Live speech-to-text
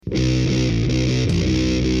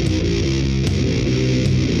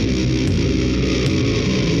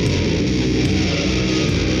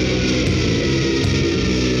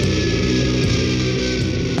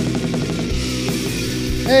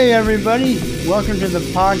Hey everybody, welcome to the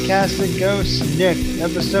podcast that goes Nick,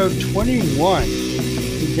 episode 21.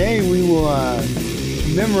 Today we will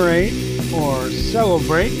commemorate or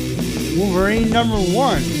celebrate Wolverine number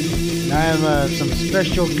 1. And I have some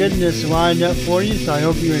special goodness lined up for you, so I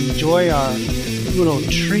hope you enjoy our little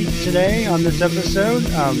treat today on this episode.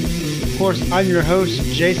 Of course, I'm your host,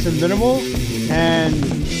 Jason Venable, and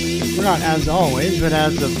we're not as always, but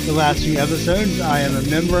as of the last few episodes, I am a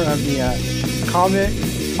member of the Comic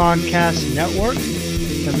Podcast Network,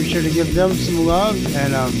 so be sure to give them some love.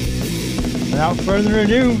 And without further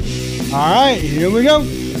ado, alright, here we go.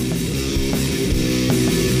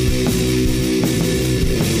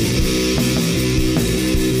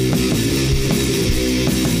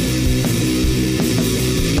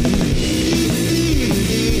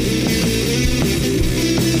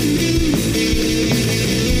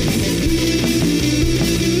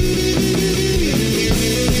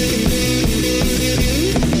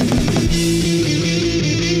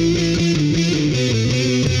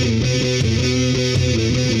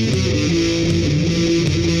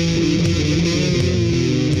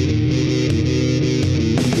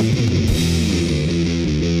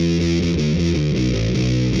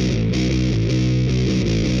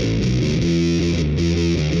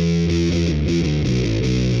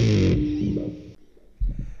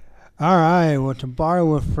 Alright, well, to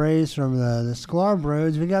borrow a phrase from the Sklar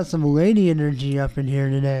Bros, we got some lady energy up in here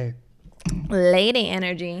today. Lady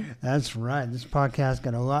energy. That's right, this podcast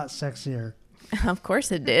got a lot sexier. Of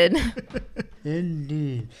course it did.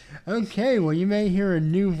 Indeed. Okay, well, you may hear a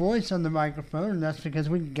new voice on the microphone, and that's because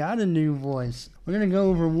we got a new voice. We're going to go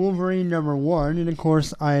over Wolverine number 1, and of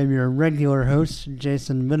course, I am your regular host,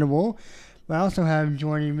 Jason Venable. I also have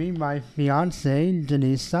joining me my fiance,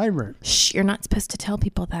 Denise Seibert. Shh, you're not supposed to tell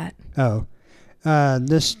people that. Oh.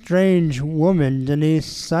 This strange woman, Denise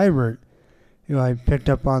Seibert, who I picked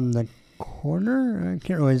up on the corner? I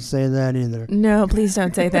can't really say that either. No, please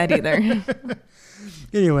don't say that either.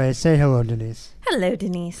 Anyway, say hello, Denise. Hello,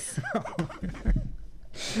 Denise.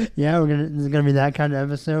 Yeah, this is going to be that kind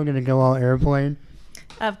of episode. We're going to go all airplane.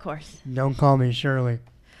 Of course. Don't call me Shirley.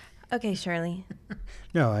 Okay, Shirley.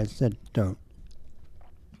 No, I said don't.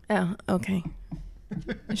 Oh, okay.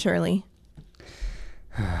 Shirley.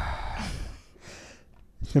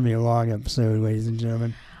 It's going to be a long episode, ladies and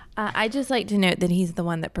gentlemen. I'd just like to note that he's the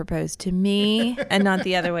one that proposed to me and not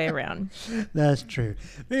the other way around. That's true.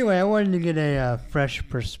 Anyway, I wanted to get a fresh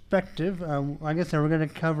perspective. Like I said, we're going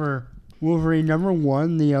to cover Wolverine number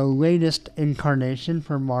 1, the latest incarnation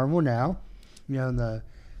for Marvel now. You know,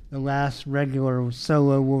 the last regular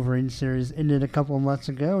solo Wolverine series ended a couple of months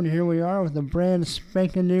ago, and here we are with a brand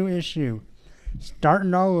spanking new issue,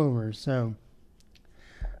 starting all over. So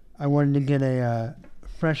I wanted to get a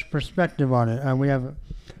fresh perspective on it. We have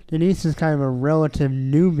Denise is kind of a relative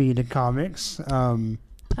newbie to comics.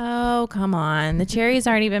 Oh, come on. The cherries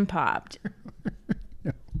aren't even popped.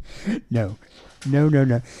 No.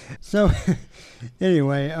 So,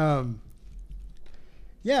 anyway,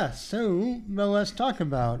 yeah, so let's talk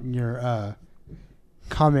about your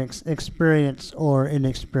comics experience or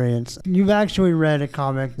inexperience. You've actually read a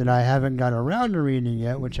comic that I haven't got around to reading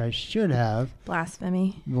yet, which I should have.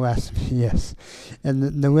 Blasphemy, yes. And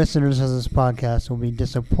the listeners of this podcast will be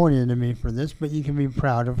disappointed in me for this, but you can be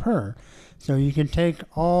proud of her. So you can take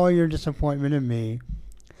all your disappointment in me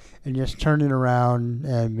and just turn it around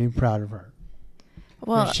and be proud of her.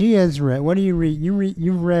 Well, and she has read. What do you read?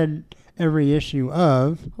 You've read every issue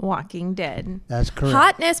of Walking Dead. That's correct.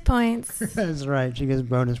 Hotness points. That's right. She gets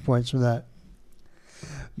bonus points for that.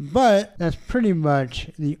 But that's pretty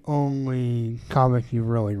much the only comic you've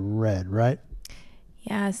really read, right?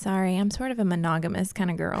 Yeah, sorry. I'm sort of a monogamous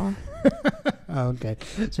kind of girl. Oh, okay.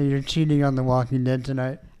 So you're cheating on The Walking Dead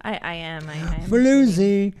tonight? I am.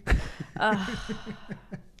 Floozy.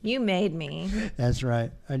 You made me. That's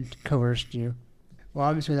right. I coerced you. Well,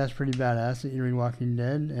 obviously that's pretty badass that you read Walking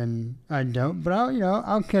Dead, and I don't. But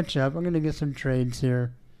I'll catch up. I'm gonna get some trades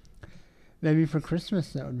here. Maybe for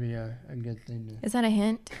Christmas that would be a good thing. Is that a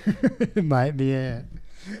hint? It might be it.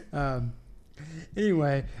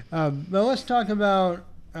 Anyway, but let's talk about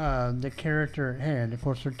the character at hand. Of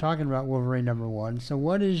course, we're talking about Wolverine number 1. So,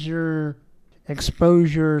 what is your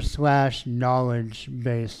exposure / knowledge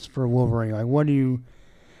base for Wolverine? Like, what do you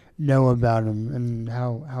know about him, and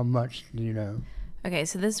how much do you know? Okay,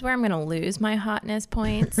 so this is where I'm going to lose my hotness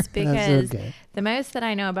points because the most that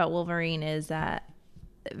I know about Wolverine is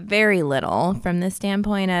very little from the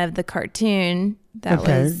standpoint of the cartoon that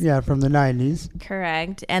was... from the 90s.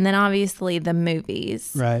 Correct. And then obviously the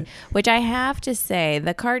movies. Right. Which I have to say,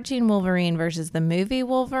 the cartoon Wolverine versus the movie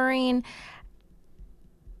Wolverine,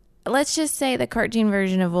 let's just say the cartoon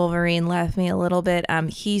version of Wolverine left me a little bit,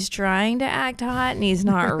 he's trying to act hot and he's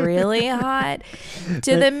not really hot,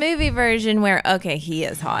 to the movie version where, okay, he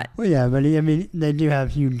is hot. Well, yeah, but they do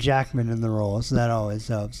have Hugh Jackman in the role, so that always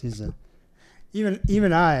helps.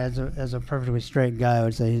 Even I, as a perfectly straight guy,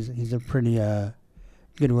 would say he's a pretty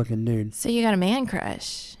good looking dude. So you got a man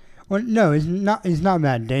crush? Well, no, he's not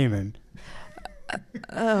Matt Damon.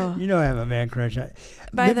 Oh. You know I have a man crush.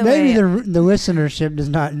 By the maybe way, the listenership does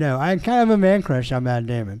not know. I kind of have a man crush on Matt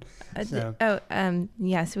Damon. So.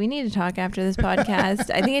 Yes, we need to talk after this podcast.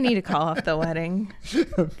 I think I need to call off the wedding.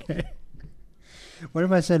 Okay. What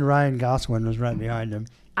if I said Ryan Gosling was right behind him?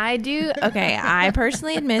 I do. Okay, I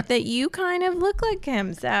personally admit that you kind of look like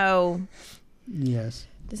him. So. Yes.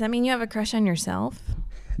 Does that mean you have a crush on yourself?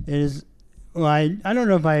 It is. Well, I don't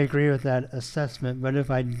know if I agree with that assessment, but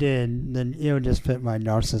if I did, then it would just fit my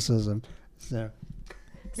narcissism. So,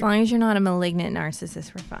 as long as you're not a malignant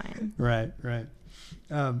narcissist, we're fine. Right.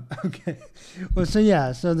 Okay. Well,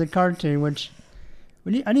 so the cartoon, which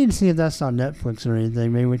I need to see if that's on Netflix or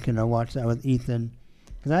anything. Maybe we can watch that with Ethan,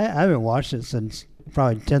 because I haven't watched it since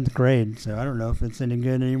probably 10th grade, so I don't know if it's any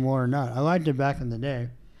good anymore or not. I liked it back in the day.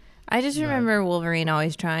 I just remember Wolverine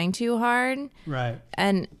always trying too hard. Right.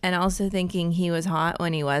 And also thinking he was hot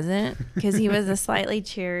when he wasn't, because he was a slightly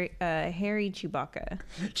hairy Chewbacca.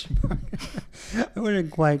 I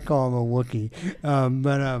wouldn't quite call him a Wookiee.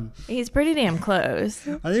 But he's pretty damn close.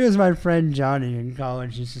 I think it was my friend Johnny in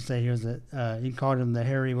college used to say he called him the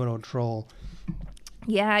hairy little troll.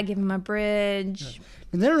 Yeah, give him a bridge. Yeah.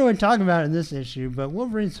 And they don't really talk about it in this issue, but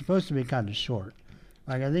Wolverine's supposed to be kind of short.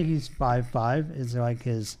 Like, I think he's 5'5". It's like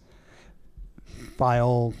his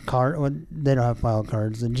file card. Well, they don't have file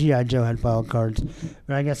cards. The G.I. Joe had file cards.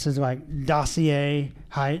 But I guess his dossier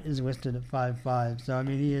height is listed at 5'5". So,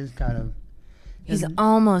 he is kind of... He's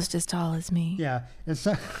almost as tall as me. Yeah. And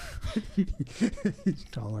so, he's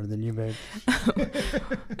taller than you, babe.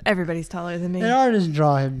 Everybody's taller than me. And artists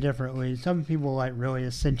draw him differently. Some people really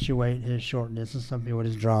accentuate his shortness, and some people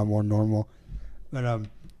just draw him more normal. But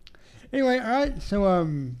anyway, all right. So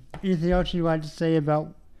anything else you'd like to say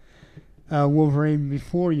about Wolverine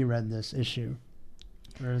before you read this issue?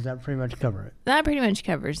 Or does that pretty much cover it? That pretty much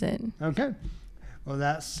covers it. Okay. Well,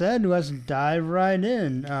 that said, let's dive right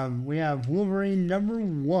in. We have Wolverine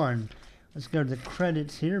 #1. Let's go to the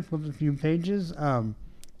credits here, flip a few pages.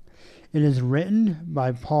 It is written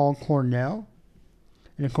by Paul Cornell.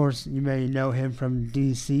 And, of course, you may know him from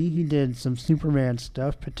DC. He did some Superman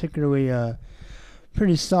stuff, particularly a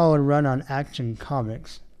pretty solid run on Action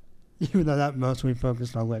Comics, even though that mostly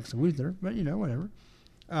focused on Lex Luthor, but, whatever.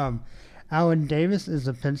 Alan Davis is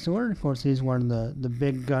a penciler. Of course, he's one of the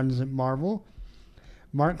big guns at Marvel.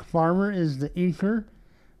 Mark Farmer is the inker.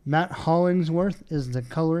 Matt Hollingsworth is the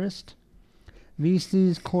colorist.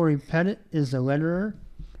 VC's Corey Pettit is the letterer.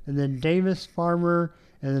 And then Davis, Farmer,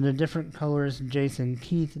 and then a different colorist, Jason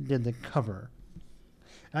Keith, did the cover.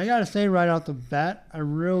 I gotta say right off the bat,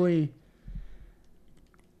 I'm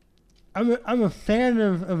a fan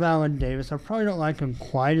of Alan Davis. I probably don't like him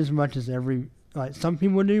quite as much as some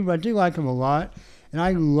people do, but I do like him a lot. And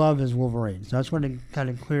I love his Wolverine. So I just want to kind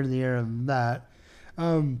of clear the air of that.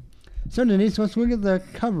 So Denise, let's look at the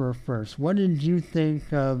cover first. What did you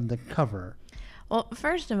think of the cover? Well,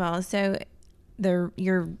 first of all, so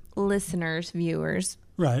your listeners, viewers,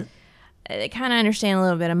 right, they kind of understand a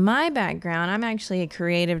little bit of my background. I'm actually a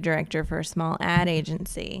creative director for a small ad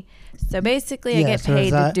agency. So basically, I get paid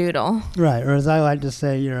to doodle. Right, or as I like to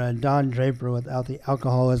say, you're a Don Draper without the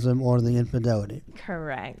alcoholism or the infidelity.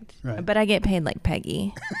 Correct. Right. But I get paid like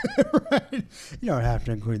Peggy. Right. You don't have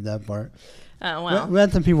to include that part. Oh, well.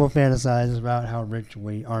 Let the people fantasize about how rich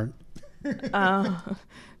we aren't. Oh.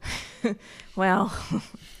 Well.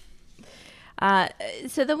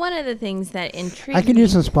 So one of the things that intrigued I can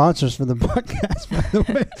use some sponsors for the podcast, by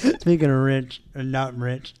the way. Speaking of rich and not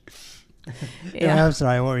rich. Yeah. I'm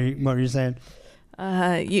sorry. What were you saying?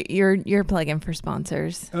 You're plugging for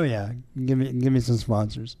sponsors. Oh yeah, give me some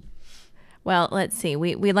sponsors. Well, let's see.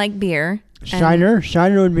 We like beer. Shiner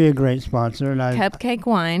would be a great sponsor, and Cupcake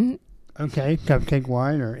wine. Okay, Cupcake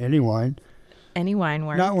wine or any wine. Any wine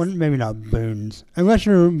works. Maybe not Boone's. Unless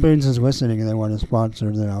Boone's is listening and they want to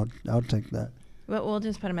sponsor, then I'll take that. But we'll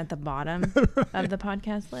just put them at the bottom of the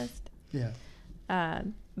podcast list. Yeah.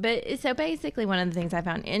 But so basically, one of the things I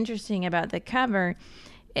found interesting about the cover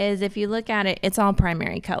is if you look at it, it's all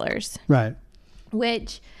primary colors. Right.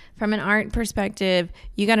 Which, from an art perspective,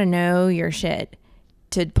 you got to know your shit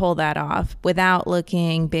to pull that off without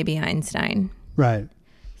looking Baby Einstein. Right.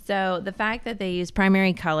 So the fact that they use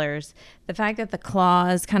primary colors, the fact that the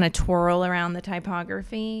claws kind of twirl around the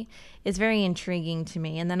typography is very intriguing to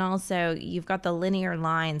me. And then also you've got the linear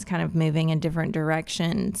lines kind of moving in different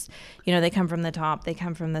directions. You know, they come from the top, they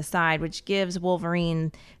come from the side, which gives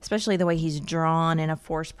Wolverine, especially the way he's drawn in a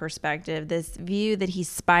forced perspective, this view that he's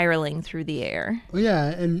spiraling through the air. Well, yeah,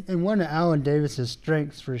 and one of Alan Davis's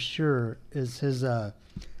strengths for sure is his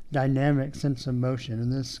dynamic sense of motion,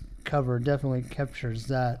 and this cover definitely captures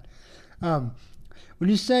that.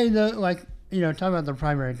 When you say talking about the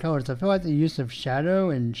primary colors, I feel like the use of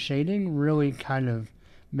shadow and shading really kind of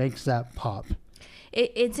makes that pop.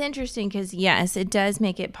 It's interesting because, yes, it does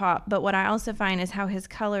make it pop. But what I also find is how his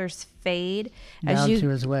colors fade. Down to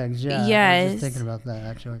his legs, yeah. Yes. I was just thinking about that,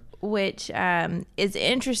 actually. Which is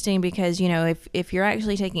interesting because, you know, if you're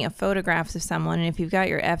actually taking a photograph of someone and if you've got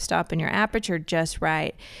your f-stop and your aperture just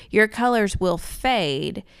right, your colors will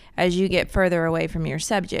fade as you get further away from your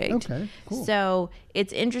subject. Okay, cool. So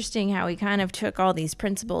it's interesting how he kind of took all these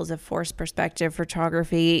principles of forced perspective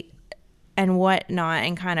photography and whatnot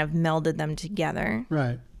and kind of melded them together.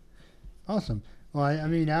 Right. Awesome. Well, I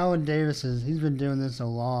mean, Alan Davis he's been doing this a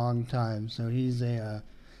long time, so he's a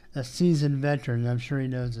seasoned veteran. I'm sure he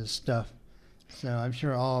knows his stuff. So I'm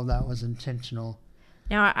sure all of that was intentional.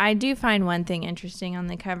 Now, I do find one thing interesting on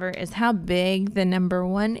the cover is how big the number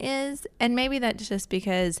 1 is. And maybe that's just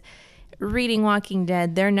because reading Walking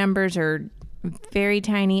Dead, their numbers are very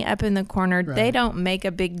tiny up in the corner. Right. They don't make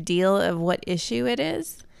a big deal of what issue it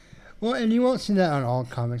is. Well, and you won't see that on all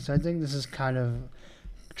comics. I think this is kind of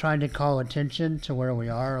trying to call attention to where we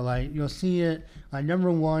are. Like, you'll see it, like number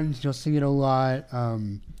 1s, you'll see it a lot.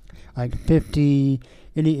 Like 50,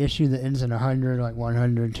 any issue that ends in 100, like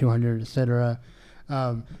 100, 200, etc.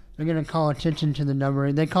 They're going to call attention to the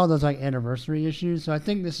numbering. They call those like anniversary issues. So I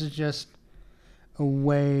think this is just a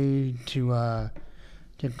way to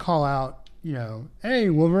call out, you know, hey,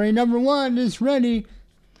 Wolverine number 1 is ready.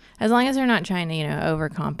 As long as they're not trying to, you know,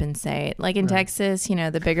 overcompensate. Like in Texas, you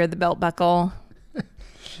know, the bigger the belt buckle.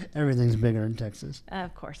 Everything's bigger in Texas.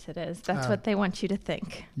 Of course it is. That's what they want you to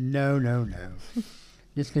think. No.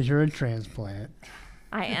 Just because you're a transplant.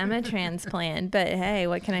 I am a transplant, but hey,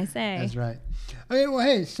 what can I say? That's right. Okay, well,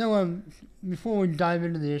 hey, so before we dive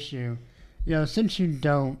into the issue, you know, since you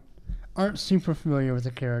aren't super familiar with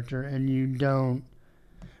the character and you don't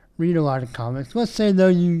read a lot of comics, let's say though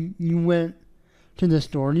you went to the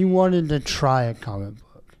store and you wanted to try a comic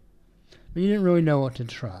book, but you didn't really know what to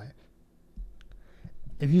try.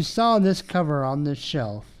 If you saw this cover on this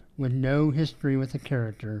shelf with no history with the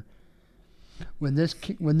character, would this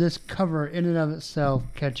cover in and of itself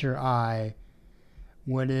catch your eye?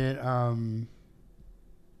 Would it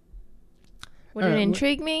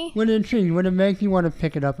intrigue me? Would it intrigue you? Would it make you want to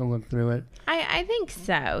pick it up and look through it? I think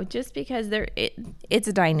so, just because it's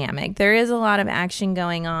a dynamic. There is a lot of action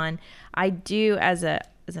going on. I do, as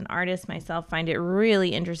an artist myself, find it really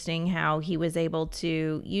interesting how he was able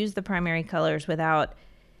to use the primary colors without...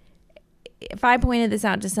 If I pointed this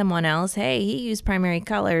out to someone else, hey, he used primary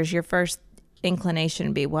colors, your first inclination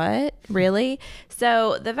would be, what? Really?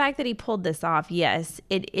 So the fact that he pulled this off, yes,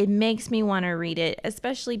 it makes me want to read it,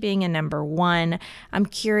 especially being a number 1. I'm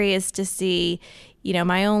curious to see, you know,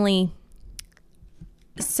 my only,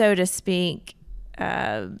 so to speak,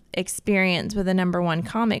 experience with a number 1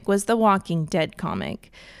 comic was the Walking Dead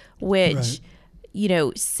comic, which, you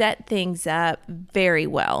know, set things up very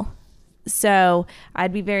well. So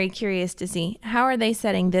I'd be very curious to see, how are they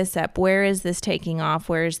setting this up? Where is this taking off?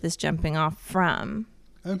 Where is this jumping off from?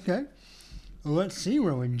 Okay. Well, let's see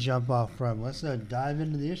where we jump off from. Let's dive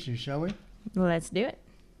into the issue, shall we? Let's do it.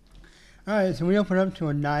 All right, so we open up to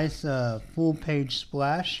a nice full-page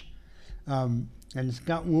splash. And it's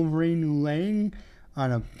got Wolverine laying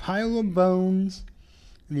on a pile of bones.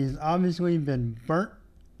 And he's obviously been burnt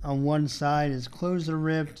on one side. His clothes are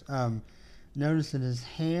ripped. Notice that his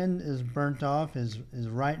hand is burnt off, his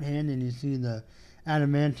right hand, and you see the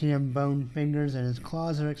adamantium bone fingers, and his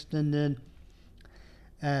claws are extended.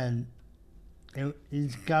 And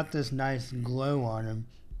he's got this nice glow on him.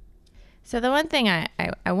 So the one thing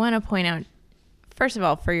I want to point out, first of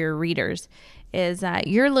all, for your readers, is that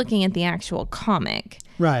you're looking at the actual comic.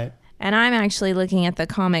 Right. And I'm actually looking at the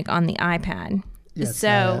comic on the iPad. Yes,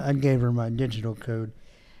 so I gave her my digital code.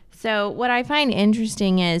 So what I find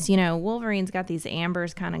interesting is, you know, Wolverine's got these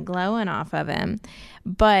ambers kind of glowing off of him.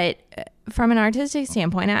 But from an artistic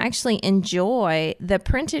standpoint, I actually enjoy the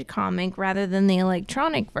printed comic rather than the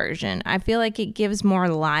electronic version. I feel like it gives more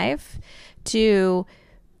life to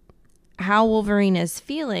how Wolverine is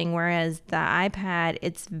feeling, whereas the iPad,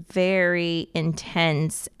 it's very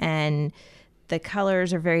intense and the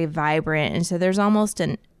colors are very vibrant. And so there's almost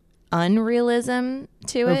an unrealism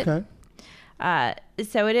to it.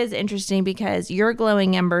 So it is interesting because your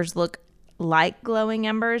glowing embers look like glowing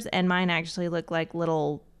embers, and mine actually look like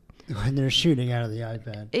little... When they're shooting out of the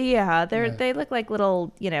iPad. Yeah, they look like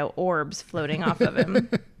little, orbs floating off of him.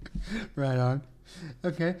 Right on.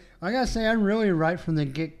 Okay. I got to say, I'm really right from the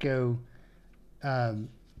get-go.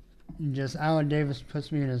 Just Alan Davis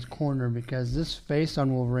puts me in his corner because this face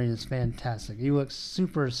on Wolverine is fantastic. He looks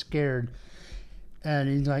super scared. And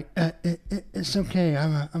he's like, it's okay.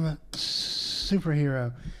 I'm a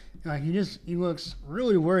superhero. Like he looks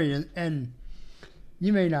really worried. And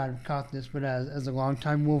you may not have caught this, but as a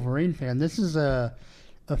longtime Wolverine fan, this is a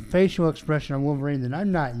facial expression on Wolverine that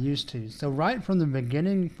I'm not used to. So right from the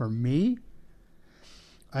beginning, for me,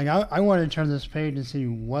 I want to turn this page and see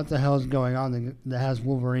what the hell is going on that has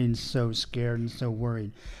Wolverine so scared and so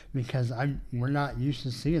worried, because we're not used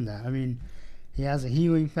to seeing that. I mean, he has a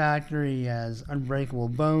healing factor. He has unbreakable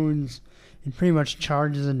bones. He pretty much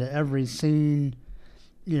charges into every scene.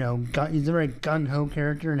 He's a very gung-ho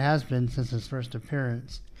character and has been since his first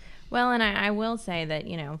appearance. Well, and I will say that,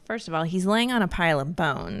 first of all, he's laying on a pile of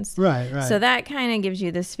bones. Right. So that kind of gives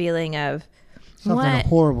you this feeling of... Something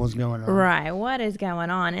horrible is going on. Right. What is going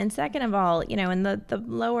on? And second of all, in the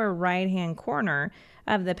lower right-hand corner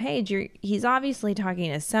of the page, he's obviously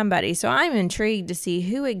talking to somebody. So I'm intrigued to see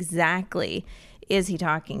who exactly is he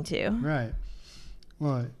talking to. Right.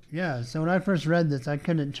 Well, yeah. So when I first read this, I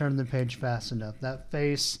couldn't turn the page fast enough. That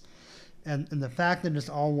face and the fact that it's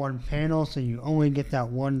all one panel, so you only get that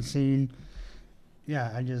one scene.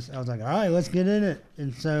 Yeah, I was like, all right, let's get in it.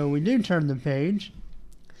 And so we do turn the page.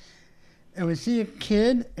 And we see a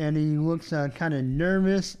kid, and he looks kind of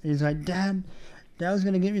nervous. He's like, Dad was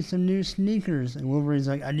going to get me some new sneakers. And Wolverine's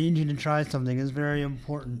like, I need you to try something. It's very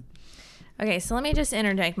important. Okay, so let me just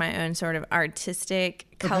interject my own sort of artistic,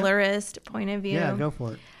 colorist point of view. Yeah, go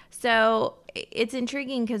for it. So it's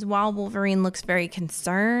intriguing because while Wolverine looks very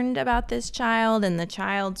concerned about this child, and the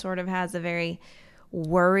child sort of has a very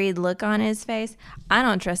worried look on his face, I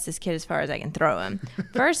don't trust this kid as far as I can throw him.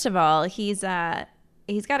 First of all, he's got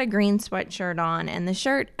a green sweatshirt on, and the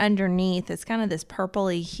shirt underneath is kind of this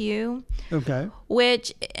purpley hue. Okay.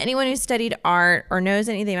 Which anyone who studied art or knows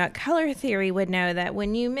anything about color theory would know that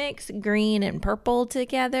when you mix green and purple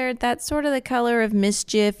together, that's sort of the color of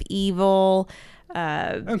mischief, evil.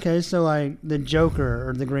 Okay, so like the Joker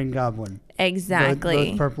or the Green Goblin. Exactly.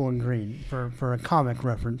 Both purple and green for a comic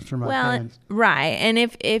reference for my fans. Right. And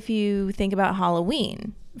if you think about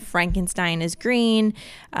Halloween, Frankenstein is green.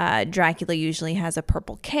 Dracula usually has a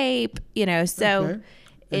purple cape, so. Okay.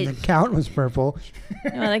 And the Count was purple.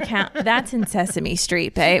 Well, the Count, that's in Sesame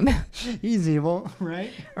Street, babe. He's evil,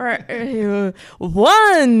 right?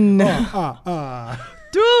 One.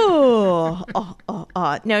 Two.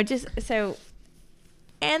 No, just so.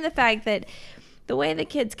 And the fact that the way the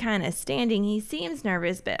kid's kind of standing, he seems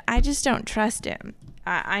nervous, but I just don't trust him.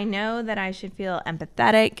 I know that I should feel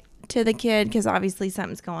empathetic to the kid because obviously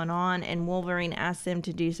something's going on, and Wolverine asks him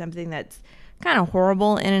to do something that's kind of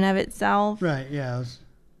horrible in and of itself. Right, yeah, I was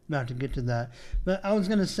about to get to that. But I was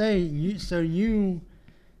going to say, you,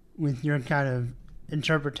 with your kind of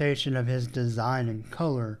interpretation of his design and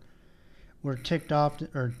color, were tipped off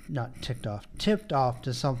to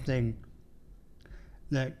something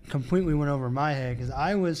that completely went over my head, because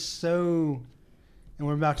I was so, and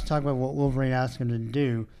we're about to talk about what Wolverine asked him to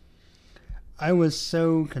do, I was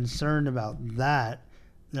so concerned about that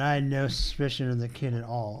I had no suspicion of the kid at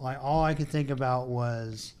all. Like, all I could think about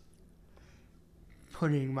was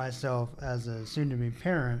putting myself as a soon-to-be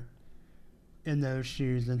parent in those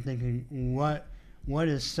shoes and thinking, what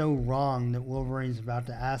is so wrong that Wolverine's about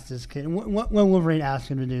to ask this kid? And what Wolverine asked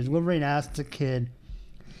him to do is Wolverine asked the kid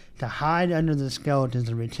to hide under the skeletons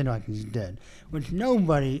and pretend like he's dead, which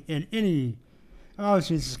nobody in any,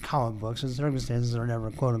 obviously this is comic books, so the circumstances are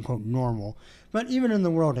never quote-unquote normal, but even in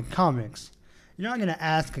the world of comics, you're not going to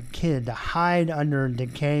ask a kid to hide under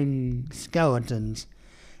decaying skeletons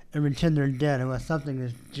and pretend they're dead unless something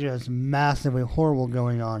is just massively horrible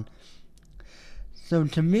going on. So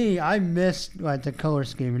to me, I missed the color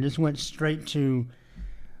scheme and just went straight to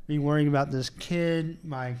me worrying about this kid.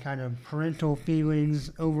 My kind of parental feelings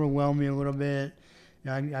overwhelmed me a little bit.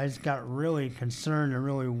 I just got really concerned and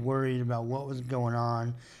really worried about what was going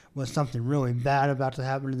on. Was something really bad about to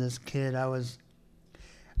happen to this kid?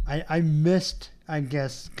 I missed, I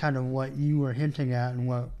guess, kind of what you were hinting at and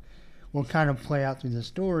what will kind of play out through the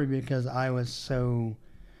story, because I was so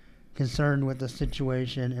concerned with the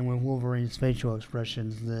situation and with Wolverine's facial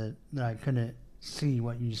expressions that I couldn't see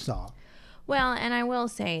what you saw. Well, and I will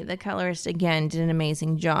say the colorist, again, did an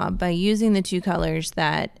amazing job by using the two colors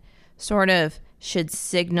that sort of should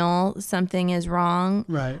signal something is wrong.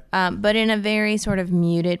 Right. But in a very sort of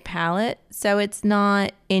muted palette. So it's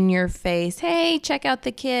not in your face, hey, check out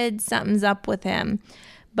the kid, something's up with him.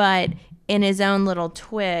 But in his own little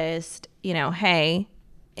twist, hey,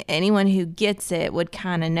 anyone who gets it would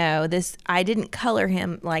kind of know this. I didn't color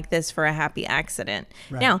him like this for a happy accident.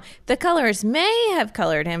 Right. Now, the colorist may have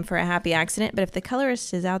colored him for a happy accident, but if the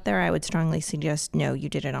colorist is out there, I would strongly suggest, no, you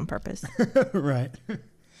did it on purpose. Right.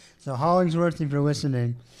 So Hollingsworth, if you're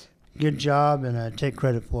listening, good job, and take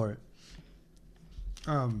credit for it.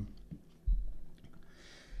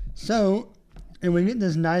 And we get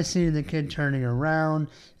this nice scene of the kid turning around,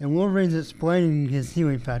 and Wolverine's explaining his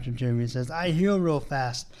healing factor to him. He says, I heal real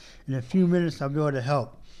fast. In a few minutes, I'll be able to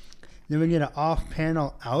help. Then we get an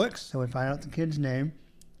off-panel Alex, so we find out the kid's name.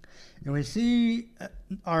 And we see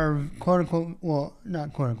our quote-unquote, well,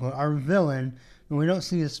 not quote-unquote, our villain, but we don't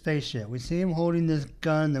see his face yet. We see him holding this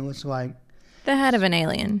gun that looks like... the head of an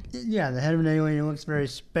alien. Yeah, the head of an alien. It looks very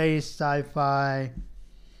space, sci-fi.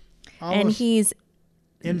 And he's...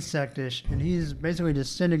 insectish, and he's basically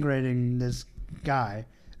disintegrating this guy,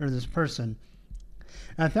 or this person.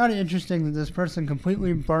 And I found it interesting that this person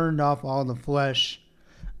completely burned off all the flesh,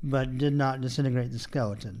 but did not disintegrate the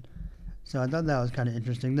skeleton. So I thought that was kind of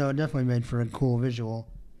interesting, though it definitely made for a cool visual.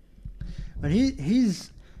 But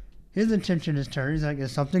his attention is turned. He's like,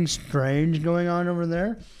 there's something strange going on over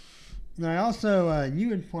there. And I also,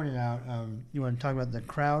 you had pointed out, you want to talk about the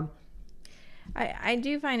crowd? I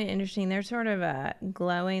do find it interesting. They're sort of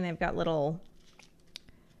glowing. They've got little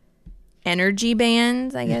energy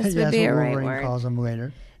bands, I guess would be a right word. Wolverine calls them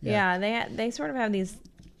later. Yeah, they sort of have these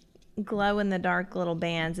glow in the dark little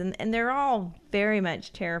bands, and they're all very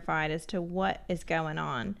much terrified as to what is going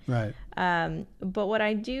on. Right. But what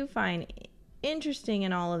I do find interesting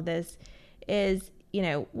in all of this is,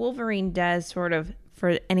 Wolverine does sort of,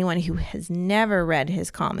 for anyone who has never read his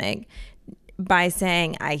comic, by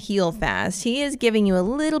saying I heal fast, he is giving you a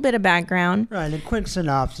little bit of background. Right, a quick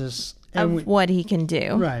synopsis of what he can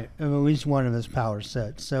do. Right, of at least one of his power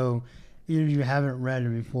sets. So even if you haven't read it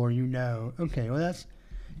before, okay, well that's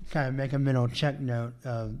kind of make a mental check note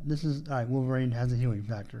of this is, all right, Wolverine has a healing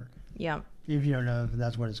factor. Yeah. If you don't know if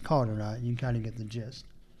that's what it's called or not, you kind of get the gist.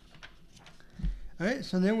 All right,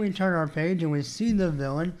 so then we turn our page and we see the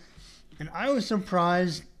villain, and I was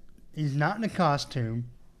surprised he's not in a costume.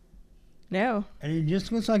 No. And he just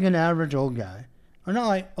looks like an average old guy. Or not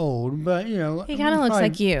like old, but, He kind of looks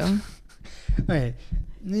like you. Okay.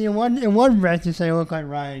 In one breath you say I look like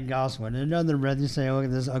Ryan Gosling. In another breath you say I look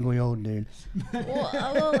at this ugly old dude.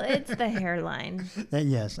 Well, it's the hairline.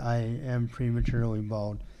 Yes, I am prematurely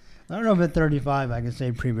bald. I don't know if at 35 I can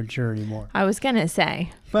say premature anymore. I was going to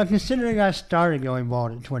say. But considering I started going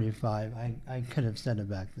bald at 25, I could have said it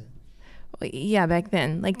back then. Well, yeah, back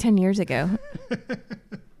then. Like 10 years ago.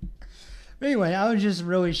 Anyway, I was just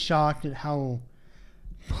really shocked at how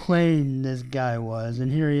plain this guy was.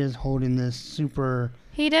 And here he is holding this super...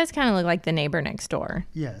 He does kind of look like the neighbor next door.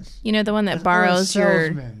 Yes. The one that borrows your...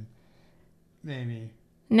 salesman, maybe.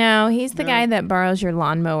 No, he's the guy that borrows your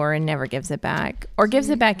lawnmower and never gives it back. Or gives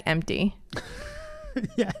it back empty.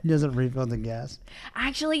 Yeah, he doesn't refill the gas.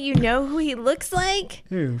 Actually, you know who he looks like?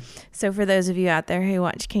 Who? So for those of you out there who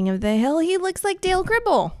watch King of the Hill, he looks like Dale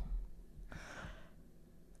Gribble.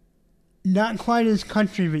 Not quite as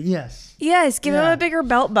country, but yes. Yes, give him a bigger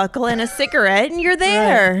belt buckle and a cigarette, and you're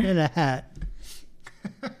there. Right, and a hat.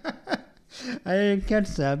 I didn't catch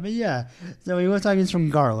that, but yeah. So he looks like he's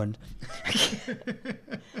from Garland.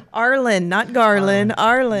 Arlen, not Garland.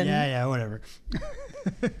 Arlen. Yeah, whatever.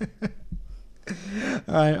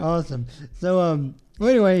 All right, awesome. So,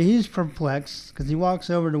 anyway, he's perplexed because he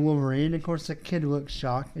walks over to Wolverine. Of course, the kid looks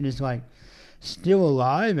shocked, and he's like, still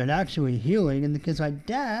alive and actually healing. And the kid's like,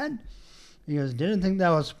 Dad? He goes, didn't think that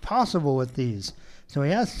was possible with these. So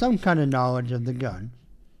he has some kind of knowledge of the gun.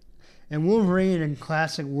 And Wolverine, in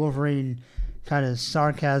classic Wolverine kind of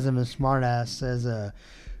sarcasm and smartass, says,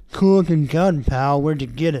 cool looking gun, pal. Where'd you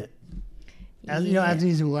get it? As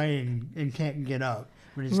he's laying and can't get up.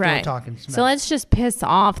 But he's still talking smack. So let's just piss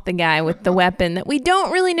off the guy with the weapon that we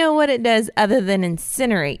don't really know what it does other than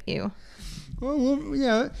incinerate you. Well,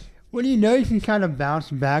 when you know you can kind of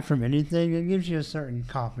bounce back from anything, it gives you a certain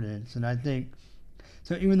confidence. And I think,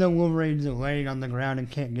 so even though Wolverine's laying on the ground and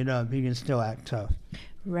can't get up, he can still act tough.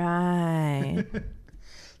 Right.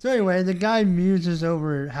 So anyway, the guy muses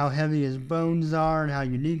over how heavy his bones are and how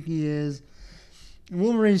unique he is. And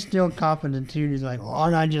Wolverine's still confident too. He's like, well,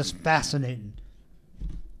 aren't I just fascinating?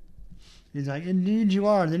 He's like, indeed you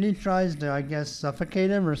are. Then he tries to, I guess,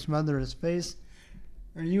 suffocate him or smother his face.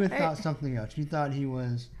 Or you had thought something else. You thought he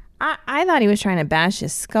was... I thought he was trying to bash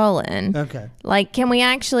his skull in. Okay. Like, can we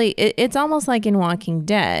actually, it's almost like in Walking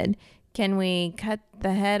Dead. Can we cut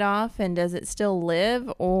the head off and does it still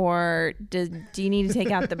live, or do you need to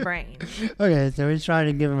take out the brain? Okay, so he's trying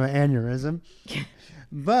to give him an aneurysm.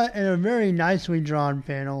 But in a very nicely drawn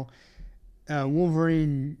panel,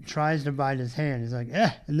 Wolverine tries to bite his hand. He's like,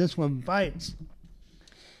 and this one bites.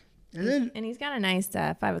 And he's got a nice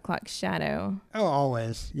 5 o'clock shadow. Oh,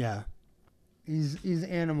 always, yeah. He's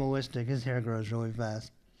animalistic. His hair grows really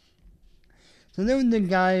fast. So then the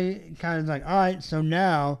guy kind of like, all right, so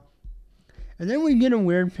now... And then we get a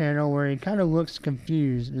weird panel where he kind of looks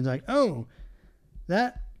confused. He's like, oh,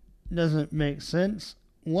 that doesn't make sense.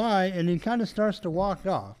 Why? And he kind of starts to walk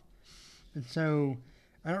off. And so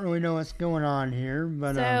I don't really know what's going on here.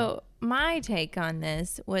 But so my take on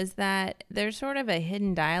this was that there's sort of a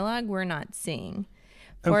hidden dialogue we're not seeing.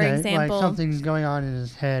 For example, like something's going on in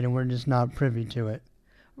his head and we're just not privy to it.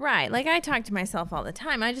 Right. Like I talk to myself all the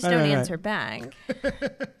time. I just don't answer back.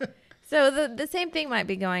 So the same thing might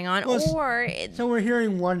be going on. So we're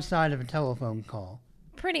hearing one side of a telephone call.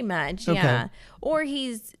 Pretty much, yeah. Or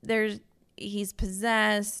he's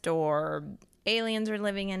possessed, or aliens are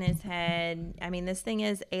living in his head. I mean, this thing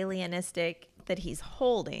is alienistic that he's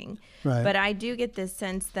holding. Right. But I do get this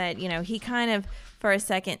sense that, he kind of, for a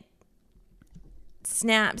second,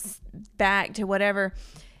 snaps back to whatever...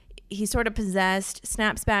 He's sort of possessed,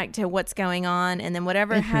 snaps back to what's going on, and then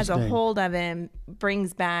whatever has a hold of him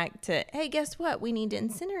brings back to, hey, guess what? We need to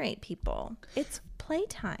incinerate people. It's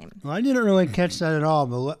playtime. Well, I didn't really catch that at all,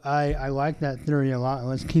 but I like that theory a lot.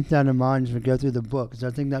 Let's keep that in mind as we go through the book, because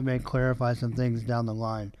I think that may clarify some things down the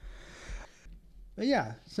line. But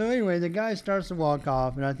yeah, so anyway, the guy starts to walk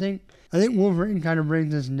off, and I think Wolverine kind of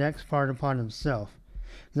brings this next part upon himself.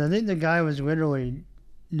 Because I think the guy was literally...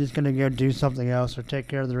 just going to go do something else or take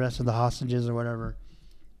care of the rest of the hostages or whatever.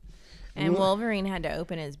 And Wolverine had to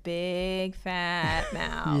open his big fat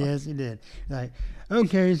mouth. Yes, he did. Like,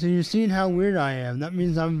 okay, so you've seen how weird I am. That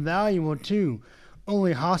means I'm valuable too.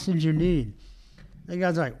 Only hostage you need. The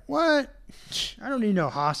guy's like, what? I don't need no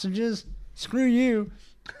hostages. Screw you.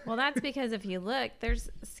 Well, that's because if you look, there's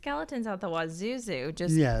skeletons out the wazoo,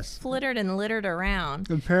 just flittered and littered around.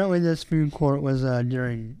 Apparently this food court was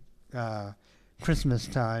during... Christmas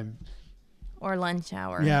time. Or lunch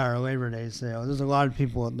hour. Yeah, or Labor Day sale. There's a lot of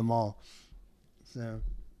people at the mall. So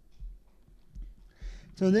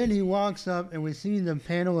then he walks up and we see the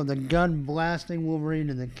panel of the gun blasting Wolverine,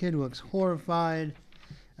 and the kid looks horrified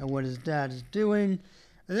at what his dad is doing.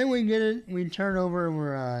 And then we turn over and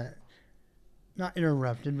we're not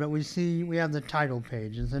interrupted, but we have the title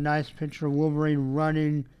page. It's a nice picture of Wolverine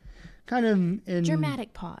running kind of in...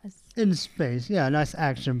 dramatic pause. In space. Yeah, a nice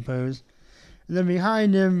action pose. And then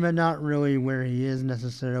behind him, but not really where he is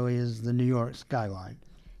necessarily, is the New York skyline.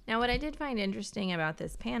 Now, what I did find interesting about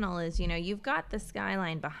this panel is, you've got the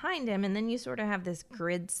skyline behind him, and then you sort of have this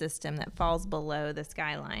grid system that falls below the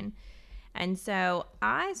skyline. And so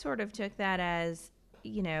I sort of took that as,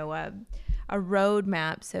 a road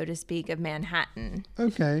map, so to speak, of Manhattan.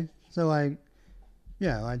 Okay. So, like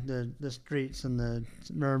the streets and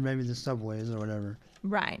or maybe the subways or whatever.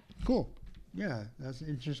 Right. Cool. Yeah, that's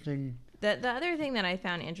interesting. The other thing that I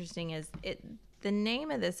found interesting is the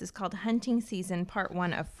name of this is called Hunting Season Part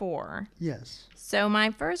 1 of 4. Yes. So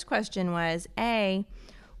my first question was, A,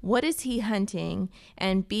 what is he hunting?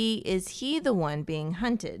 And B, is he the one being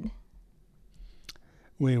hunted?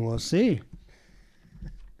 We will see.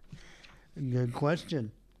 Good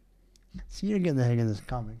question. See, you're getting the hang of this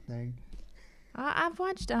comic thing. I've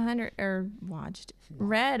read 100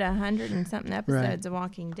 and something episodes of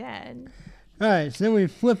Walking Dead. All right, so then we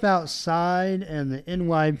flip outside, and the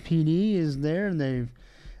NYPD is there, and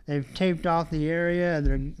they've taped off the area,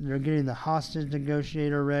 and they're getting the hostage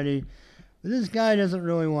negotiator ready. But this guy doesn't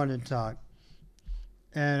really want to talk,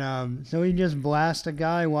 and so he just blasts a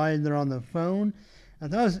guy while they're on the phone. I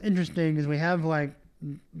thought it was interesting because we have like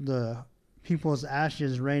the people's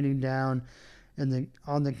ashes raining down, and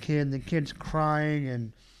on the kid. The kid's crying,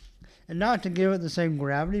 and not to give it the same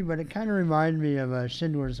gravity, but it kind of reminded me of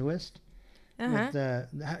Schindler's List. With the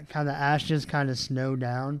kind of ashes kind of snow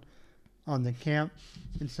down on the camp.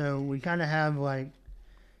 And so we kind of have like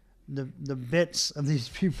the bits of these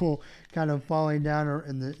people kind of falling down,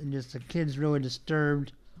 and just the kids really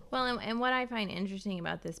disturbed. Well, and what I find interesting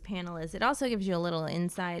about this panel is it also gives you a little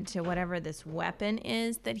insight to whatever this weapon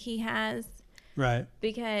is that he has. Right.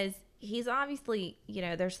 Because he's obviously,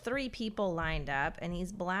 there's 3 people lined up, and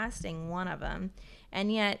he's blasting one of them. And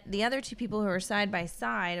yet the other 2 people who are side by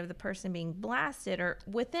side of the person being blasted are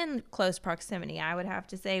within close proximity. I would have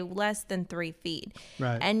to say less than 3 feet.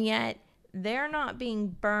 Right. And yet they're not being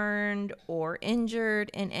burned or injured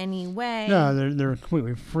in any way. No, they're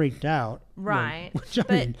completely freaked out. Right. Which, I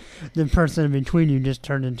mean, the person in between you just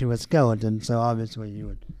turned into a skeleton, so obviously you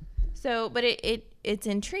would. So, but it's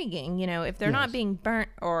intriguing, you know, if they're not being burnt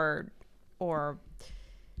or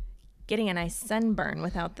getting a nice sunburn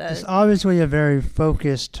without the... It's obviously a very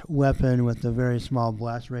focused weapon with a very small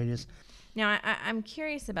blast radius. Now, I'm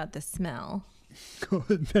curious about the smell.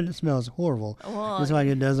 It smells horrible. Well, just like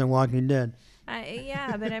it does in Walking Dead.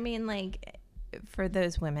 Yeah, but I mean, like, for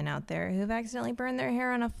those women out there who've accidentally burned their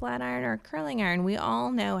hair on a flat iron or a curling iron, we all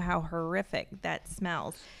know how horrific that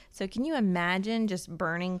smells. So can you imagine just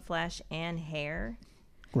burning flesh and hair?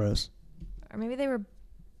 Gross. Or maybe they were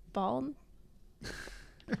bald,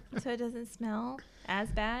 so it doesn't smell as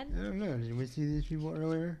bad. I don't know. Did we see these people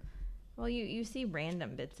earlier? Well, you see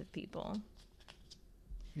random bits of people.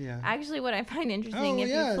 Yeah. Actually, what I find interesting if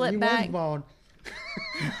you he flip back. Was bald.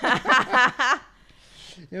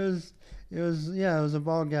 It was a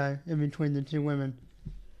bald guy in between the two women.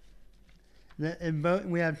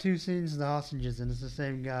 We have two scenes of the hostages, and it's the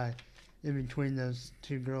same guy in between those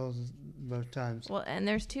two girls both times. Well, and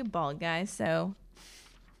there's two bald guys, so...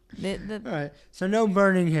 All right, so no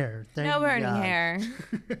burning hair. No burning hair.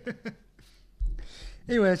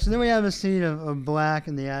 Anyway, so then we have a scene of Black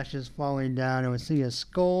and the ashes falling down, and we see a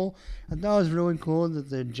skull. I thought it was really cool that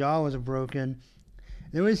the jaw was broken.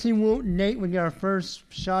 Then we see Nate. We get our first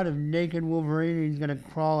shot of naked Wolverine. He's going to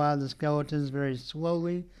crawl out of the skeletons very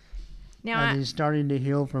slowly. Now, as he's starting to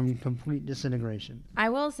heal from complete disintegration. I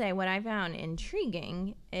will say what I found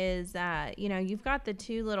intriguing is that, you know, you've got the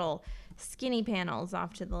two little skinny panels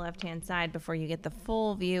off to the left-hand side before you get the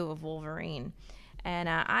full view of Wolverine. And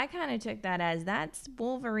I kind of took that as that's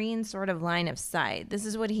Wolverine's sort of line of sight. This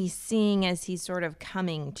is what he's seeing as he's sort of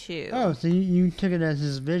coming to. Oh, so you took it as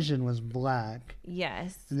his vision was black.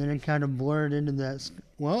 Yes. And then it kind of blurred into that.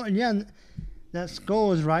 Well, and yeah, that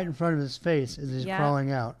skull is right in front of his face as he's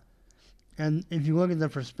crawling out. And if you look at the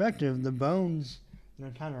perspective, the bones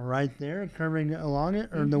are kind of right there, curving along it,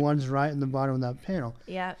 or the ones right in the bottom of that panel.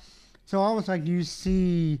 Yep. So almost like you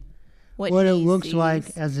see what it looks sees.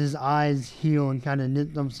 like as his eyes heal and kind of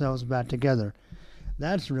knit themselves back together.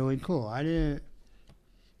 That's really cool. I didn't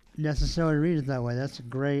necessarily read it that way. That's a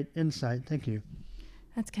great insight. Thank you.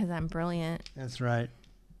 That's because I'm brilliant. That's right.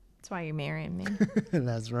 That's why you're marrying me.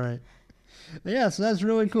 That's right. But yeah, so that's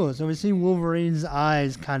really cool. So we see Wolverine's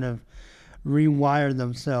eyes kind of rewire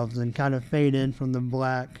themselves and kind of fade in from the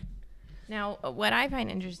black. Now, what I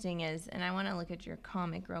find interesting is, and I want to look at your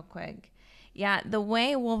comic real quick. Yeah, the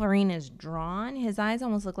way Wolverine is drawn, his eyes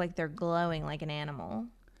almost look like they're glowing like an animal.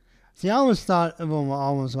 See, I always thought of him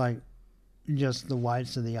almost like just the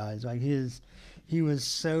whites of the eyes. Like he was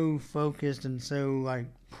so focused and so like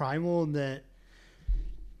primal that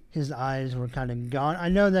his eyes were kind of gone. I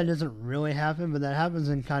know that doesn't really happen, but that happens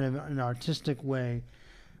in kind of an artistic way.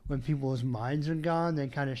 When people's minds are gone, they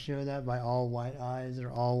kind of show that by all white eyes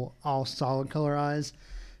or all solid color eyes.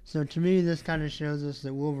 So to me, this kind of shows us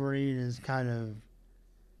that Wolverine is kind of,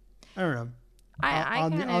 I don't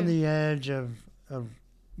know, on the edge of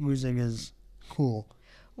losing his cool.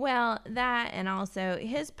 Well, that and also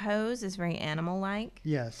his pose is very animal-like.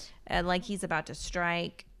 Yes. Like he's about to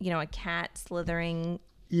strike, you know, a cat slithering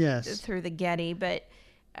through the Getty. But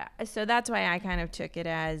so that's why I kind of took it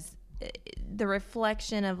as the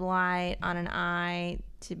reflection of light on an eye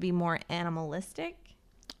to be more animalistic.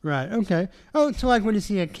 Right, okay. Oh, so like when you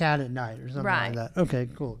see a cat at night or something like that. Okay,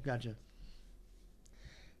 cool, gotcha.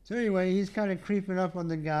 So anyway, he's kind of creeping up on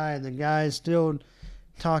the guy. The guy's still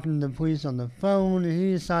talking to the police on the phone, and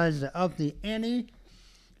he decides to up the ante,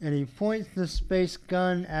 and he points the space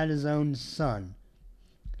gun at his own son.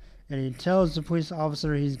 And he tells the police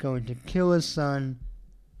officer he's going to kill his son,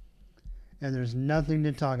 and there's nothing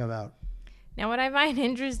to talk about. Now, what I find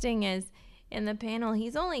interesting is in the panel,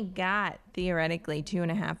 he's only got theoretically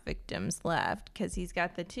 2.5 victims left because he's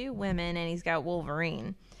got the two women and he's got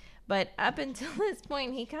Wolverine. But up until this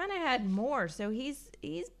point, he kind of had more. So he's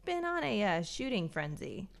been on a shooting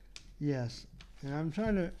frenzy. Yes. And I'm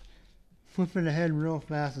trying to flip it ahead real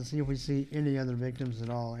fast and see if we see any other victims at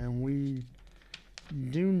all. And we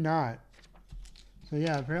do not. So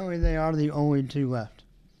yeah, apparently they are the only two left.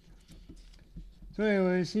 So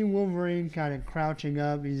anyway, we see Wolverine kind of crouching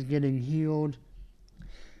up. He's getting healed.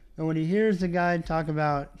 And when he hears the guy talk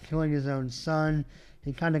about killing his own son,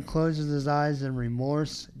 he kind of closes his eyes in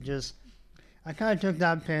remorse. I kind of took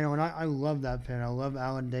that panel, and I love that panel. I love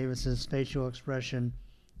Alan Davis's facial expression.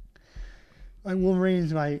 Like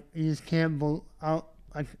Wolverine's like, he just can't,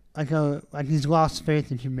 like he's lost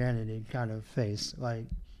faith in humanity kind of face. Like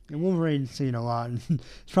And Wolverine's seen a lot, and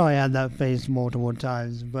he's probably had that face multiple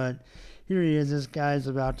times. But here he is, this guy's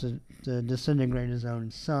about to disintegrate his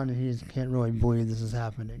own son, and he just can't really believe this is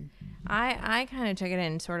happening. I kind of took it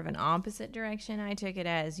in sort of an opposite direction. I took it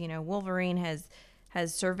as, Wolverine has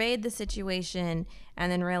surveyed the situation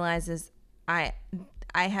and then realizes I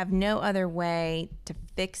have no other way to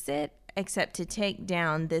fix it except to take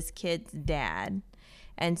down this kid's dad.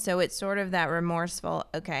 And so it's sort of that remorseful,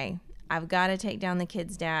 okay, I've got to take down the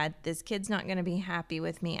kid's dad. This kid's not going to be happy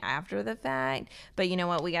with me after the fact, but you know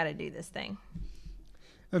what? We got to do this thing.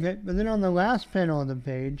 Okay, but then on the last panel of the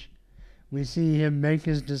page, we see him make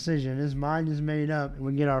his decision. His mind is made up, and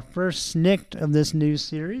we get our first snikt of this new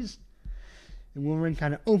series. And Wolverine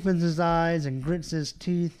kind of opens his eyes and grits his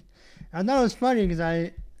teeth. I thought it was funny because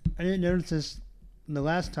I didn't notice this the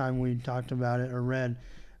last time we talked about it or read,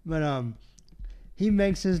 but he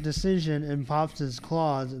makes his decision and pops his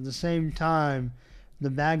claws at the same time the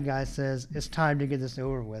bad guy says, it's time to get this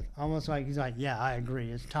over with. Almost like he's like, yeah, I agree,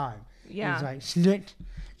 it's time. Yeah. He's like, snikt,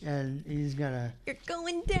 and he's gonna... You're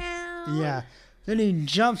going down. Yeah. Then he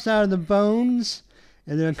jumps out of the bones,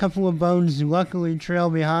 and then a couple of bones luckily trail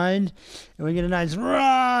behind, and we get a nice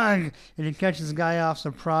run, and he catches the guy off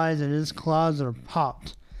surprise, and his claws are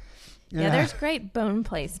popped. Yeah, there's great bone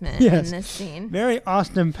placement yes, in this scene. Very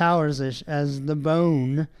Austin Powers-ish, as the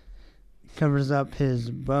bone covers up his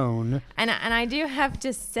bone. And I do have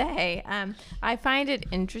to say, I find it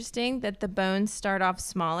interesting that the bones start off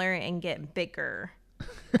smaller and get bigger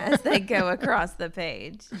as they go across the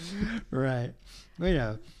page. Right.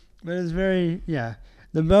 But it's very,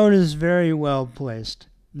 the bone is very well placed,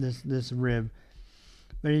 this rib.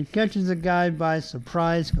 But he catches the guy by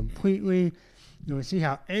surprise completely. And we see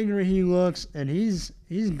how angry he looks, and he's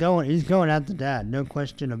going at the dad, no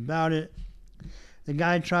question about it. The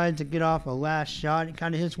guy tried to get off a last shot. It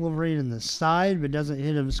kind of hits Wolverine in the side, but doesn't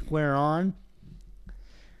hit him square on.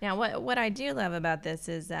 Now, what I do love about this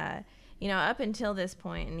is, up until this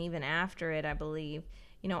point, and even after it, I believe,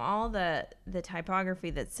 all the typography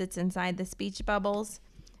that sits inside the speech bubbles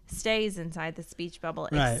stays inside the speech bubble,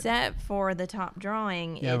 right, except for the top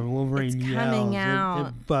drawing. Yeah, Wolverine it's yells. Coming out.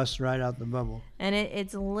 It busts right out the bubble. And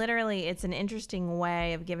it's an interesting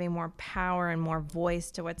way of giving more power and more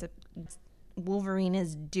voice to what Wolverine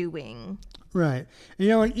is doing. Right.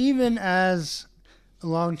 And even as a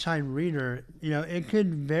long-time reader, it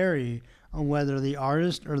could vary on whether the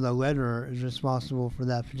artist or the letterer is responsible for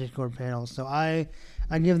that particular panel. So I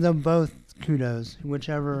give them both kudos,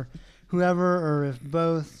 whoever or if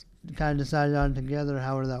both kind of decided on together,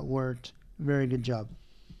 however that worked. Very good job.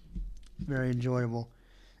 Very enjoyable.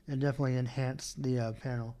 And definitely enhanced the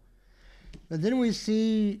panel. But then we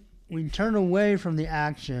turn away from the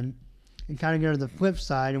action and kind of go to the flip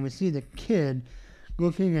side, and we see the kid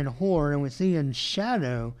looking in horror, and we see in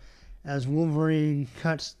shadow as Wolverine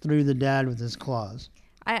cuts through the dad with his claws.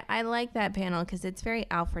 I like that panel because it's very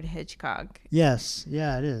Alfred Hitchcock. Yes,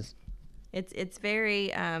 yeah, it is. It's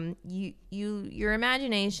very your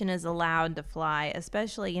imagination is allowed to fly,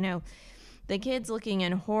 especially the kid's looking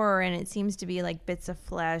in horror and it seems to be like bits of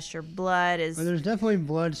flesh or blood is. Well, there's definitely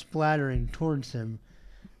blood splattering towards him.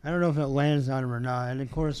 I don't know if it lands on him or not. And of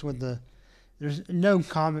course, there's no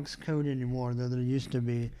comics code anymore, though there used to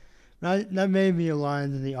be. That may be a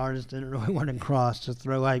line that the artist didn't really want to cross to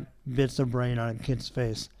throw like bits of brain on a kid's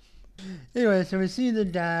face. Anyway, so we see the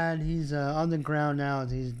dad. He's on the ground now as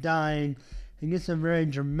he's dying. He gets a very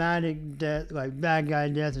dramatic death, like bad guy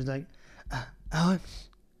death. He's like, Alex,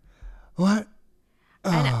 what?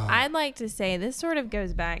 And I'd like to say this sort of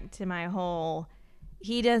goes back to my whole,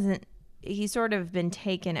 he's sort of been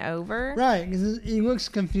taken over. Right, because he looks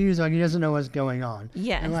confused, like he doesn't know what's going on.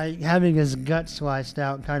 Yes. And like having his gut sliced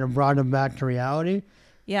out kind of brought him back to reality.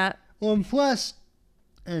 Yeah. Well, and plus,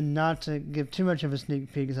 and not to give too much of a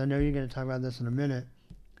sneak peek, because I know you're going to talk about this in a minute,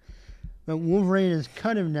 but Wolverine has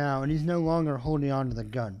cut him now, and he's no longer holding on to the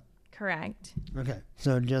gun. Correct. Okay,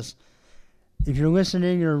 so just, if you're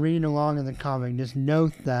listening or reading along in the comic, just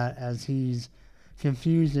note that as he's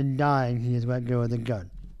confused and dying, he has let go of the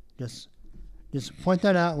gun. Just point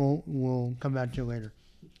that out, we'll come back to it later.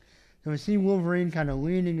 So we see Wolverine kind of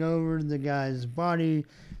leaning over the guy's body.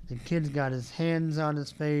 The kid's got his hands on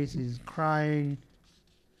his face. He's crying.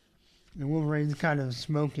 And Wolverine's kind of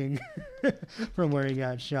smoking from where he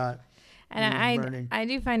got shot. And I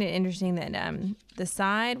do find it interesting that the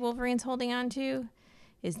side Wolverine's holding on to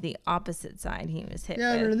is the opposite side he was hit with.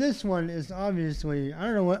 Yeah, but this one is obviously,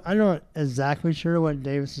 I'm not exactly sure what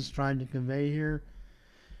Davis is trying to convey here.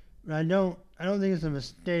 But I don't think it's a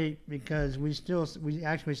mistake because we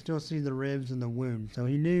actually still see the ribs and the wound. So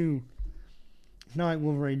he knew It's not like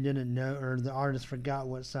Wolverine didn't know, or the artist forgot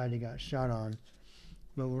what side he got shot on.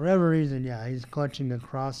 But for whatever reason, yeah, he's clutching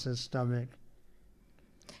across his stomach.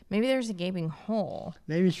 Maybe there's a gaping hole.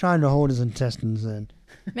 Maybe he's trying to hold his intestines in.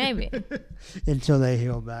 Maybe. Until they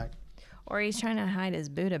heal back. Or he's trying to hide his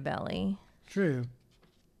Buddha belly. True.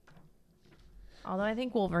 Although I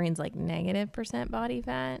think Wolverine's like -% body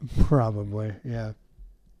fat. Probably, yeah.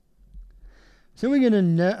 So we get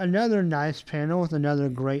another nice panel with another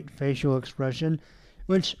great facial expression,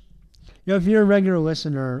 which, if you're a regular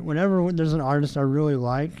listener, whenever there's an artist I really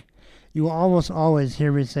like, you will almost always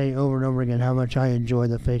hear me say over and over again how much I enjoy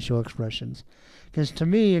the facial expressions. Because to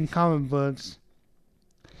me, in comic books,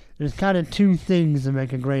 there's kind of two things that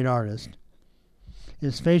make a great artist.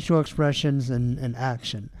 It's facial expressions and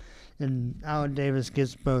action. And Alan Davis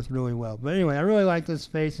gets both really well. But anyway, I really like this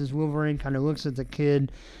face as Wolverine kind of looks at the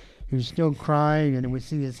kid who's still crying, and we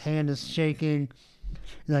see his hand is shaking.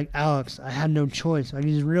 He's like, Alex, I had no choice. Like,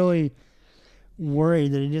 he's really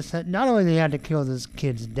worried that he just had, not only that he had to kill this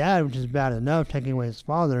kid's dad, which is bad enough, taking away his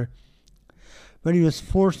father, but he was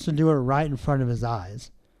forced to do it right in front of his eyes.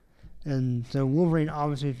 And so Wolverine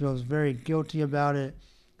obviously feels very guilty about it.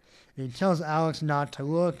 And he tells Alex not to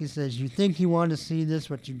look. He says, you think you want to see this,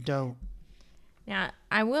 but you don't. Now,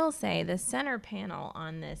 I will say the center panel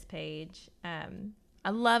on this page, I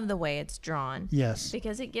love the way it's drawn. Yes.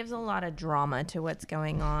 Because it gives a lot of drama to what's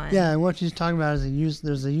going on. Yeah, and what she's talking about is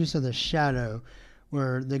there's a use of the shadow,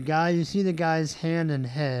 where you see the guy's hand and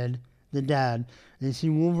head, the dad, and you see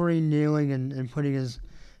Wolverine kneeling and putting his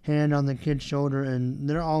hand on the kid's shoulder, and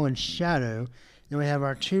they're all in shadow. And we have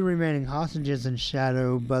our two remaining hostages in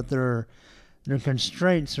shadow, but their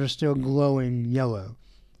constraints are still glowing yellow.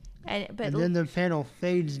 And then the panel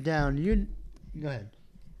fades down. Go ahead.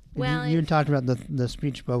 Well, you talked about the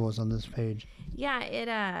speech bubbles on this page.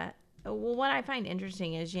 Yeah, well, what I find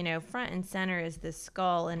interesting is, front and center is the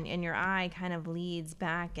skull, and your eye kind of leads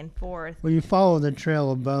back and forth. Well, you follow the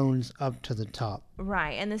trail of bones up to the top.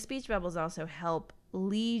 Right, and the speech bubbles also help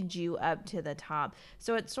lead you up to the top.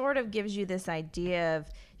 So it sort of gives you this idea of,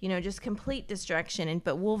 just complete destruction,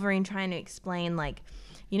 but Wolverine trying to explain, like,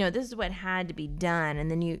 this is what had to be done,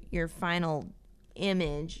 and then your final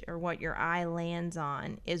image, or what your eye lands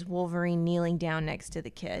on, is Wolverine kneeling down next to the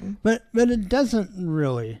kid. But it doesn't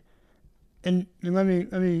really. And let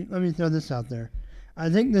me throw this out there. I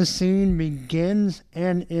think the scene begins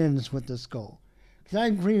and ends with the skull. Because I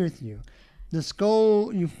agree with you. The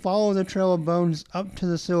skull, you follow the trail of bones up to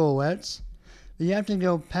the silhouettes, but you have to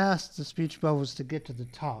go past the speech bubbles to get to the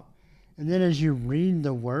top. And then as you read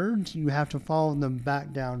the words, you have to follow them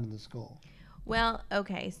back down to the skull. Well,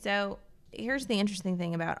 okay, so here's the interesting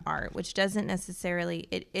thing about art, which doesn't necessarily,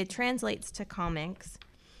 it translates to comics.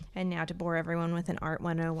 And now to bore everyone with an Art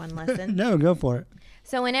 101 lesson. No, go for it.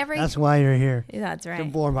 So That's why you're here. That's right. To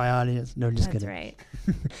bore my audience. No, just kidding. That's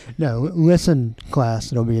right. No, listen,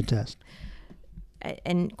 class. It'll be a test.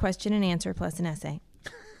 And question and answer plus an essay.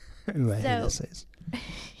 Ooh, I hate essays.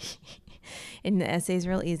 And the essay's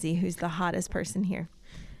real easy. Who's the hottest person here?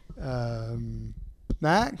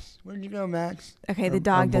 Max? Where'd you go, Max? Okay, the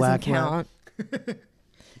dog doesn't count.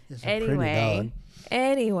 Anyway.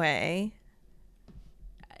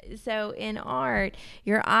 So in art,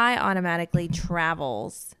 your eye automatically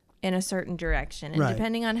travels in a certain direction. And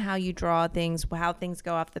depending on how you draw things, how things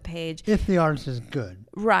go off the page. If the artist is good.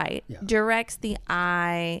 Right. Yeah. Directs the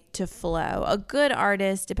eye to flow. A good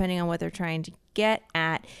artist, depending on what they're trying to get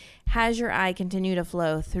at, has your eye continue to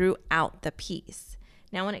flow throughout the piece.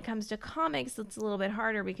 Now, when it comes to comics, it's a little bit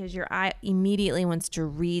harder because your eye immediately wants to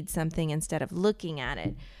read something instead of looking at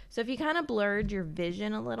it. So if you kind of blurred your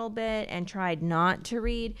vision a little bit and tried not to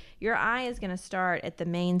read, your eye is going to start at the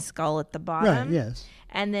main skull at the bottom. Right, yes.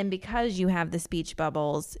 And then because you have the speech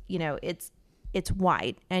bubbles, it's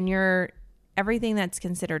white. And everything that's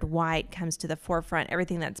considered white comes to the forefront.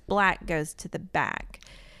 Everything that's black goes to the back.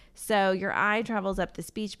 So your eye travels up the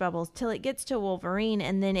speech bubbles till it gets to Wolverine,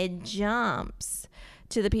 and then it jumps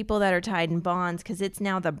to the people that are tied in bonds because it's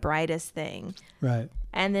now the brightest thing. Right.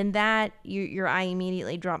 And then your eye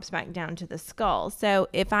immediately drops back down to the skull. So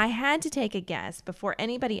if I had to take a guess before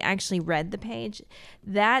anybody actually read the page,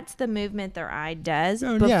 that's the movement their eye does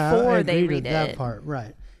before they read it. That part,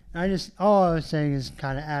 right. All I was saying is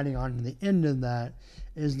kind of adding on to the end of that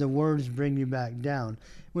is the words bring you back down,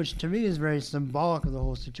 which to me is very symbolic of the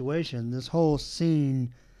whole situation. This whole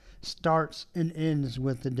scene starts and ends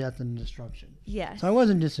with the death and destruction. Yes. So I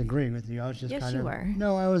wasn't disagreeing with you. I was just yes, kind you of... were.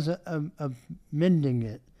 No, I was amending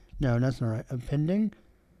it. No, that's not right. Appending?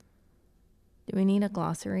 Do we need a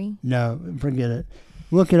glossary? No, forget it.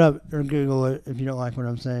 Look it up or Google it if you don't like what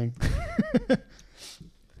I'm saying.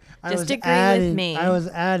 Just agree with me. I was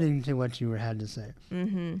adding to what you had to say.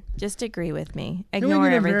 Mm-hmm. Just agree with me. Ignore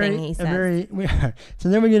everything he says. So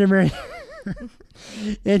then we get a very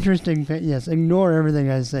interesting. Yes, ignore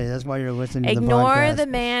everything I say. That's why you're listening to the podcast. Ignore the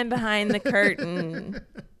man behind the curtain.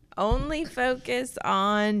 Only focus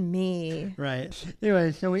on me. Right.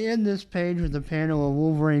 Anyway, so we end this page with a panel of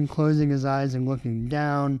Wolverine closing his eyes and looking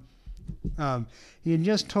down. He had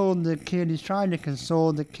just told the kid, he's trying to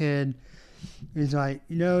console the kid. He's like,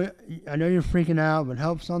 I know you're freaking out, but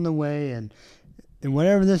help's on the way. And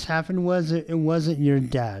whatever this happened it wasn't your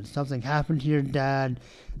dad. Something happened to your dad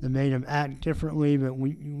that made him act differently, but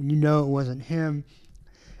it wasn't him.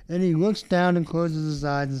 Then he looks down and closes his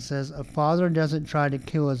eyes and says, a father doesn't try to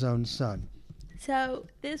kill his own son. So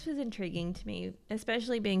this was intriguing to me,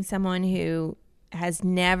 especially being someone who has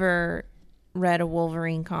never read a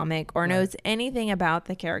Wolverine comic or knows anything about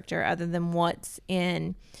the character other than what's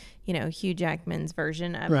in, Hugh Jackman's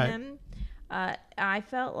version of him. I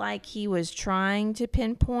felt like he was trying to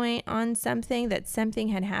pinpoint on something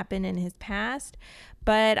had happened in his past,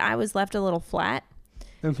 but I was left a little flat.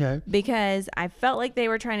 Okay. Because I felt like they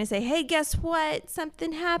were trying to say, hey, guess what?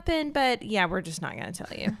 Something happened, but yeah, we're just not going to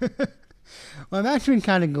tell you. Well, I'm actually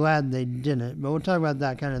kind of glad they didn't, but we'll talk about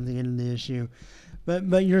that kind of at the end of the issue.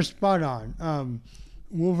 But you're spot on.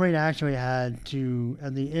 Wolverine actually had to,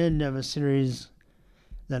 at the end of a series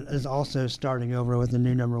that is also starting over with the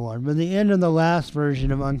new #1, but at the end of the last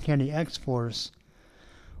version of Uncanny X-Force,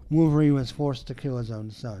 Wolverine was forced to kill his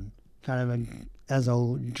own son, kind of as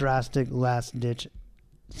a drastic last-ditch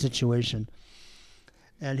situation.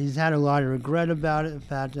 And he's had a lot of regret about it. In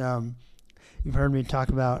fact, you've heard me talk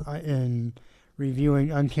about in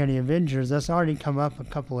reviewing Uncanny Avengers, that's already come up a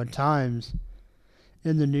couple of times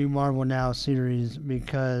in the new Marvel Now series,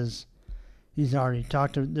 because he's already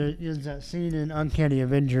talked to, there is that scene in Uncanny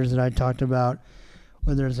Avengers that I talked about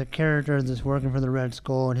where there's a character that's working for the Red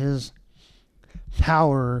Skull, and his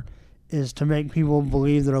power is to make people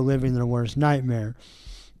believe they're living their worst nightmare.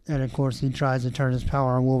 And of course he tries to turn his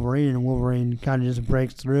power on Wolverine, and Wolverine kind of just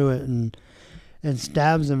breaks through it and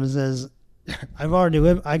stabs him and says,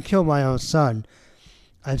 I killed my own son.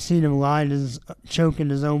 I've seen him choking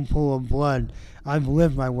his own pool of blood. I've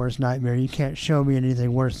lived my worst nightmare. You can't show me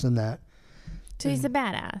anything worse than that. So he's a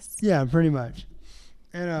badass. Yeah, pretty much.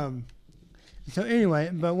 And so anyway,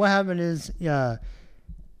 but what happened is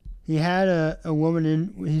he had a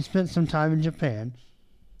woman he spent some time in Japan,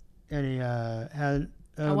 and he had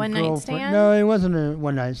a one-night stand? No, it wasn't a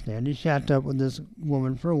one-night stand. He shacked up with this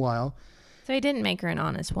woman for a while. So he didn't make her an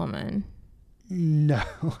honest woman? No,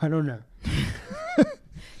 I don't know.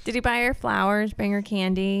 Did he buy her flowers, bring her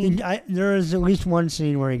candy? There is at least one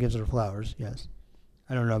scene where he gives her flowers, yes.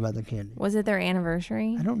 I don't know about the candy. Was it their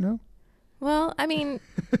anniversary? I don't know. Well, I mean...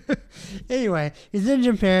 Anyway, he's in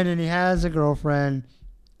Japan and he has a girlfriend.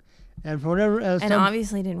 And for whatever...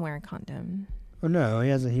 obviously didn't wear a condom. Oh, no, he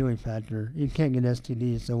has a healing factor. You can't get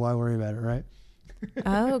STDs, so why worry about it, right?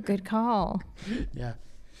 Oh, good call. Yeah.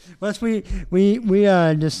 Plus, we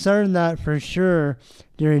discerned that for sure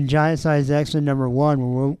during Giant Size X-Men #1,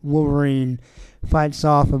 where Wolverine fights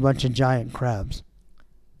off a bunch of giant crabs.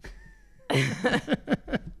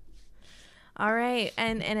 All right,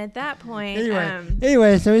 and at that point...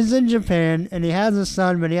 Anyway, so he's in Japan, and he has a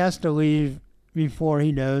son, but he has to leave before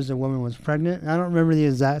he knows the woman was pregnant. I don't remember the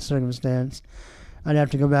exact circumstance. I'd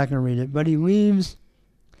have to go back and read it. But he leaves,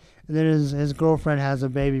 and then his girlfriend has a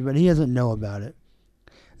baby, but he doesn't know about it.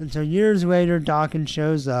 And so years later, Daken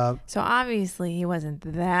shows up. So obviously he wasn't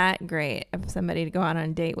that great of somebody to go out on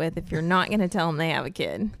a date with if you're not going to tell him they have a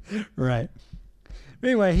kid. Right. But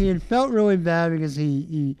anyway, he had felt really bad because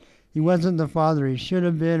he wasn't the father he should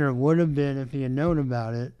have been or would have been if he had known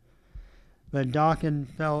about it. But Daken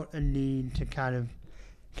felt a need to kind of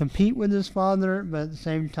compete with his father, but at the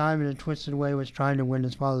same time, in a twisted way, was trying to win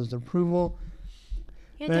his father's approval.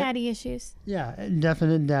 He had daddy issues. Yeah,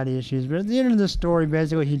 definite daddy issues. But at the end of the story,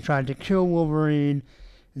 basically, he tried to kill Wolverine,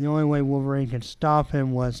 and the only way Wolverine could stop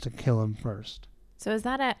him was to kill him first. So is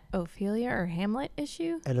that a Ophelia or Hamlet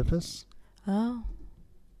issue? Oedipus. Oh.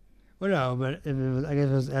 Well, no, but I guess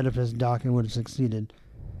if it was Oedipus, Daken would have succeeded.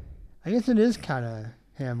 I guess it is kind of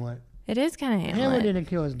Hamlet. It is kind of Hamlet. Hamlet didn't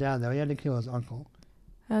kill his dad, though. He had to kill his uncle.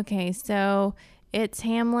 Okay, so it's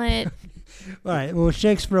Hamlet. All right, well,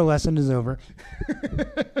 Shakespeare lesson is over.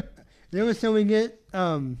 So we get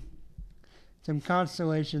some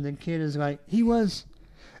consolation. The kid is like, he was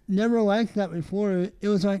never like that before. It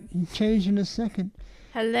was like he changed in a second.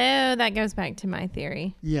 Hello, that goes back to my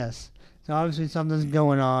theory. Yes. So obviously something's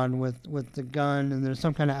going on with the gun, and there's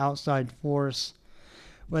some kind of outside force.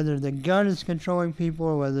 whether the gun is controlling people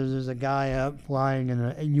or whether there's a guy up flying in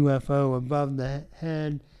a UFO above the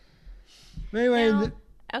head. But anyway, Now,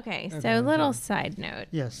 okay, so little side note.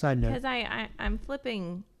 Yeah, side note. Because I'm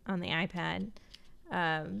flipping on the iPad,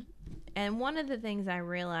 and one of the things I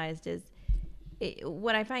realized is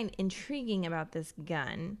what I find intriguing about this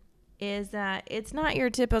gun is that it's not your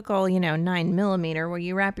typical, 9mm where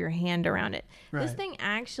you wrap your hand around it. Right. This thing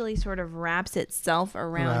actually sort of wraps itself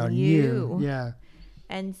around you. Yeah.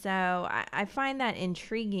 And so I find that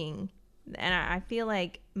intriguing. And I feel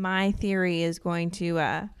like my theory is going to...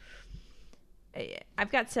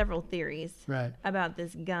 I've got several theories about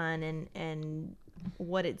this gun and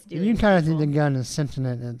what it's doing. You kind of think the gun is sentient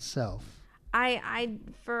itself.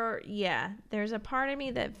 There's a part of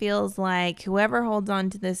me that feels like whoever holds on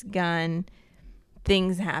to this gun,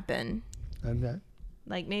 things happen. Okay.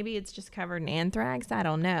 Like maybe it's just covered in anthrax. I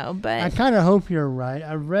don't know, but I kind of hope you're right.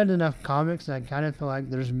 I've read enough comics that I kind of feel like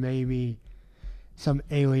there's maybe some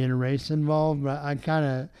alien race involved, but I kind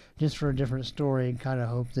of, just for a different story, kind of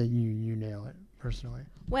hope that you nail it personally.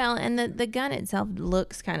 Well, and the gun itself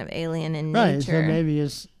looks kind of alien in nature. Right, so maybe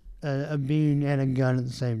it's a being and a gun at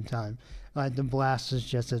the same time. Like the blast is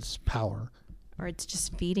just its power. Or it's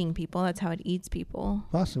just feeding people. That's how it eats people.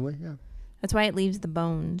 Possibly, yeah. That's why it leaves the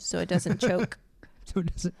bones, so it doesn't choke. So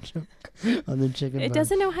it doesn't choke on the chicken It bone.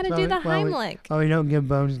 doesn't know how to do the Heimlich. We don't give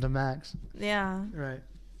bones to Max. Yeah. Right.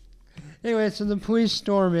 Anyway, so the police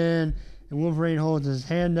storm in, and Wolverine holds his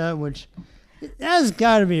hand up, which that's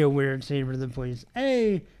got to be a weird scene for the police.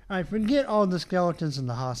 Hey, I forget all the skeletons and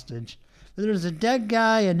the hostage. But there's a dead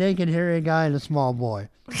guy, a naked hairy guy, and a small boy.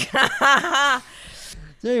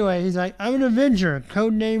 So anyway, he's like, I'm an Avenger,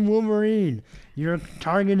 codename Wolverine. Your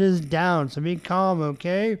target is down, so be calm,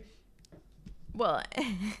 okay? Well,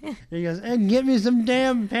 he goes, and get me some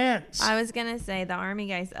damn pants. I was going to say the army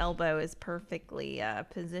guy's elbow is perfectly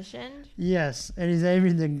positioned. Yes, and he's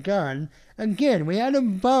aiming the gun. Again, we had a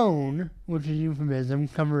bone, which is euphemism,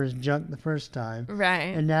 cover his junk the first time.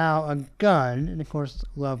 Right. And now a gun, and of course,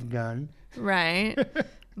 love gun. Right.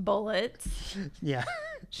 Bullets. Yeah.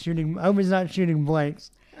 Shooting. I hope he's not shooting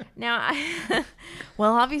blanks. Now,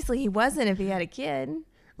 well, obviously he wasn't if he had a kid.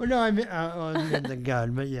 Well, no, I meant the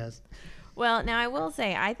gun, but yes. Well, now I will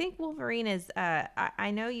say, I think Wolverine is,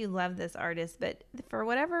 I know you love this artist, but for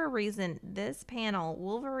whatever reason, this panel,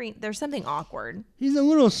 Wolverine, there's something awkward. He's a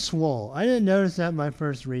little swole. I didn't notice that my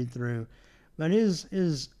first read through, but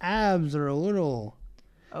his abs are a little...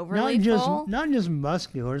 Overly full? Not just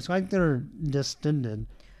muscular, it's like they're distended.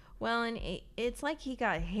 Well, and it's like he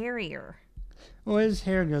got hairier. Well, his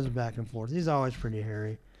hair goes back and forth. He's always pretty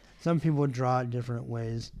hairy. Some people draw it different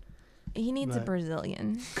ways. He needs a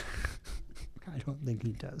Brazilian. I don't think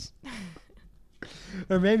he does.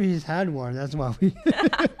 Or maybe he's had one. That's why we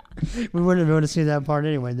wouldn't be able to see that part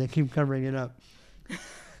anyway. They keep covering it up.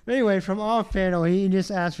 But anyway, from off panel, he just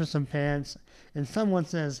asks for some pants, and someone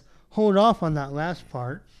says, hold off on that last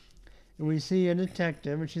part. And we see a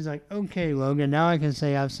detective, and she's like, okay, Logan, now I can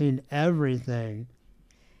say I've seen everything.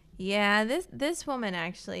 Yeah, this woman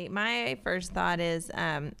actually, my first thought is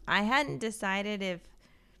I hadn't decided if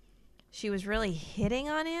she was really hitting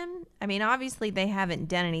on him. I mean, obviously they haven't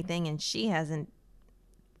done anything, and she hasn't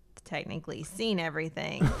technically seen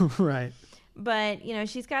everything. Right. But,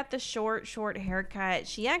 she's got the short haircut.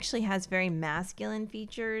 She actually has very masculine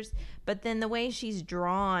features. But then the way she's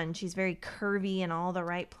drawn, she's very curvy in all the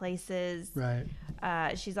right places. Right.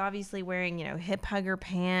 She's obviously wearing, hip hugger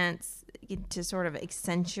pants to sort of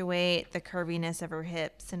accentuate the curviness of her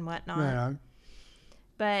hips and whatnot. Right on.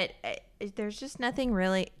 But there's just nothing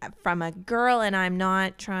really from a girl. And I'm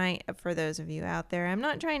not trying, for those of you out there, I'm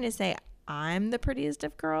not trying to say I'm the prettiest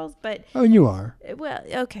of girls, but... Oh, you are. Well,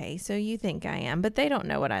 okay, so you think I am, but they don't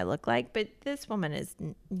know what I look like. But this woman is,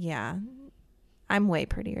 I'm way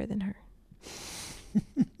prettier than her.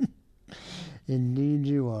 Indeed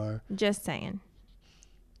you are. Just saying.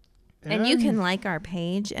 And you can like our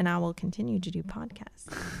page, and I will continue to do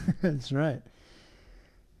podcasts. That's right.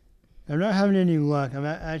 I'm not having any luck. I'm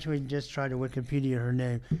actually just trying to Wikipedia her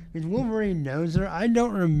name. Because Wolverine knows her. I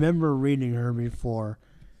don't remember reading her before.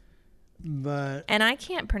 And I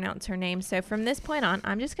can't pronounce her name, so from this point on,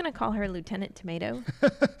 I'm just going to call her Lieutenant Tomato.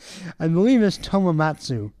 I believe it's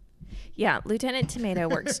Tomomatsu. Yeah, Lieutenant Tomato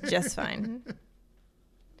works just fine.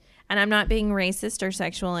 And I'm not being racist or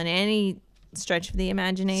sexual in any stretch of the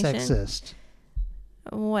imagination. Sexist.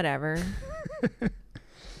 Whatever. All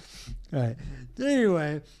right. So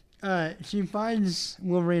anyway, she finds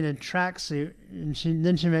Wolverine a tracksuit, and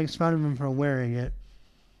then she makes fun of him for wearing it.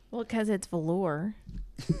 Well, because it's velour.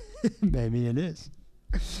 Maybe it is.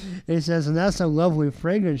 He says, and that's a lovely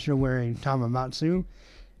fragrance you're wearing, Tomomatsu.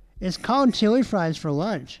 It's called chili fries for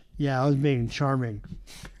lunch. Yeah, I was being charming.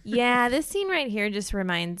 Yeah, this scene right here just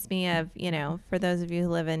reminds me of, for those of you who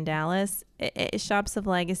live in Dallas, Shops of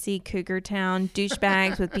Legacy, Cougar Town,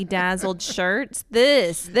 douchebags with bedazzled shirts.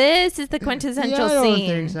 This is the quintessential scene. I don't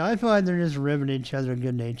think so. I feel like they're just ribbing each other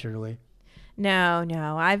good-naturedly. No.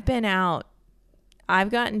 I've been out.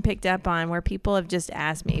 I've gotten picked up on where people have just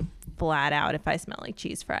asked me flat out if I smell like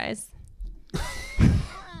cheese fries.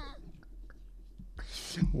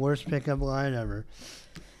 Worst pickup line ever.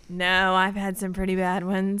 No, I've had some pretty bad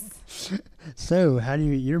ones. So, how do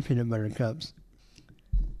you eat your peanut butter cups?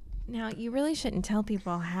 Now, you really shouldn't tell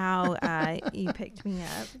people how you picked me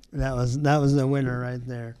up. That was the winner right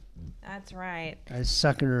there. That's right. I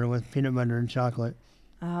suckered her with peanut butter and chocolate.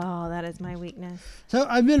 Oh, that is my weakness. So,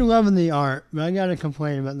 I've been loving the art, but I got to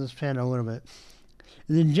complain about this panel a little bit.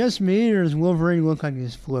 Is it just me, or does Wolverine look like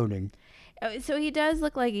he's floating? So, he does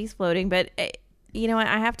look like he's floating, but... you know what?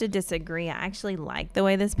 I have to disagree. I actually like the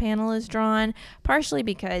way this panel is drawn, partially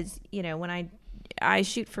because, when I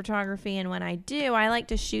shoot photography, and when I do, I like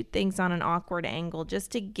to shoot things on an awkward angle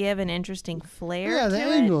just to give an interesting flair. Yeah, to the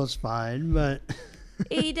angle's fine, but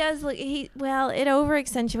he does look. It over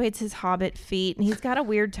accentuates his hobbit feet, and he's got a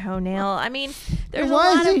weird toenail. I mean, there's a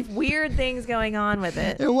lot of weird things going on with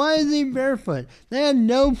it. And why is he barefoot? They had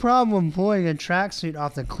no problem pulling a tracksuit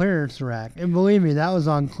off the clearance rack, and believe me, that was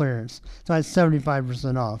on clearance, so it's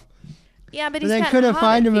 75% off. Yeah, but they couldn't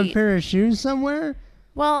find him a pair of shoes somewhere.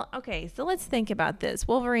 Well, okay, so let's think about this.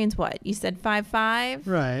 Wolverine's what? You said 5'5"?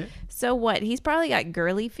 Right. So what? He's probably got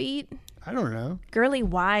girly feet. I don't know. Girly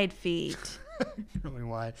wide feet. Really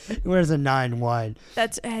wide. He wears a 9 wide.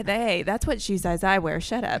 That's what shoe size I wear.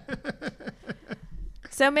 Shut up.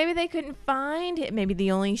 So maybe they couldn't find it. Maybe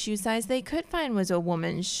the only shoe size they could find was a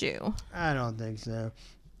woman's shoe. I don't think so.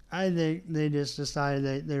 I think they just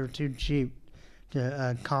decided they were too cheap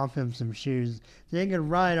to comp him some shoes. They could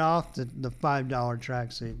write off the $5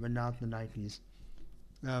 tracksuit, but not the Nikes.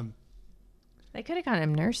 They could have got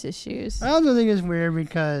him nurse's shoes. I also think it's weird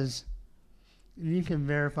because you can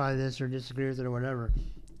verify this or disagree with it or whatever.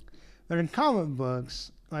 But in comic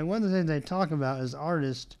books, like one of the things they talk about as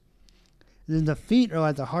artists, is the feet are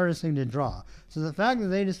like the hardest thing to draw. So the fact that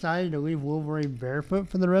they decided to leave Wolverine barefoot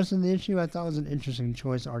for the rest of the issue, I thought was an interesting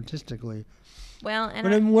choice artistically. Well,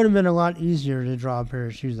 but it would have been a lot easier to draw a pair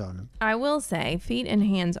of shoes on him. I will say, feet and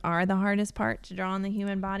hands are the hardest part to draw on the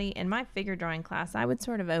human body. In my figure drawing class, I would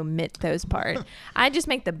sort of omit those parts. I just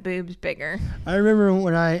make the boobs bigger. I remember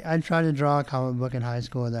when I tried to draw a comic book in high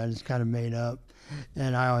school that I just kind of made up,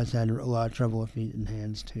 and I always had a lot of trouble with feet and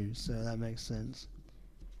hands too, so that makes sense.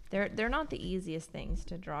 They're not the easiest things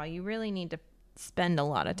to draw. You really need to spend a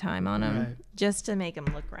lot of time on them just to make them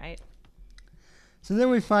look right. So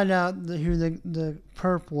then we find out who the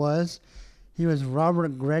perp was. He was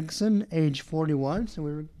Robert Gregson, age 41, so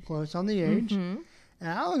we were close on the age. Mm-hmm.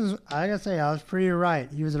 And I gotta say, I was pretty right.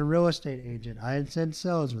 He was a real estate agent. I had said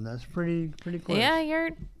salesman. That's pretty close. Yeah,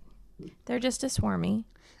 they're just as swarmy.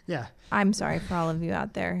 Yeah. I'm sorry for all of you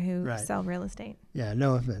out there who sell real estate. Yeah,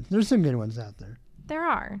 no offense. There's some good ones out there. There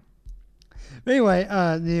are. But anyway,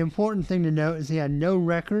 the important thing to note is he had no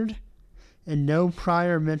record and no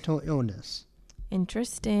prior mental illness.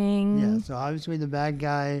 Interesting. Yeah, so obviously the bad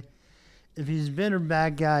guy, if he's been a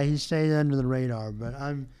bad guy, he stayed under the radar. But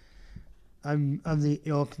I'm of the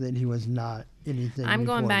ilk that he was not anything. I'm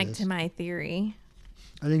going back to my theory.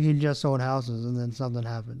 I think he just sold houses and then something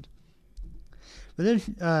happened. But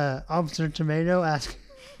then Officer Tomato asked,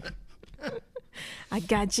 I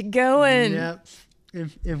got you going. Yep.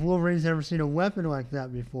 If Wolverine's ever seen a weapon like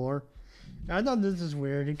that before. I thought this is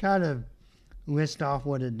weird. He kind of lists off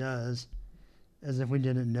what it does, as if we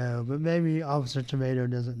didn't know. But maybe Officer Tomato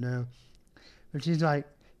doesn't know. But she's like,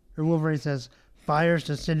 or Wolverine says, fires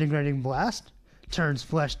disintegrating blast, turns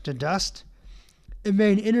flesh to dust. It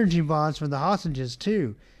made energy bonds for the hostages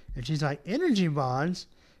too. And she's like, energy bonds?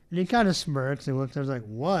 And he kind of smirks and looks at her like,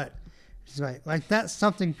 what? She's like that's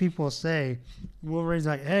something people say. Wolverine's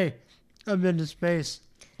like, hey, I've been to space.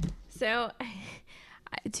 So,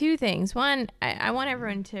 two things. One, I want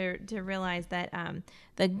everyone to realize that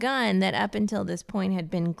the gun that up until this point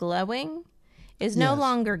had been glowing is no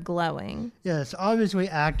longer glowing. Yes, obviously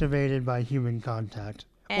activated by human contact.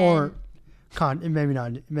 Or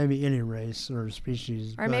maybe any race or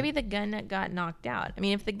species. Or maybe the gun that got knocked out. I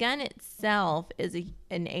mean, if the gun itself is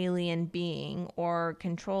an alien being or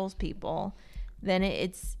controls people, then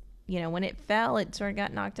it's... when it fell, it sort of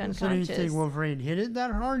got knocked unconscious. So do you think Wolverine hit it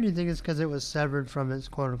that hard? Or do you think it's because it was severed from its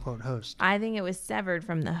quote-unquote host? I think it was severed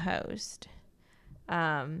from the host.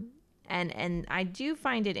 And I do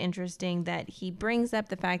find it interesting that he brings up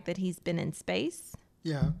the fact that he's been in space.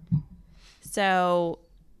 Yeah. So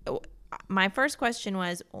my first question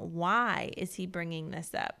was, why is he bringing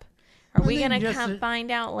this up? Are we going to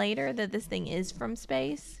find out later that this thing is from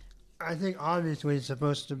space? I think obviously it's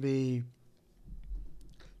supposed to be...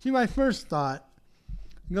 See, my first thought,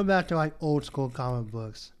 go back to like old school comic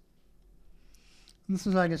books. This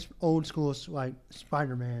is like an old school like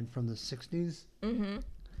Spider-Man from the 60s. Mm-hmm.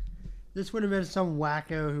 This would have been some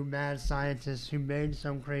wacko who mad scientist who made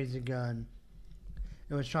some crazy gun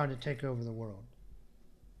and was trying to take over the world.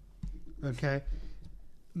 Okay?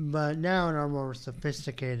 But now in our more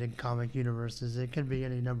sophisticated comic universes, it could be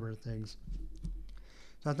any number of things.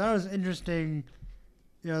 So I thought it was interesting.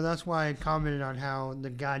 You know, that's why I commented on how the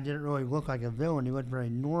guy didn't really look like a villain. He looked very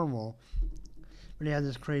normal. But he had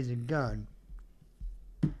this crazy gun.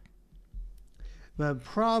 But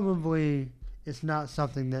probably it's not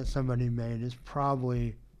something that somebody made. It's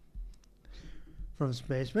probably from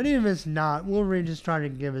space. But even if it's not, Wolverine just trying to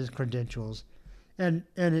give his credentials. And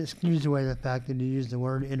excuse away the fact that he used the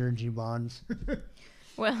word energy bonds.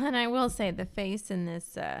 Well, and I will say the face in this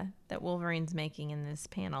that Wolverine's making in this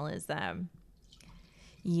panel is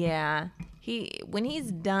when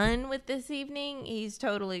he's done with this evening, he's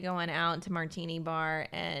totally going out to Martini Bar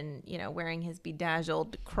and, you know, wearing his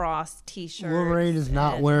bedazzled cross t-shirt. Wolverine does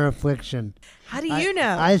not wear affliction. How do you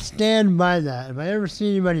know? I stand by that. If I ever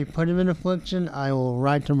see anybody put him in affliction, I will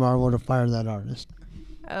write to Marvel to fire that artist.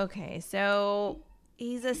 Okay, so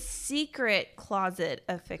he's a secret closet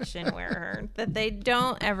affliction wearer that they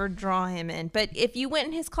don't ever draw him in. But if you went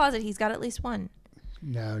in his closet, he's got at least one.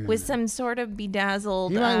 No. With some sort of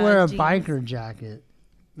bedazzled He might wear a jeans. biker jacket,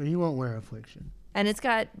 but he won't wear affliction. And it's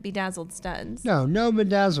got bedazzled studs. No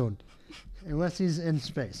bedazzled. Unless he's in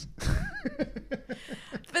space.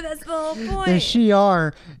 But that's the whole point. The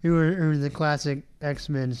Shi'ar, who are the classic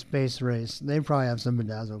X-Men space race, they probably have some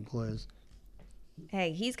bedazzled clothes.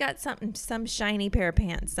 Hey, he's got some shiny pair of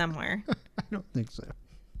pants somewhere. I don't think so.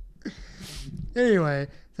 Anyway,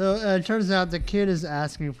 so it turns out the kid is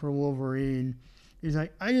asking for Wolverine. He's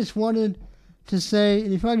like, I just wanted to say,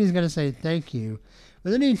 and he probably he's going to say thank you.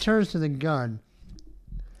 But then he turns to the gun.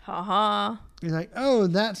 Ha. He's like, oh,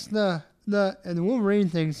 that's the, and the Wolverine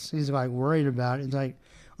thinks he's like worried about it. He's like,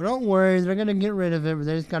 well, don't worry, they're going to get rid of it, but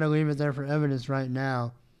they just got to leave it there for evidence right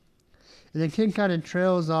now. And the kid kind of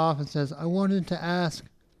trails off and says, I wanted to ask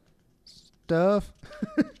stuff.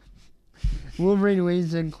 Wolverine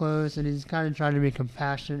leans in close and he's kind of trying to be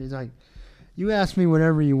compassionate. He's like, you ask me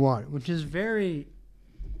whatever you want, which is very,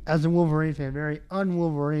 as a Wolverine fan, very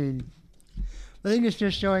un-Wolverine. I think it's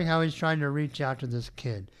just showing how he's trying to reach out to this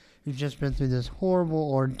kid who's just been through this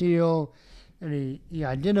horrible ordeal, and he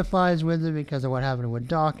identifies with him because of what happened with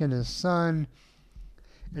Doc and his son,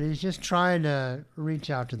 and he's just trying to reach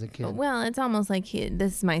out to the kid. Well, it's almost like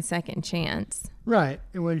this is my second chance. Right,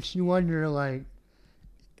 in which you wonder, like,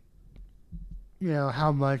 you know,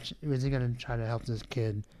 how much is he going to try to help this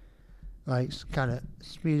kid? Like, kind of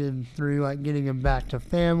speed him through, like, getting him back to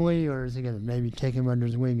family, or is he going to maybe take him under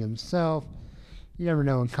his wing himself? You never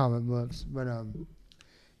know in comic books, but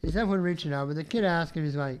he's definitely reaching out. But the kid asked him,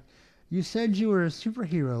 he's like, you said you were a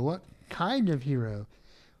superhero. What kind of hero?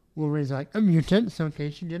 Wolverine's like, a mutant. So in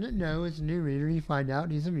case you didn't know, as a new reader, you find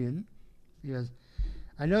out he's a mutant. He goes,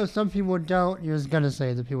 I know some people don't. He was going to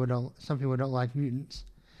say that some people don't like mutants.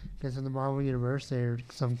 Because in the Marvel Universe, there's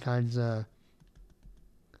some kinds of...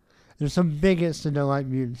 There's some bigots that don't like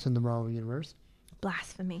mutants in the Marvel Universe.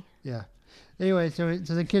 Blasphemy. Yeah. Anyway, so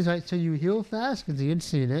the kid's like, so you heal fast? Because he had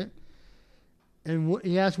seen it. And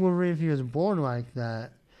he asked Wolverine if he was born like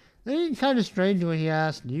that. Then it's kind of strange when he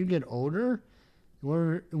asked, do you get older?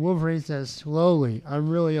 Wolverine says, slowly. I'm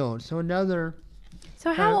really old. So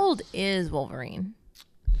how old is Wolverine?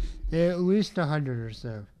 At least 100 or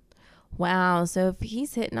so. Wow. So if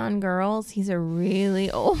he's hitting on girls, he's a really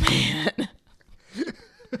old man.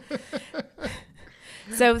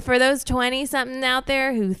 So for those 20-something out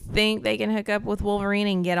there who think they can hook up with Wolverine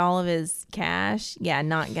and get all of his cash, yeah,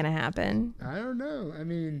 not going to happen. I don't know. I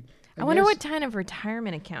mean... I wonder what kind of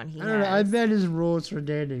retirement account he has. I don't know. I bet his rules for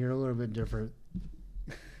dating are a little bit different.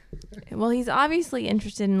 Well, he's obviously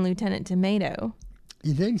interested in Lieutenant Tomato.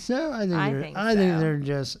 You think so? I think they're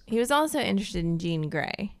just... He was also interested in Jean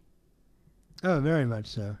Grey. Oh, very much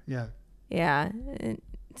so. Yeah. Yeah.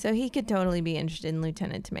 So he could totally be interested in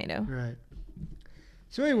Lieutenant Tomato. Right.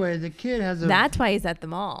 So anyway, the kid has a... That's why he's at the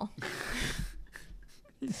mall.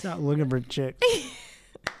 He's not looking for chicks.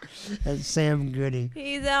 That's Sam Goody.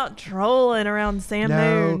 He's out trolling around Sam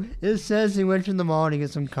Moon. It says he went to the mall to get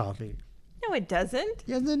some coffee. No, it doesn't.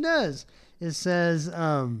 Yes, it does. It says,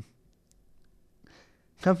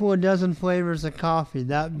 couple of dozen flavors of coffee,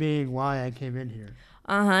 that being why I came in here.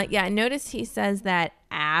 Yeah, notice he says that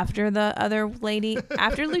after the other lady,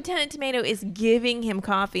 after Lieutenant Tomato is giving him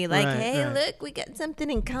coffee. Like, Right, hey, right. look, we got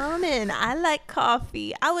something in common. I like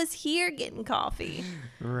coffee. I was here getting coffee.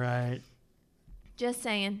 Right. Just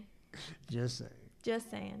saying. Just saying.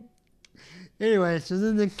 Just saying. Anyway, so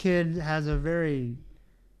then the kid has a very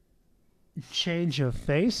change of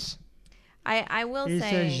face. I will He say.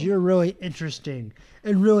 says, "You're really interesting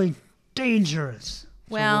and really dangerous."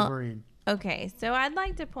 to Well, Wolverine. Okay, so I'd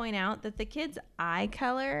like to point out that the kid's eye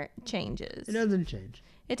color changes. It doesn't change.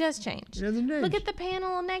 It does change. It doesn't change. Look at the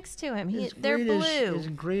panel next to him. They're greenish, blue. It's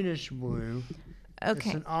greenish blue.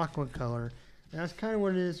 Okay. It's an aqua color. And that's kind of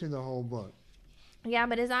what it is through the whole book. Yeah,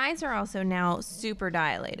 but his eyes are also now super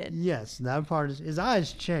dilated. Yes, that part is. His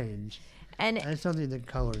eyes change. And I just don't think the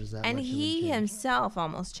color is that and much of a he change. himself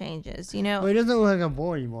almost changes, you know. Well, he doesn't look like a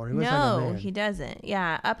boy anymore. He looks like a No, man. he doesn't.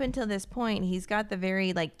 Yeah, up until this point, he's got the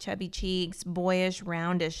very like chubby cheeks, boyish,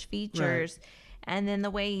 roundish features. Right. And then the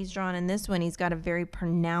way he's drawn in this one, he's got a very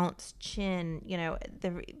pronounced chin. You know,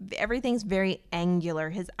 everything's very angular.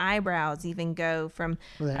 His eyebrows even go from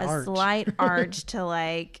a slight arch to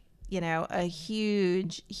like, you know, a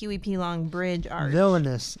huge Huey P. Long bridge arch.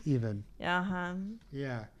 Villainous even. Uh-huh.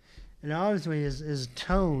 Yeah. And obviously his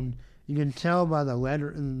tone, you can tell by the letter,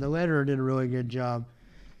 and the letterer did a really good job.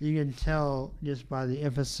 You can tell just by the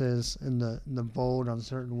emphasis and the bold on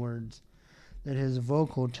certain words that his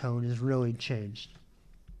vocal tone has really changed.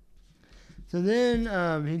 So then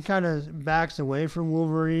he kind of backs away from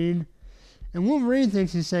Wolverine. And Wolverine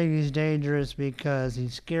thinks he's saying he's dangerous because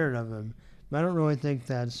he's scared of him. But I don't really think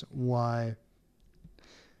that's why.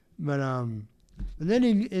 But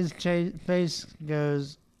then his face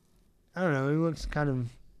goes, I don't know, he looks kind of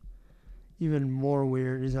even more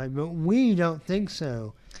weird. He's like, but we don't think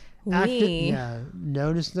so. Yeah,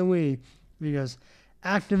 notice the we. He goes,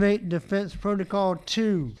 activate Defense Protocol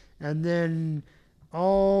 2. And then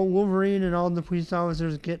all Wolverine and all the police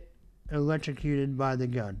officers get electrocuted by the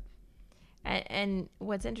gun. And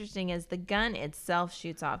what's interesting is the gun itself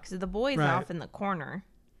shoots off because the boy's off in the corner.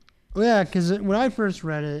 Well, yeah, because when I first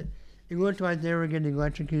read it, it looked like they were getting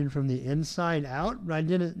electrocuted from the inside out, but I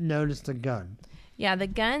didn't notice the gun. Yeah, the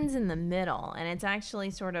gun's in the middle, and it's actually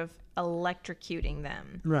sort of electrocuting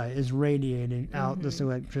them. Right, it's radiating out this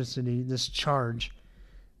electricity, this charge,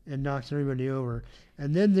 and knocks everybody over.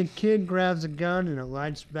 And then the kid grabs a gun, and it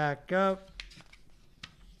lights back up,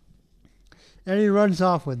 and he runs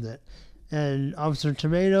off with it. And Officer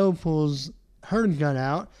Tomato pulls her gun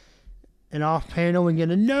out, and off panel we get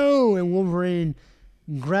a no, and Wolverine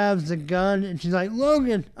grabs the gun, and she's like,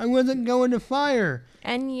 Logan, I wasn't going to fire.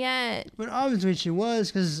 And yet. But obviously she was,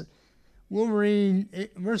 because Wolverine,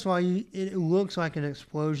 first of all, it looks like an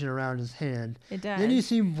explosion around his hand. It does. Then you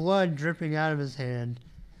see blood dripping out of his hand.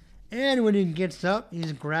 And when he gets up,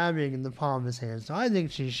 he's grabbing in the palm of his hand. So I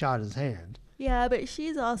think she shot his hand. Yeah, but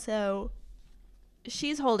she's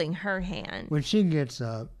holding her hand. When she gets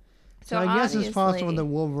up. So I guess it's possible that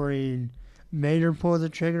Wolverine made her pull the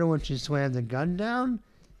trigger when she slammed the gun down,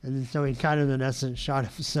 and then so he kind of in essence shot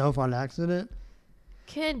himself on accident.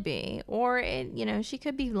 Could be, or she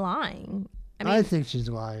could be lying. I think she's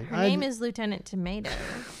lying. Her name is Lieutenant Tomato.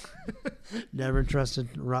 Never trusted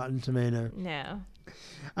Rotten Tomato. No.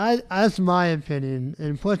 That's my opinion,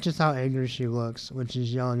 and plus just how angry she looks when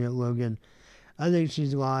she's yelling at Logan. I think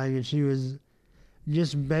she's lying, and she was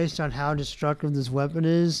just based on how destructive this weapon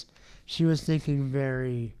is. She was thinking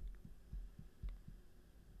very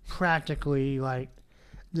practically, like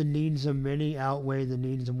the needs of many outweigh the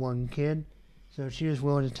needs of one kid. So she was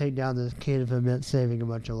willing to take down this kid if it meant saving a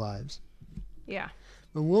bunch of lives. Yeah.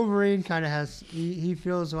 But Wolverine kind of has, he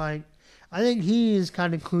feels like, I think he is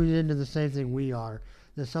kind of clued into the same thing we are,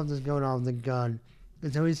 that something's going on with the gun.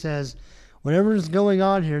 And so he says, whatever is going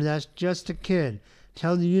on here, that's just a kid.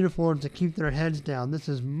 Tell the uniforms to keep their heads down. This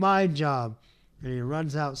is my job. And he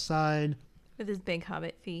runs outside. With his big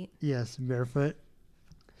hobbit feet. Yes, barefoot.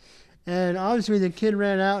 And obviously the kid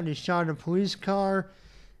ran out and he shot a police car.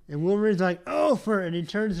 And Wolverine's like, oh, and he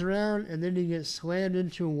turns around and then he gets slammed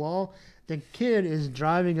into a wall. The kid is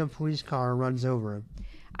driving a police car and runs over him.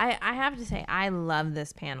 I have to say, I love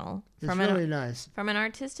this panel. It's really nice. From an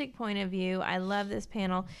artistic point of view, I love this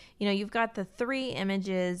panel. You know, you've got the three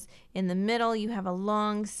images. In the middle, you have a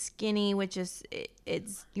long, skinny, which is,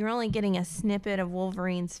 you're only getting a snippet of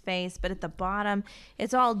Wolverine's face. But at the bottom,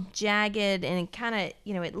 it's all jagged, and it kind of,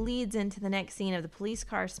 it leads into the next scene of the police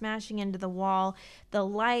car smashing into the wall. The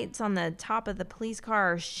lights on the top of the police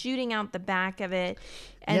car are shooting out the back of it.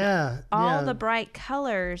 And all the bright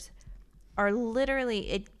colors are literally,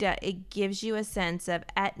 it gives you a sense of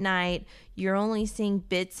at night you're only seeing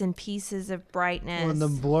bits and pieces of brightness. Or the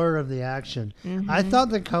blur of the action. I thought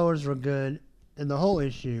the colors were good in the whole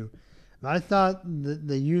issue. I thought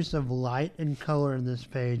the use of light and color in this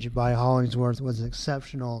page by Hollingsworth was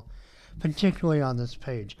exceptional, particularly on this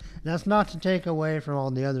page. And that's not to take away from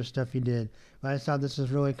all the other stuff he did, but I thought this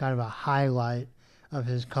was really kind of a highlight of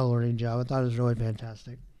his coloring job. I thought it was really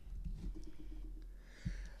fantastic.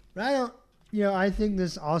 But I think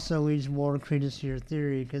this also leads more credence to your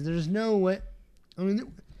theory, because there's no way. I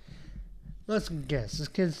mean, let's guess. This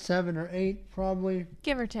kid's 7 or 8, probably.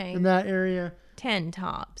 Give or take. In that area. 10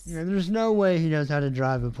 tops. Yeah, there's no way he knows how to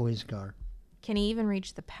drive a police car. Can he even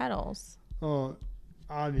reach the pedals? Oh,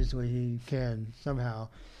 obviously he can somehow.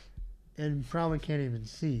 And probably can't even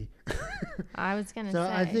see. I was going to say. So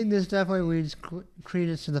I think this definitely leads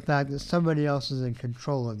credence to the fact that somebody else is in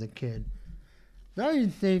control of the kid. Now you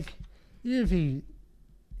think, even if he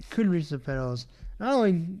could reach the pedals, not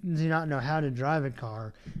only does he not know how to drive a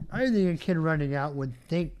car, I think a kid running out would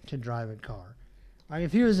think to drive a car. Like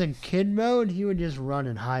if he was in kid mode, he would just run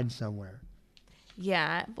and hide somewhere.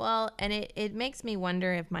 Yeah, well, and it makes me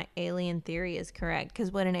wonder if my alien theory is correct,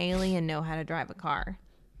 because would an alien know how to drive a car?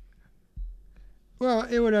 Well,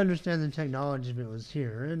 it would understand the technology if it was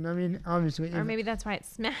here. And I mean, obviously... Or maybe that's why it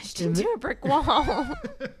smashed into a brick wall.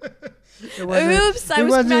 Oops,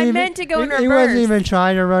 I meant to go in reverse. He wasn't even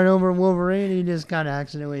trying to run over Wolverine. He just kind of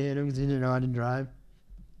accidentally hit him because he didn't know how to drive.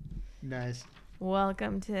 Nice.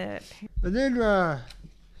 Welcome to... But then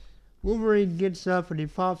Wolverine gets up and he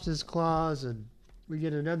pops his claws and we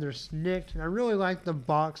get another snick. And I really like the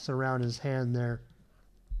box around his hand there.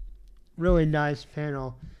 Really nice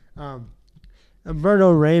panel.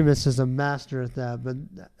 Umberto Ramos is a master at that,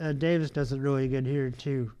 but Davis does it really good here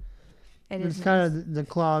too. It's kind of the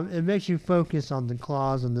claw. It makes you focus on the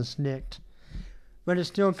claws and the snicked, but it's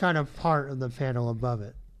still kind of part of the panel above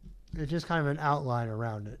it. It's just kind of an outline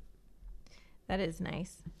around it. That is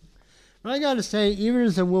nice. But I gotta say, even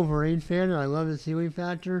as a Wolverine fan, and I love his healing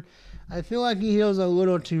factor, I feel like he heals a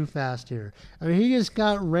little too fast here. I mean, he just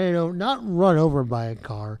got not run over by a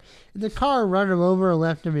car. If the car run him over and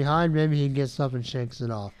left him behind, maybe he gets up and shakes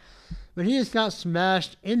it off. But he just got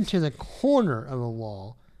smashed into the corner of a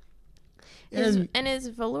wall. And his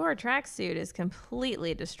velour tracksuit is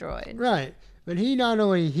completely destroyed. Right. But he not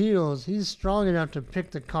only heals, he's strong enough to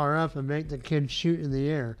pick the car up and make the kid shoot in the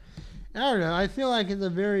air. I don't know. I feel like at the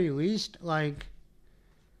very least, like,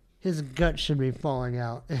 his gut should be falling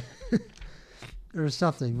out or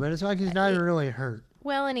something. But it's like he's not even really hurt.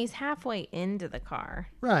 Well, and he's halfway into the car.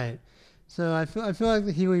 Right. So I feel like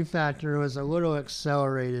the healing factor was a little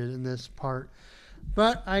accelerated in this part.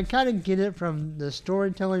 But I kind of get it from the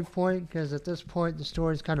storytelling point, because at this point the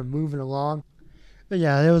story's kind of moving along. But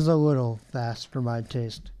yeah, it was a little fast for my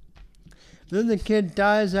taste. Then the kid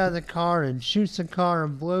dives out of the car and shoots the car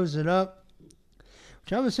and blows it up.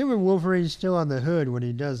 Which I'm assuming Wolverine's still on the hood when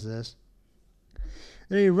he does this.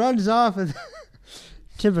 Then he runs off and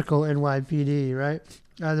typical NYPD, right?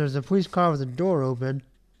 There's a police car with a door open.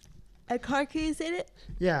 A car keys in it?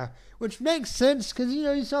 Yeah, which makes sense because,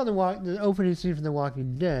 you saw the opening scene from The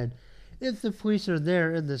Walking Dead. If the police are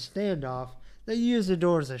there in the standoff, they use the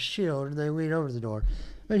door as a shield and they lean over the door.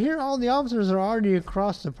 But here, all the officers are already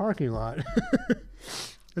across the parking lot.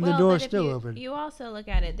 And the door's still open. You also look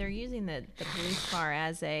at it, they're using the police car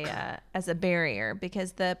as a barrier,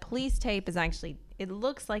 because the police tape is actually, it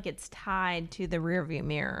looks like it's tied to the rearview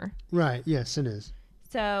mirror. Right, yes, it is.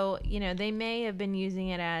 So, they may have been using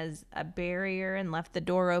it as a barrier and left the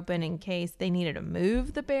door open in case they needed to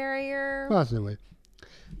move the barrier. Possibly.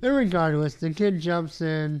 But regardless, the kid jumps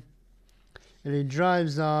in and he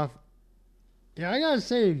drives off. Yeah, I gotta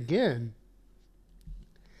say again,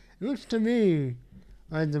 it looks to me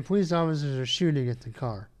like the police officers are shooting at the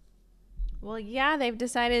car. Well, yeah, they've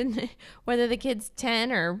decided whether the kid's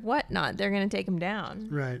 10 or whatnot, they're going to take him down.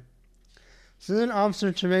 Right. So then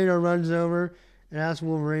Officer Tomato runs over and asks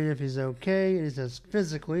Wolverine if he's okay, and he says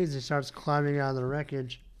physically as he starts climbing out of the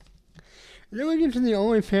wreckage. And then we get to the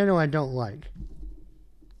only panel I don't like.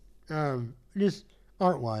 Just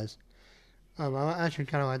art-wise. I actually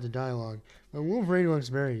kind of like the dialogue. But Wolverine looks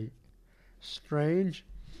very strange.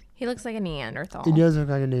 He looks like a Neanderthal. He does look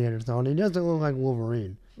like a Neanderthal, and he doesn't look like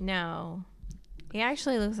Wolverine. No. He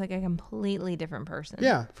actually looks like a completely different person.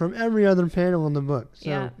 Yeah, from every other panel in the book. So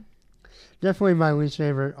yeah. Definitely my least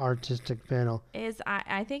favorite artistic panel.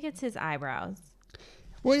 I think it's his eyebrows.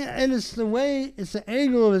 Well, yeah, and it's the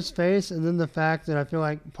angle of his face, and then the fact that I feel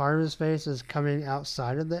like part of his face is coming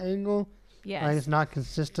outside of the angle. Yes. Like it's not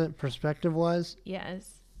consistent perspective-wise. Yes.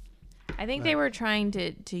 I think they were trying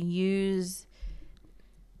to use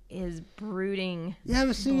his brooding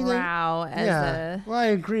brow as a... Well, I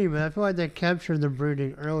agree, but I feel like they captured the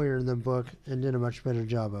brooding earlier in the book and did a much better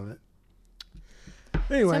job of it.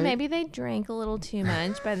 Anyway. So maybe they drank a little too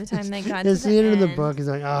much by the time they got to the end. It's the end of the book. He's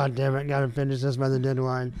like, oh, damn it, gotta finish this by the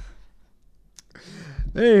deadline.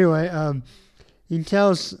 But anyway, he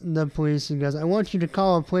tells the police, he goes, I want you to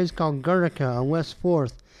call a place called Guernica on West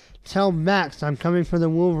 4th. Tell Max I'm coming for the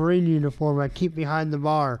Wolverine uniform I keep behind the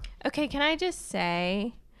bar. Okay, can I just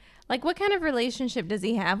say, like, what kind of relationship does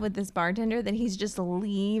he have with this bartender that he's just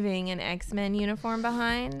leaving an X-Men uniform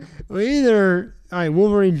behind? Well, either, all right,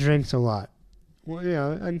 Wolverine drinks a lot. Well,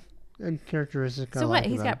 yeah, a characteristic. So what?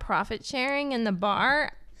 He's got profit sharing in the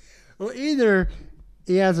bar? Well, either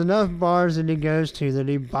he has enough bars that he goes to that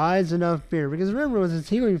he buys enough beer. Because remember, with his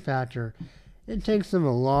healing factor, it takes him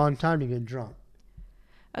a long time to get drunk.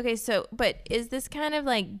 Okay, so, but is this kind of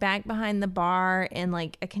like back behind the bar in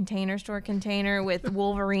like a container store container with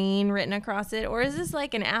Wolverine written across it? Or is this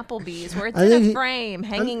like an Applebee's where it's in a frame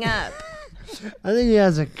hanging up? I think he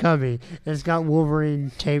has a cubby and it's got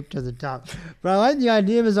Wolverine taped to the top. But I like the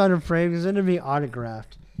idea of it on a frame because it'd be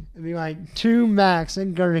autographed. It'd be like, to Max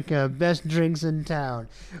and Guernica, best drinks in town.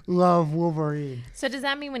 Love Wolverine. So does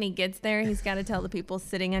that mean when he gets there, he's got to tell the people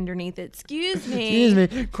sitting underneath it, excuse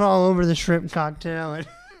me, crawl over the shrimp cocktail and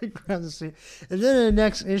grab the seat. And then in the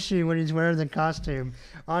next issue, when he's wearing the costume,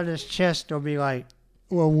 on his chest there'll be like,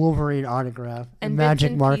 well, Wolverine autograph and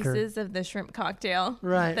magic marker. Pieces of the shrimp cocktail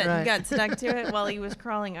that got stuck to it while he was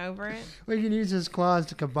crawling over it. Well, he can use his claws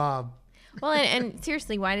to kebab. Well, and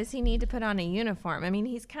seriously, why does he need to put on a uniform? I mean,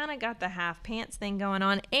 he's kind of got the half pants thing going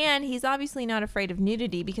on, and he's obviously not afraid of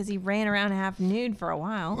nudity because he ran around half nude for a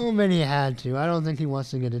while. Well, maybe he had to. I don't think he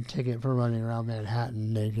wants to get a ticket for running around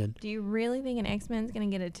Manhattan naked. Do you really think an X-Men's going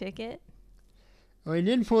to get a ticket? Well, he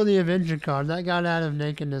did pull the Avenger card. That got out of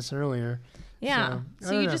nakedness earlier. Yeah,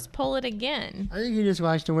 so you just pull it again. I think he just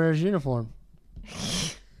likes to wear his uniform.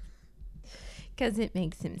 Because it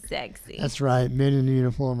makes him sexy. That's right. Men in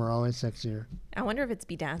uniform are always sexier. I wonder if it's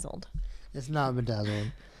bedazzled. It's not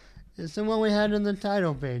bedazzled. It's the one we had in the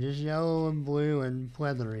title page. It's yellow and blue and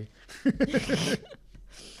pleathery.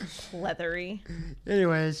 Leathery.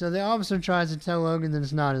 Anyway, so the officer tries to tell Logan that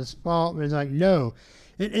it's not his fault, but he's like, no,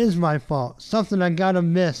 it is my fault. Something I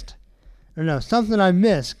missed.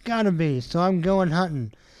 Gotta be. So I'm going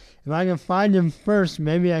hunting. If I can find him first,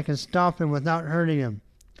 maybe I can stop him without hurting him.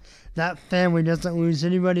 That family doesn't lose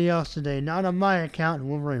anybody else today. Not on my account. And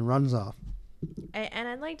Wolverine runs off. And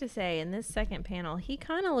I'd like to say, in this second panel, he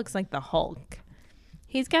kind of looks like the Hulk.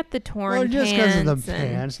 He's got the torn pants. Well, just because of the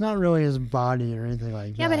pants. Not really his body or anything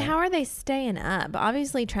like that. Yeah, but how are they staying up?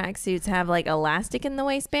 Obviously, tracksuits have, like, elastic in the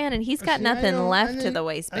waistband, and he's got nothing left to the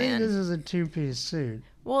waistband. I think this is a two-piece suit.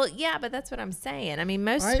 Well, yeah, but that's what I'm saying. I mean,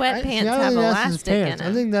 most sweatpants have elastic in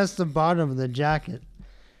them. I think that's the bottom of the jacket.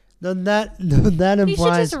 Then that implies... He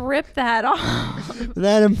should just rip that off.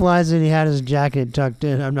 That implies that he had his jacket tucked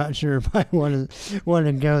in. I'm not sure if I want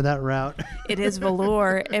to go that route. It is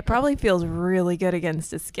velour. It probably feels really good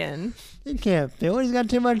against his skin. It can't feel it. He's got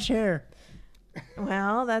too much hair.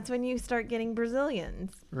 Well, that's when you start getting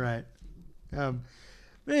Brazilians. Right. But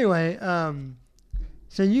anyway,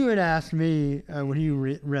 so you had asked me, when you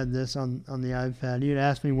read this on the iPad, you had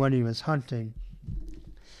asked me what he was hunting.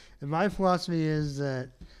 And my philosophy is that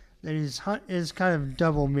is kind of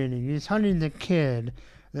double meaning. He's hunting the kid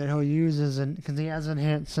that he'll use because he has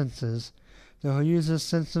enhanced senses. So he'll use his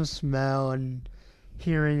sense of smell and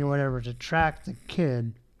hearing or whatever to track the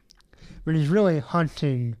kid. But he's really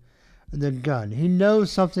hunting the gun. He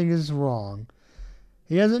knows something is wrong.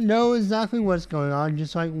 He doesn't know exactly what's going on,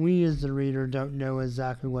 just like we as the reader don't know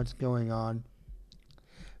exactly what's going on.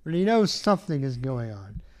 But he knows something is going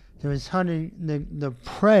on. So he's hunting the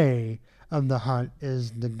prey of the hunt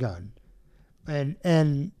is the gun.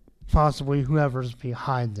 And possibly whoever's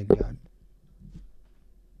behind the gun.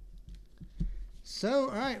 So,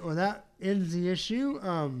 alright, well that ends the issue.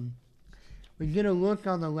 We get a look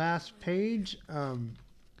on the last page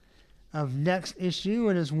of next issue,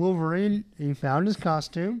 and it's Wolverine. He found his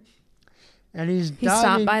costume. And he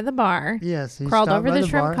stopped by the bar. Yes, he crawled over the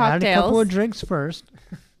shrimp cocktails. Had a couple of drinks first.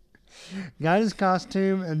 Got his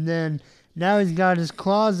costume, and then now he's got his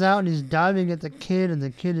claws out, and he's diving at the kid, and the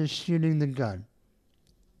kid is shooting the gun.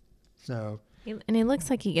 So. And he looks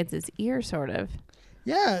like he gets his ear sort of.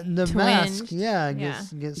 Yeah, the twinged. Mask. Yeah,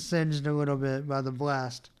 gets singed a little bit by the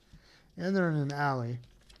blast. And they're in an alley.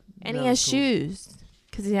 And he has shoes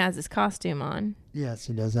because he has his costume on. Yes,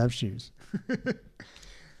 he does have shoes. All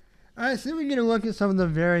right, so we get a look at some of the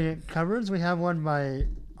variant covers. We have one by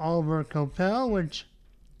Oliver Coipel, which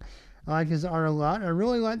I like his art a lot. I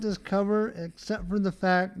really like this cover, except for the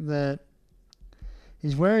fact that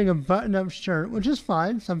he's wearing a button-up shirt, which is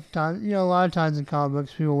fine. Sometimes, a lot of times in comic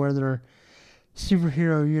books, people wear their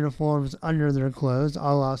superhero uniforms under their clothes, a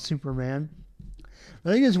la Superman.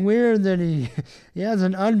 I think it's weird that he has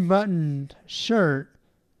an unbuttoned shirt.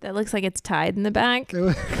 That looks like it's tied in the back.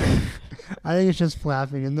 I think it's just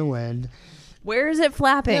flapping in the wind. Where is it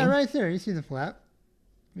flapping? Yeah, right there. You see the flap?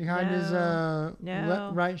 Behind his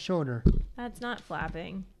right shoulder. That's not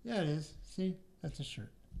flapping. Yeah, it is. See? That's a shirt.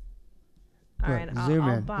 All right,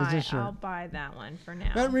 I'll buy that one for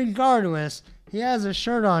now. But regardless, he has a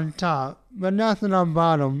shirt on top, but nothing on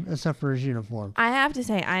bottom except for his uniform. I have to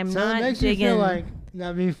say, I'm not digging. So it makes me feel like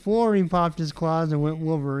that before he popped his claws and went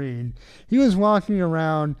Wolverine, he was walking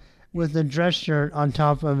around with a dress shirt on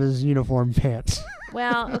top of his uniform pants.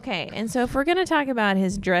 Well, okay. And so if we're going to talk about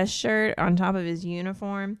his dress shirt on top of his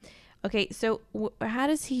uniform, okay, so how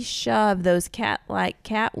does he shove those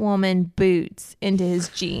Catwoman boots into his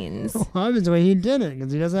jeans? Well, obviously he did it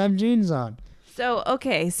because he doesn't have jeans on. So,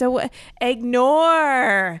 okay, so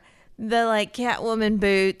ignore the Catwoman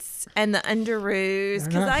boots and the underoos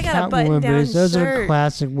because I got a button down shirt. Those are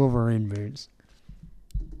classic Wolverine boots.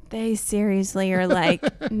 They seriously are like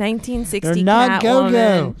 1960 They're not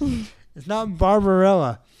Catwoman. Go-Go. It's not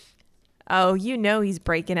Barbarella. Oh, he's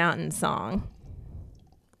breaking out in song.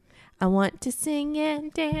 I want to sing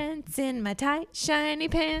and dance in my tight, shiny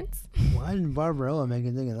pants. Why didn't Barbarella make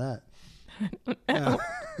you think of that? I don't know.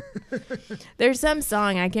 There's some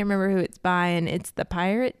song, I can't remember who it's by, and it's the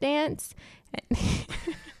Pirate Dance.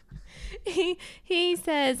 He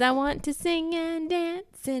says, I want to sing and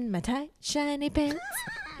dance in my tight, shiny pants.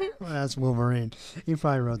 Well, that's Wolverine. He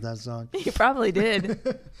probably wrote that song. He probably did.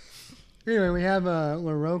 Anyway, we have a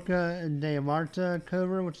La Roca and Diamarta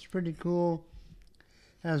cover, which is pretty cool.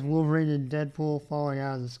 Has Wolverine and Deadpool falling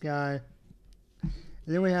out of the sky. And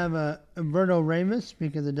then we have Umberto Ramos,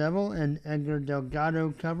 Speak of the Devil, and Edgar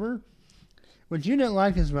Delgado cover, which you didn't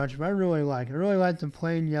like as much, but I really like. I really like the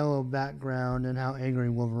plain yellow background and how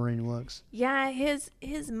angry Wolverine looks. Yeah, his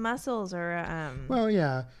muscles are... Well,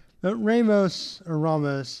 yeah. But Ramos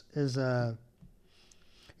is...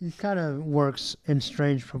 he kind of works in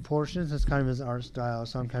strange proportions. It's kind of his art style,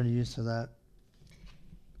 so I'm kind of used to that.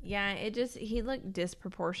 Yeah, he looked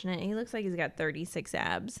disproportionate. He looks like he's got 36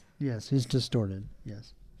 abs. Yes, he's distorted,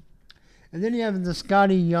 yes. And then you have the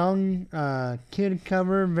Scotty Young kid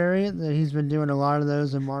cover variant that he's been doing a lot of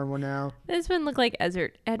those in Marvel now. This one looked like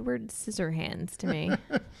Edward Scissorhands to me.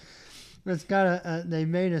 It's got they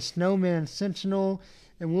made a snowman sentinel,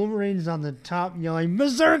 and Wolverine's on the top yelling,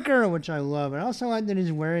 Berserker, which I love. And I also like that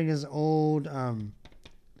he's wearing his old,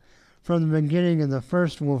 from the beginning of the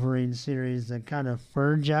first Wolverine series, the kind of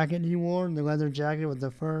fur jacket he wore, the leather jacket with the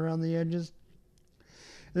fur around the edges.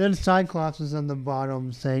 And then Cyclops is on the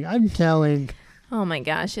bottom saying, I'm telling. Oh my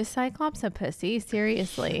gosh, is Cyclops a pussy?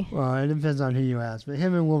 Seriously. Well, it depends on who you ask. But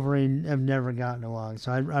him and Wolverine have never gotten along.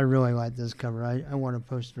 So I really like this cover. I want a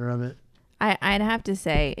poster of it. I'd have to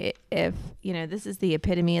say, if, this is the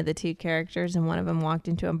epitome of the two characters and one of them walked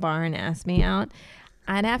into a bar and asked me out,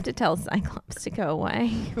 I'd have to tell Cyclops to go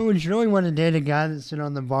away. Would you really want to date a guy that's sitting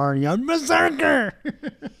on the bar and yelling, Berserker?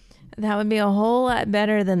 That would be a whole lot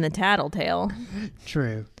better than the tattletale.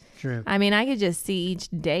 True. I mean, I could just see each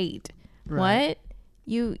date. Right. What?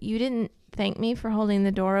 You didn't thank me for holding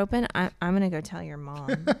the door open? I'm going to go tell your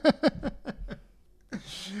mom.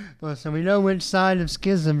 Well, so we know which side of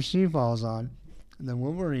schism she falls on. The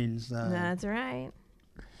Wolverine's side. That's right.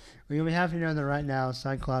 Well, we have to know that right now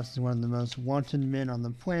Cyclops is one of the most wanted men on the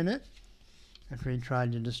planet after he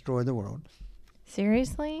tried to destroy the world.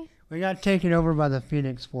 Seriously? We got taken over by the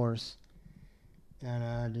Phoenix Force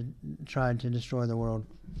and tried to destroy the world.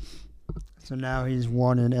 So now he's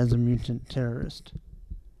wanted as a mutant terrorist.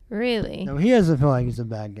 Really? No, he doesn't feel like he's a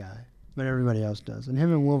bad guy, but everybody else does. And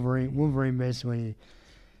him and Wolverine basically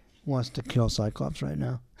wants to kill Cyclops right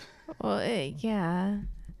now. Well, yeah.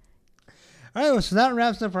 All right, well, so that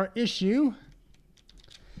wraps up our issue.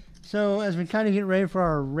 So as we kind of get ready for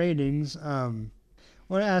our ratings, I want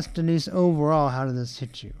to ask Denise, overall, how did this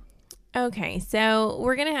hit you? Okay, so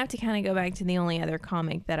we're going to have to kind of go back to the only other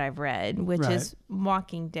comic that I've read, which is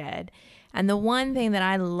Walking Dead. And the one thing that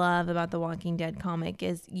I love about the Walking Dead comic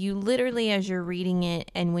is you literally, as you're reading it,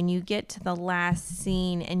 and when you get to the last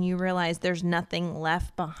scene and you realize there's nothing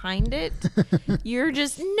left behind it, you're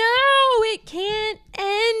just, no, it can't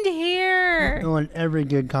end here. Oh, and every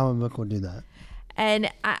good comic book will do that. And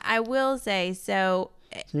I will say, so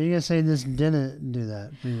So you're gonna say this didn't do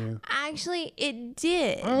that for you? Actually, it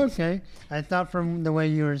did. Oh, okay. I thought from the way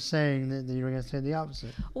you were saying that you were gonna say the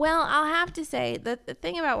opposite. Well, I'll have to say the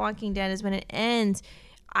thing about Walking Dead is when it ends,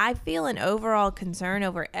 I feel an overall concern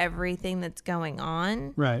over everything that's going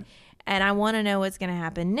on. Right. And I want to know what's going to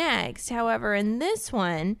happen next. However, in this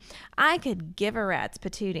one, I could give a rat's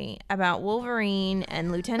patootie about Wolverine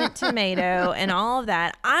and Lieutenant Tomato and all of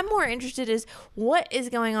that. I'm more interested is what is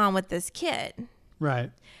going on with this kid. Right.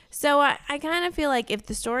 So I kind of feel like if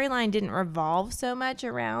the storyline didn't revolve so much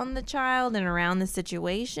around the child and around the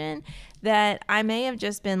situation, that I may have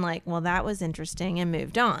just been like, well, that was interesting and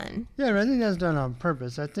moved on. Yeah, but I think that's done on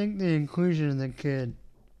purpose. I think the inclusion of the kid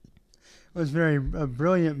was a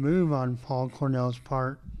brilliant move on Paul Cornell's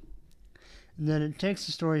part. And then it takes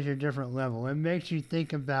the story to a different level. It makes you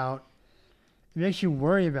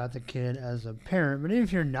worry about the kid as a parent. But even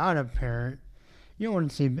if you're not a parent, no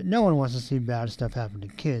one wants to see bad stuff happen to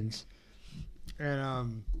kids. And I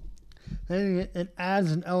think it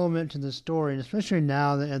adds an element to the story, and especially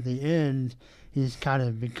now that at the end he's kind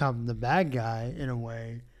of become the bad guy in a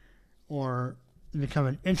way, or become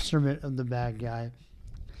an instrument of the bad guy.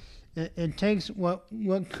 It takes what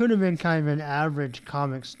could have been kind of an average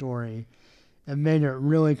comic story and made it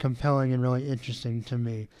really compelling and really interesting to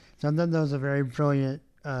me. So I thought that was a very brilliant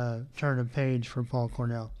turn of page for Paul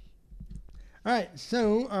Cornell. All right,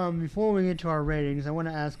 so before we get to our ratings, I want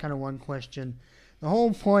to ask kind of one question. The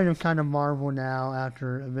whole point of kind of Marvel now,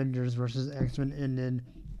 after Avengers vs. X-Men ended,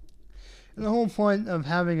 and the whole point of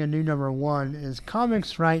having a new number one is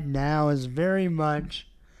comics right now is very much,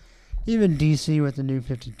 even DC with the New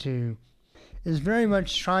 52, is very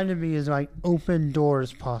much trying to be as like open door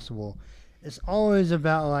as possible. It's always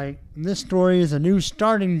about like, this story is a new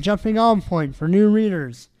jumping on point for new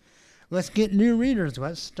readers. Let's get new readers.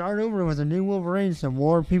 Let's start over with a new Wolverine so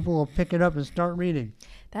more people will pick it up and start reading.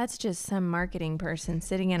 That's just some marketing person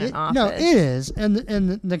sitting in an office. No, it is. And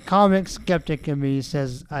the comic skeptic in me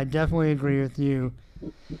says, I definitely agree with you.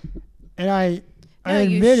 And I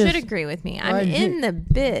admit you should agree with me. I'm in the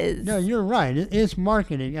biz. No, you're right. It's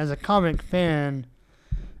marketing. As a comic fan,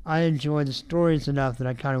 I enjoy the stories enough that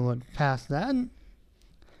I kind of look past that. And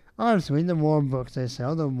honestly, the more books they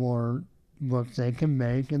sell, the more books they can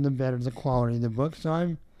make, and the better the quality of the book. So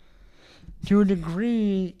I'm, to a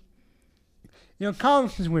degree,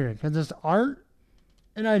 comics is weird because it's art,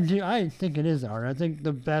 and I think it is art. I think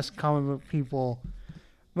the best comic book people,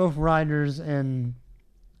 both writers and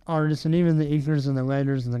artists, and even the inkers and the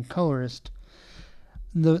letters and the colorists,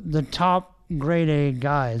 the top grade A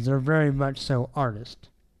guys are very much so artists.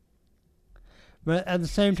 But at the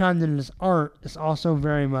same time that it is art, it's also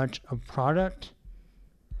very much a product.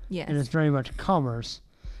 Yes. And it's very much commerce.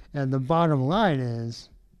 And the bottom line is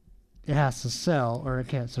it has to sell or it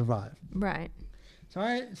can't survive. Right. So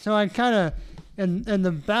I kind of, and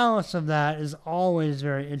the balance of that is always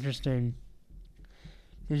very interesting,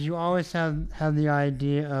 because you always have the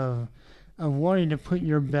idea of wanting to put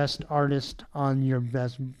your best artist on your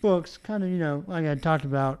best books. Kind of, like I talked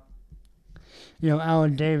about,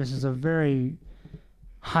 Alan Davis is a very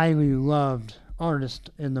highly loved artist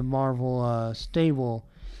in the Marvel stable.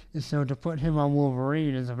 And so to put him on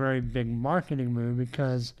Wolverine is a very big marketing move,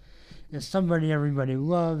 because it's somebody everybody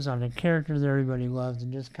loves on a character that everybody loves,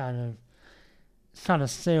 and just kind of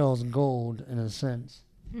sales gold in a sense.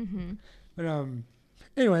 Mm-hmm. But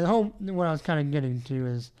anyway, what I was kind of getting to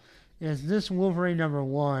is this Wolverine number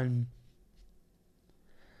one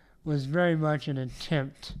was very much an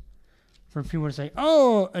attempt for people to say,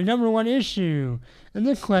 oh, a number one issue, and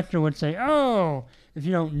the collector would say, oh. If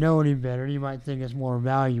you don't know any better, you might think it's more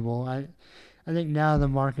valuable. I think now the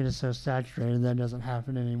market is so saturated that doesn't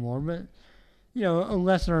happen anymore. But, a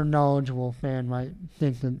lesser knowledgeable fan might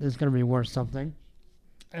think that it's going to be worth something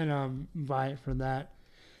and buy it for that.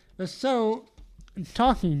 But so,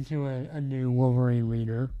 talking to a new Wolverine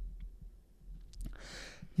reader,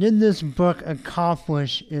 did this book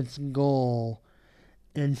accomplish its goal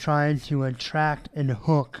in trying to attract and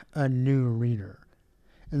hook a new reader?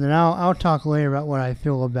 And then I'll talk later about what I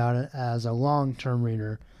feel about it as a long-term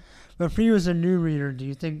reader. But for you as a new reader, do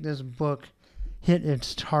you think this book hit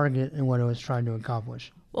its target in what it was trying to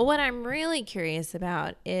accomplish? Well, what I'm really curious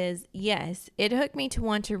about is, yes, it hooked me to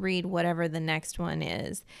want to read whatever the next one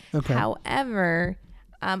is. Okay. However,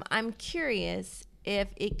 I'm curious if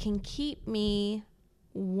it can keep me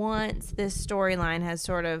once this storyline has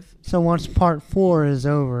sort of... So once part 4 is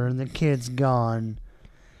over and the kid's gone...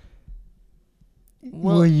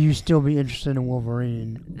 will you still be interested in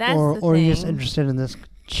Wolverine? That's or the are you thing. just interested in this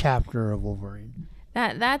chapter of Wolverine?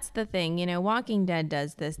 That's the thing. Walking Dead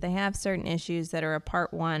does this. They have certain issues that are a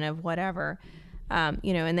part 1 of whatever.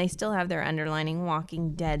 and they still have their underlining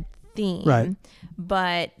Walking Dead theme. Right.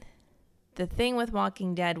 But the thing with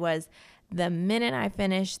Walking Dead was the minute I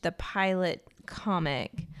finished the pilot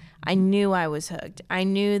comic, I knew I was hooked. I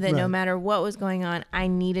knew that no matter what was going on, I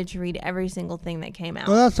needed to read every single thing that came out.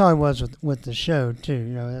 Well, that's how it was with the show,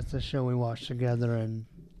 too. That's the show we watched together, and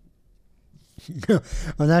I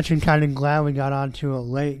was actually kind of glad we got onto it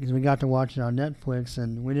late because we got to watch it on Netflix,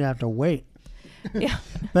 and we didn't have to wait. Yeah.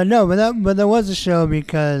 But there was a show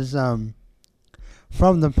because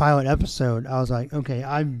from the pilot episode, I was like, okay,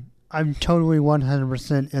 I'm totally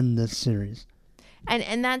 100% in this series.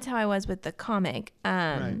 And that's how I was with the comic.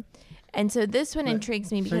 Right. And so this one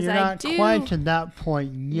intrigues me because you're not quite to that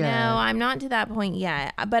point yet. No, I'm not to that point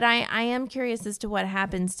yet. But I am curious as to what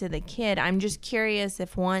happens to the kid. I'm just curious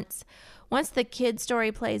if once the kid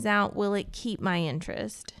story plays out, will it keep my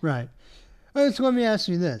interest? Right. So let me ask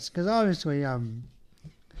you this, because obviously, don't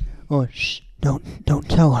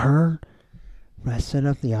tell her. When I set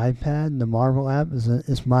up the iPad, the Marvel app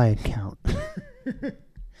is my account.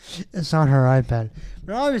 It's on her iPad.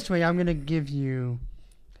 But obviously, I'm going to give you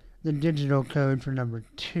the digital code for number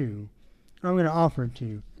 2. I'm going to offer it to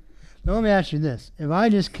you. But let me ask you this. If I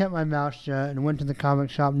just kept my mouth shut and went to the comic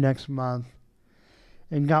shop next month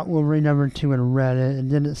and got Wolverine number 2 and read it and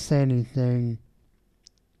didn't say anything,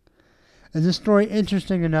 is this story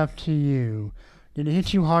interesting enough to you? Did it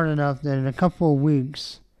hit you hard enough that in a couple of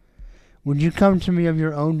weeks, would you come to me of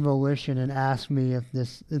your own volition and ask me if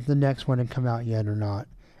the next one had come out yet or not?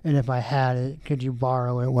 And if I had it, could you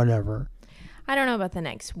borrow it, whatever? I don't know about the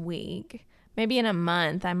next week. Maybe in a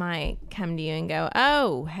month, I might come to you and go,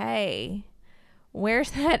 oh, hey,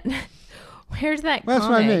 where's that comic? Well, that's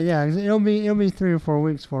what I mean, yeah. It'll be 3 or 4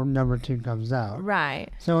 weeks before number 2 comes out. Right.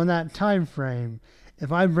 So in that time frame,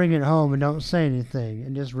 if I bring it home and don't say anything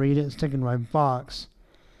and just read it, stick it in my box,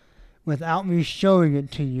 without me showing it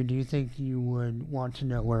to you, do you think you would want to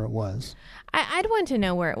know where it was? I'd want to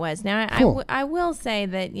know where it was. Now, cool. I will say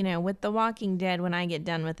that, with The Walking Dead, when I get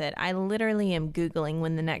done with it, I literally am Googling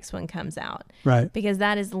when the next one comes out. Right. Because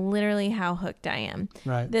that is literally how hooked I am.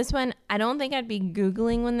 Right. This one, I don't think I'd be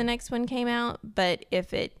Googling when the next one came out, but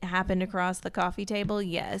if it happened across the coffee table,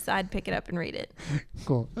 yes, I'd pick it up and read it.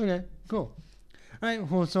 Cool. Okay, cool. All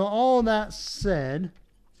right, well, so all that said,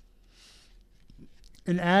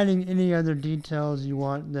 and adding any other details you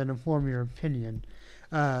want that inform your opinion,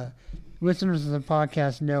 listeners of the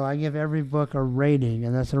podcast know I give every book a rating,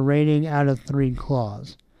 and that's a rating out of 3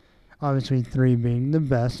 claws. Obviously, 3 being the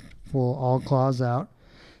best, pull all claws out,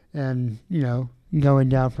 and, going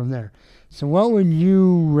down from there. So what would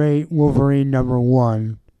you rate Wolverine number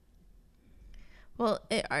 1? Well,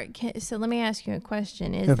 so let me ask you a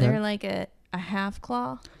question. Is there like a half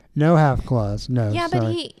claw? No half claws, no. Yeah, sorry.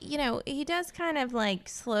 but he does kind of like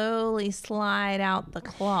slowly slide out the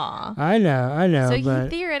claw. I know. So but he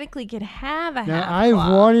theoretically could have a half I've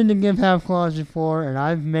claw. wanted to give half claws before, and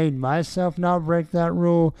I've made myself not break that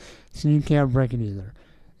rule, so you can't break it either.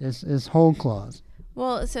 It's whole claws.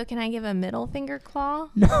 Well, so can I give a middle finger claw?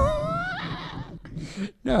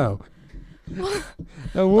 No.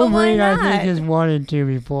 The Wolverine, why I think, has wanted to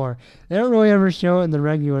before. They don't really ever show it in the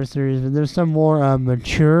regular series, but there's some more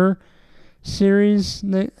mature series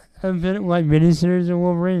that have been like miniseries of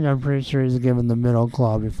Wolverine. I'm pretty sure he's given the middle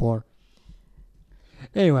claw before.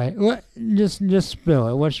 Anyway, just spill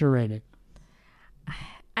it. What's your rating?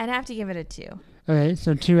 I'd have to give it a 2. Okay,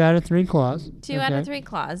 so 2 out of 3 claws. 2 out of 3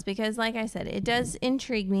 claws, because like I said, it does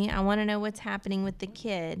intrigue me. I want to know what's happening with the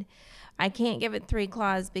kid. I can't give it 3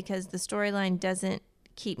 claws because the storyline doesn't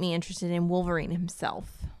keep me interested in Wolverine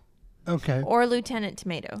himself. Okay. Or Lieutenant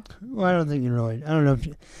Tomato. Well, I don't think you really. I don't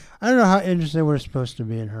know how interested we're supposed to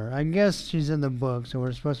be in her. I guess she's in the book, so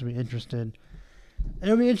we're supposed to be interested.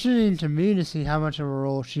 It'll be interesting to me to see how much of a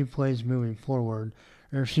role she plays moving forward,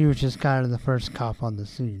 or if she was just kind of the first cop on the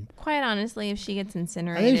scene. Quite honestly, if she gets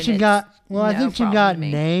incinerated, I think she got. Well, I no think she problem got to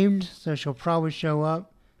me. named, so she'll probably show up.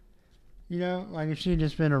 Like if she'd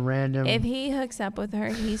just been a random. If he hooks up with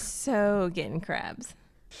her, he's so getting crabs.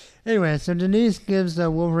 Anyway, so Denise gives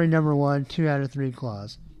Wolverine number 1 2 out of 3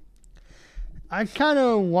 claws. I kind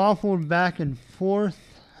of waffled back and forth.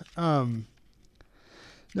 There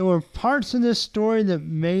were parts of this story that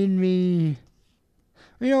made me.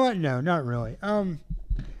 You know what? No, not really.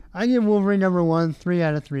 I give Wolverine number 1 3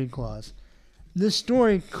 out of 3 claws. This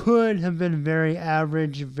story could have been very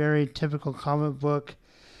average, very typical comic book.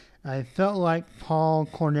 I felt like Paul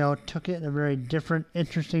Cornell took it in a very different,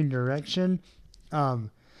 interesting direction.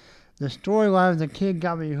 The storyline of the kid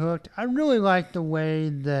got me hooked. I really liked the way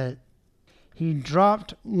that he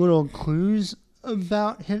dropped little clues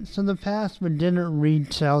about hints of the past, but didn't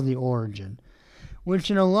retell the origin.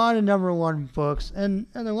 which in a lot of number one books, and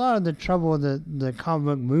a lot of the trouble that the comic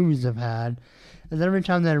book movies have had, is every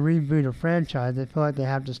time they reboot a franchise, they feel like they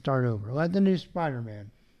have to start over. Like the new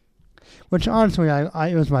Spider-Man, which honestly,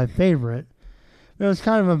 it was my favorite. But it was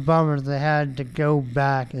kind of a bummer that they had to go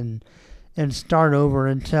back and start over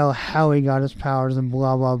and tell how he got his powers and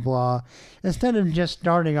blah, blah, blah, instead of just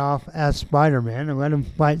starting off as Spider-Man and let him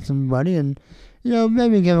fight somebody and,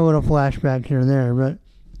 maybe give a little flashback here and there. But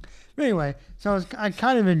anyway, so I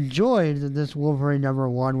kind of enjoyed that this Wolverine number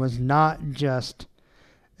one was not just,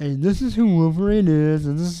 hey, this is who Wolverine is,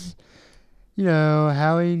 and this is,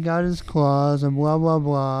 how he got his claws and blah, blah,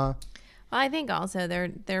 blah. Well, I think also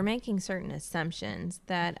they're making certain assumptions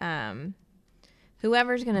that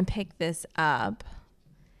whoever's going to pick this up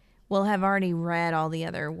will have already read all the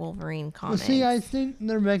other Wolverine comics. Well, see, I think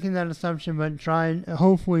they're making that assumption, but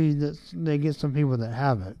hopefully that they get some people that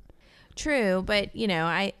haven't. True, but,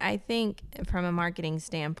 I think from a marketing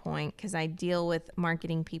standpoint, because I deal with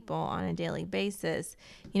marketing people on a daily basis,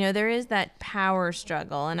 there is that power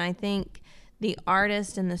struggle, and I think the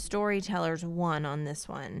artist and the storytellers won on this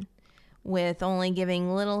one, with only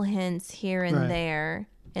giving little hints here and there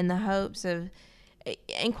in the hopes of...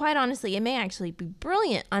 And quite honestly, it may actually be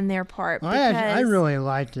brilliant on their part. Well, I really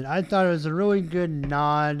liked it. I thought it was a really good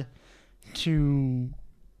nod to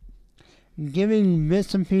giving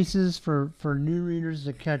bits and pieces for new readers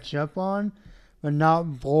to catch up on, but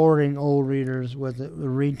not boring old readers with a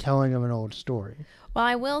retelling of an old story. Well,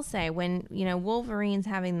 I will say, when, Wolverine's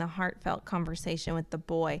having the heartfelt conversation with the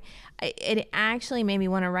boy, it actually made me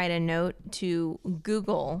want to write a note to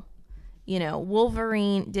Google,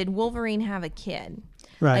 did Wolverine have a kid?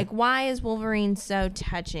 Right. Like, why is Wolverine so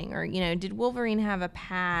touching? Or, did Wolverine have a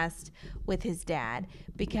past with his dad?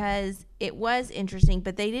 Because it was interesting,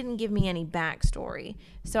 but they didn't give me any backstory.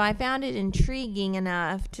 So I found it intriguing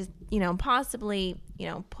enough to, possibly,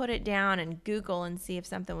 put it down and Google and see if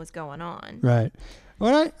something was going on. Right.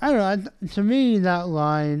 Well, I don't know. To me, that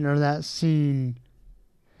line or that scene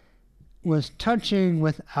was touching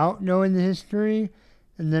without knowing the history.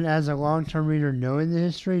 And then as a long-term reader, knowing the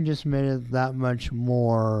history just made it that much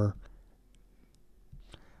more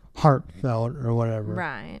heartfelt or whatever.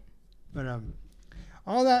 Right. But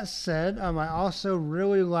all that said, I also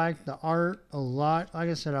really like the art a lot. Like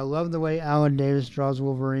I said, I love the way Alan Davis draws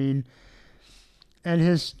Wolverine. And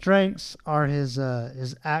his strengths are his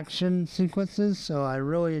action sequences, so I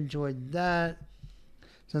really enjoyed that.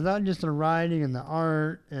 So not just the writing and the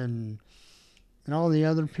art and all the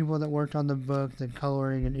other people that worked on the book, the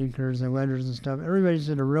coloring and inkers and letters and stuff. Everybody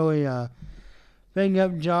did a really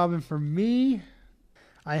bang-up job. And for me,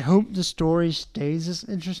 I hope the story stays this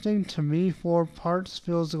interesting. To me, 4 parts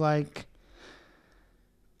feels like,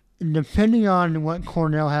 depending on what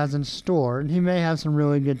Cornell has in store, and he may have some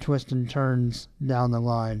really good twists and turns down the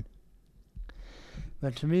line.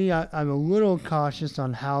 But to me, I'm a little cautious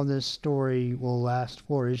on how this story will last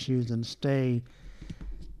 4 issues and stay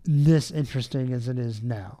this interesting as it is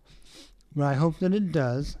now. But I hope that it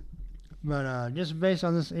does. But just based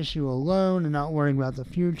on this issue alone and not worrying about the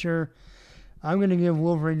future, I'm going to give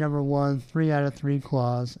Wolverine number 1 3 out of 3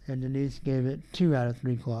 claws, and Denise gave it 2 out of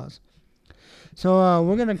 3 claws. So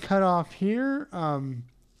we're going to cut off here.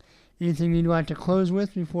 Anything you'd like to close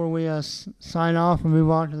with before we sign off and move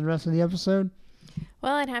on to the rest of the episode?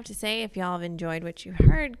 Well, I'd have to say, if y'all have enjoyed what you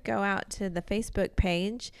heard, go out to the Facebook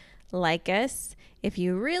page, like us. If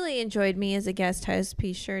you really enjoyed me as a guest host,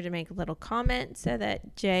 be sure to make a little comment so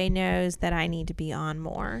that Jay knows that I need to be on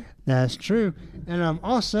more. That's true. And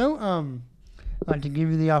also, I'd like to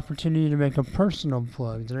give you the opportunity to make a personal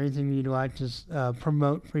plug. Is there anything you'd like to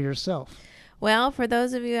promote for yourself? Well, for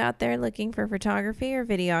those of you out there looking for photography or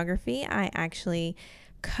videography, I actually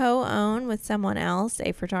co-own with someone else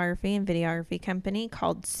a photography and videography company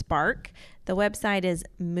called Spark. The website is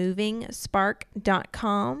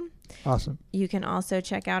movingspark.com. Awesome. You can also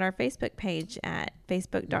check out our Facebook page at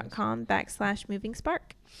facebook.com/movingspark.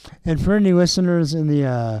 And for any listeners in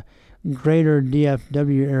the greater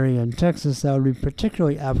DFW area in Texas, that would be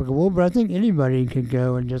particularly applicable, but I think anybody could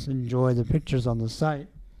go and just enjoy the pictures on the site.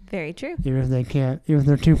 Very true. Even if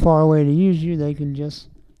they're too far away to use you, they can just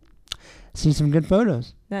see some good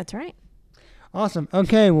photos. That's right. Awesome.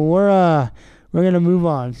 Okay, well, we're going to move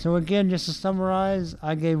on. So again, just to summarize,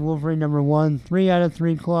 I gave Wolverine number 1 3 out of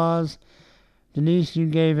 3 claws. Denise, you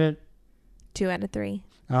gave it 2 out of 3.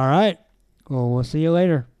 All right. Well, we'll see you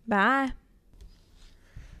later. Bye.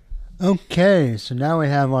 Okay, so now we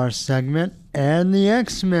have our segment, and the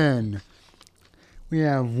X-Men. We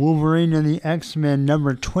have Wolverine and the X-Men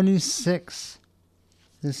number 26.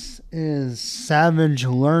 This is Savage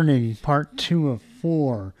Learning, part 2 of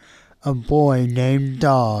 4. A Boy Named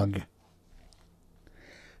Dog.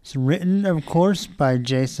 It's written, of course, by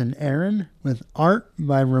Jason Aaron, with art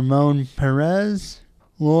by Ramon Perez.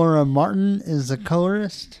 Laura Martin is the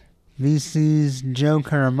colorist. VC's Joe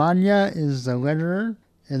Caramagna is the letterer.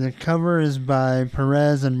 And the cover is by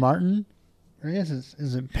Perez and Martin. I guess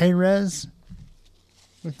is it Perez?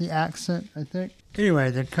 With the accent, I think. Anyway,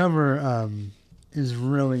 the cover is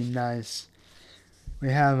really nice. We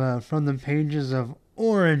have from the pages of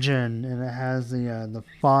Origin, and it has the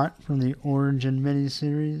font from the Origin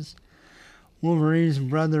miniseries. Wolverine's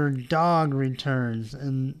brother Dog returns,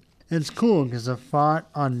 and it's cool because the font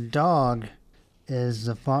on Dog is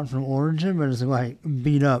the font from Origin, but it's like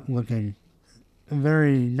beat up looking. A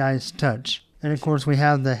very nice touch. And of course we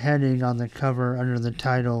have the heading on the cover under the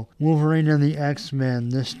title, Wolverine and the X-Men,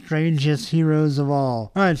 the strangest heroes of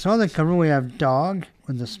all. Alright, so on the cover we have Dog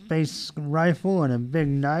with a space rifle and a big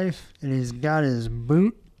knife, and he's got his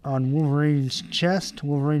boot on Wolverine's chest.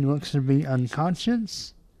 Wolverine looks to be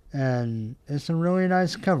unconscious, and it's a really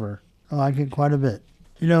nice cover. I like it quite a bit.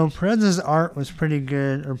 You know, Perez's art was pretty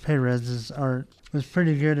good, or Perez's art was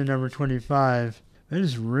pretty good in number 25. It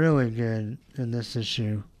is really good in this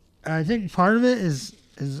issue. I think part of it is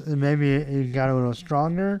maybe it got a little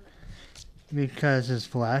stronger because his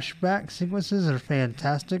flashback sequences are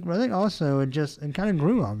fantastic, but I think also it kind of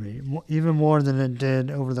grew on me even more than it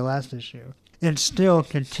did over the last issue. It's still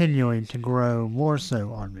continuing to grow more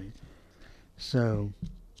so on me. So,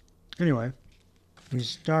 anyway, we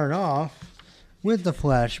start off with the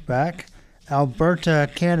flashback,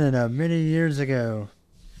 Alberta, Canada, many years ago.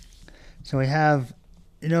 So we have,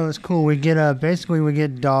 you know, it's cool. We get we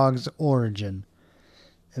get Dog's origin,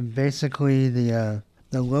 and basically the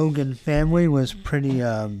Logan family was pretty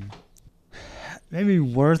maybe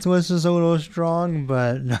worthless is a little strong,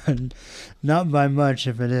 but not by much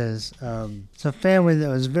if it is. It's a family that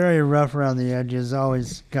was very rough around the edges,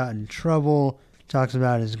 always got in trouble. Talks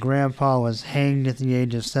about his grandpa was hanged at the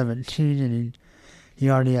age of 17, and he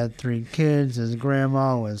already had 3 kids. His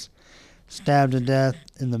grandma was stabbed to death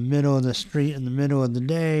in the middle of the street in the middle of the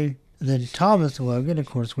day. And then Thomas Logan, of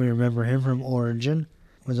course we remember him from Origin,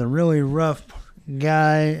 was a really rough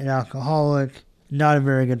guy, an alcoholic, not a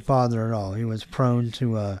very good father at all. He was prone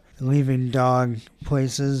to leaving Dog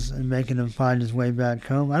places and making him find his way back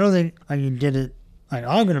home. I don't think he did it like,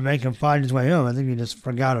 I'm going to make him find his way home. I think he just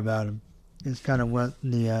forgot about him. It's kind of what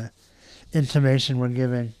the intimation we're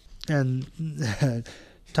giving. And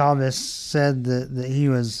Thomas said that he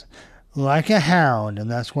was like a hound,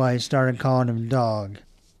 and that's why he started calling him Dog.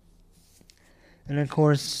 And of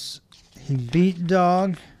course, he beat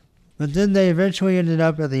Dog, but then they eventually ended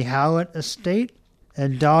up at the Howlett estate,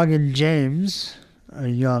 and Dog and James, a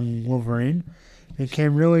young Wolverine,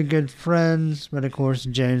 became really good friends, but of course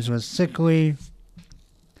James was sickly,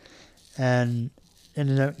 and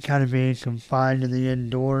ended up kind of being confined to the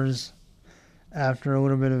indoors after a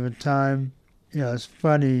little bit of a time. You know, it's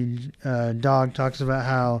funny, Dog talks about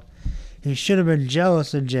how he should have been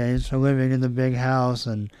jealous of James for living in the big house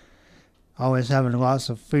and always having lots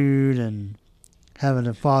of food and having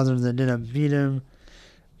a father that didn't beat him.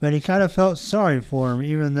 But he kind of felt sorry for him,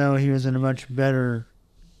 even though he was in a much better,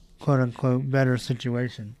 quote-unquote, better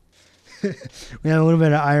situation. We have a little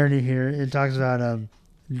bit of irony here. It talks about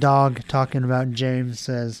Dog talking about James,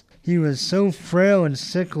 says, he was so frail and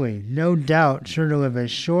sickly, no doubt sure to live a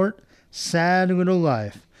short, sad little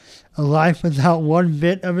life. A life without one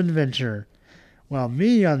bit of adventure. While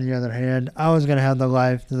me, on the other hand, I was going to have the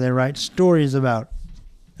life that they write stories about.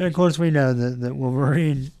 And of course we know that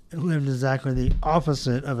Wolverine lived exactly the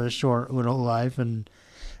opposite of a short little life and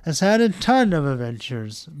has had a ton of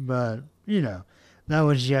adventures, but, you know, that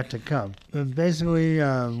was yet to come. But basically,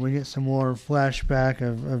 we get some more flashback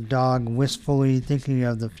of Dog wistfully thinking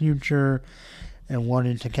of the future and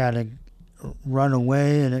wanting to kind of run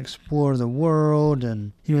away and explore the world,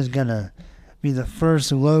 and he was gonna be the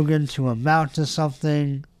first Logan to amount to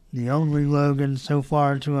something, the only Logan so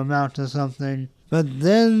far to amount to something. But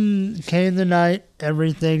then came the night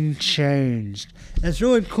everything changed. It's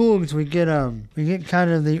really cool because we get kind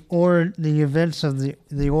of the events of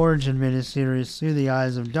the Origin miniseries through the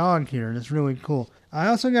eyes of Dog here, and it's really cool. I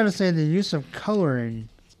also got to say the use of coloring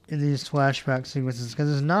in these flashback sequences,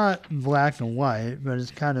 because it's not black and white, but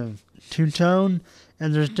it's kind of two-tone,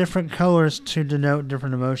 and there's different colors to denote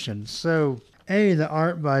different emotions. So, the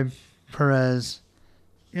art by Perez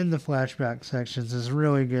in the flashback sections is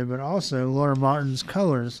really good, but also Laura Martin's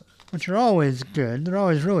colors, which are always good. They're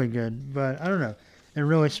always really good, but I don't know. It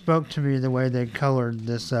really spoke to me the way they colored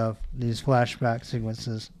these flashback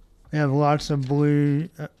sequences. We have lots of blues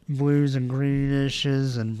and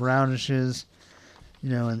greenishes and brownishes.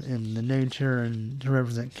 in the nature and to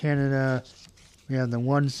represent Canada. We have the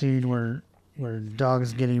one scene where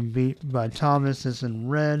Dog's getting beat by Thomas is in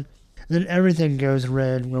red. Then everything goes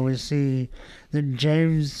red when we see that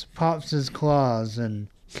James pops his claws and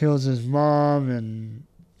kills his mom and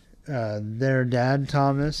their dad,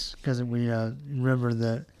 Thomas, because we remember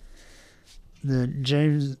that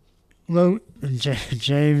James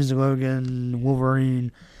Logan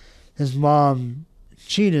Wolverine, his mom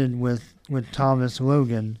cheated with Thomas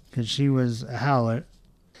Logan because she was a Howlett,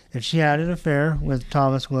 and she had an affair with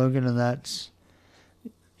Thomas Logan, and that's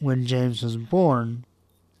when James was born.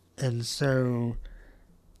 And so,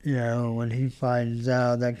 when he finds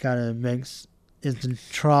out, that kind of it's a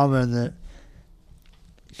trauma that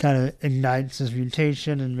kind of ignites his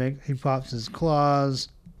mutation, and he pops his claws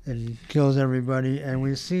and kills everybody. And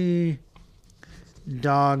we see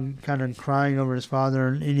Dog kind of crying over his father,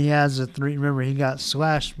 and he has remember he got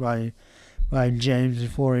slashed by James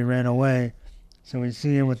before he ran away. So we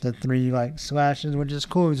see him with the 3 slashes, which is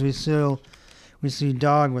cool because we see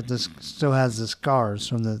Dog still has the scars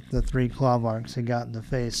from the 3 claw marks he got in the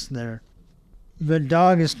face there. But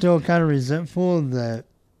Dog is still kind of resentful that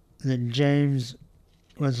James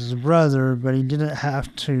was his brother, but he didn't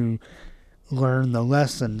have to learn the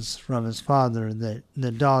lessons from his father that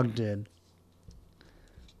the Dog did.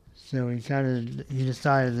 So he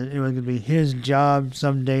decided that it was going to be his job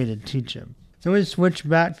someday to teach him. So we switch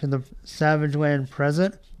back to the Savage Land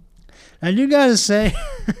present. And you gotta say,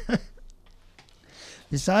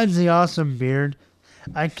 besides the awesome beard,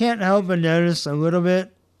 I can't help but notice a little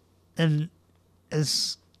bit, and it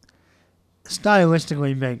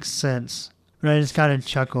stylistically makes sense. Right? It's kind of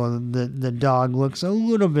chuckle. The Dog looks a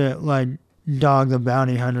little bit like Dog the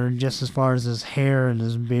Bounty Hunter, just as far as his hair and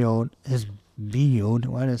his build.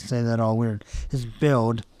 Why did I say that all weird? His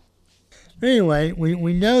build. Anyway,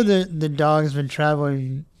 we know that the Dog's been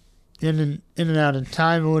traveling in and out of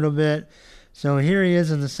time a little bit. So here he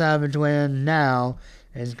is in the Savage Land now.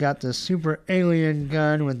 And he's got the super alien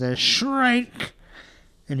gun with the shrike.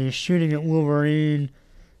 And he's shooting at Wolverine.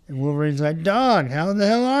 And Wolverine's like, Dog, how the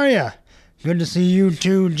hell are you? Good to see you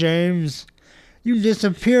too, James. You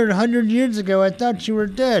disappeared 100 years ago. I thought you were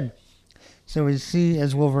dead. So we see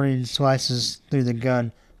as Wolverine slices through the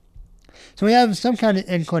gun. So we have some kind of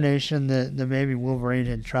inclination that maybe Wolverine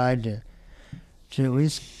had tried to at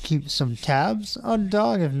least keep some tabs on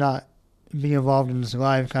Dog, if not be involved in his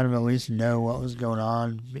life, kind of at least know what was going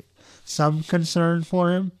on. Some concern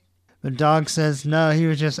for him. But Dog says no, he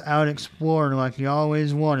was just out exploring like he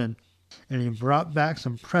always wanted. And he brought back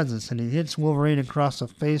some presents, and he hits Wolverine across the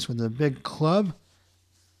face with a big club.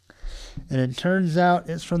 And it turns out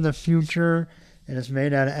it's from the future, and it's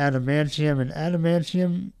made out of adamantium, and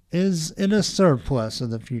adamantium is in a surplus of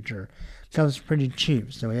the future. Comes pretty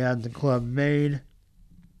cheap, so he had the club made.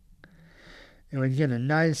 And we get a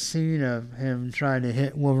nice scene of him trying to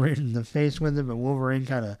hit Wolverine in the face with it, but Wolverine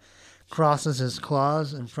kind of crosses his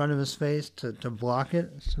claws in front of his face to block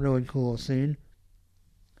it. It's a really cool scene.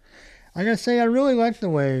 I gotta say, I really like the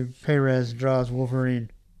way Perez draws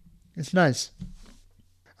Wolverine. It's nice.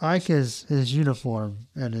 I like his uniform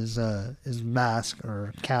and his mask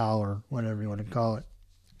or cowl or whatever you want to call it.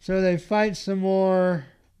 So they fight some more.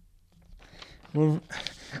 I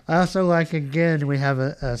also like, again, we have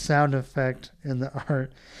a sound effect in the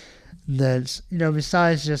art that's,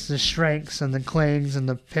 besides just the shrinks and the clings and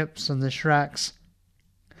the pips and the shracks,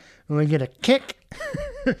 we get a kick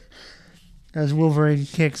as Wolverine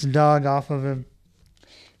kicks Dog off of him.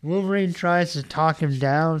 Wolverine tries to talk him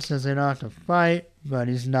down, says they don't have to fight, but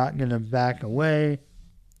he's not going to back away.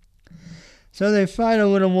 So they fight a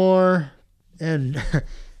little more, and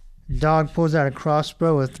Dog pulls out a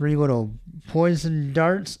crossbow with 3 little poison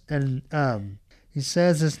darts, and he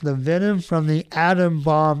says it's the venom from the atom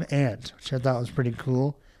bomb ant, which I thought was pretty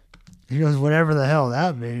cool. He goes, whatever the hell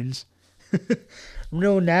that means.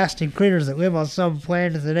 Real nasty critters that live on some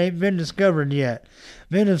planets that ain't been discovered yet.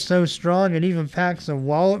 Venom's so strong it even packs a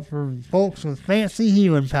wallet for folks with fancy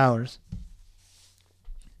healing powers.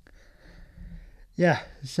 Yeah,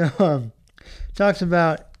 so talks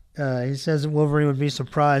about, he says that Wolverine would be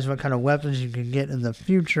surprised what kind of weapons you can get in the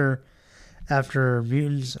future after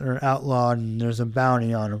mutants are outlawed and there's a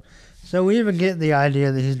bounty on them. So we even get the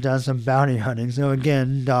idea that he's done some bounty hunting. So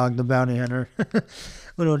again, Dog the Bounty Hunter.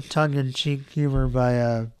 Little tongue-in-cheek humor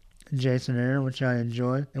by Jason Aaron, which I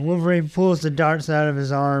enjoy. And Wolverine pulls the darts out of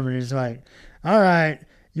his arm and he's like, all right,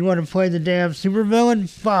 you want to play the damn supervillain?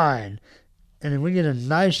 Fine. And then we get a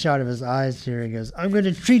nice shot of his eyes here. He goes, I'm going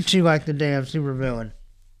to treat you like the damn supervillain.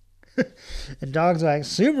 And Dog's like,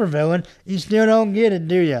 supervillain? You still don't get it,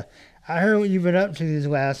 do you? I heard what you've been up to these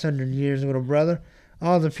last 100 years, little brother.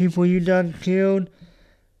 all the people you done killed.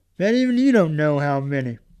 Bet even you don't know how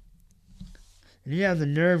many. And you have the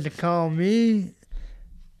nerve to call me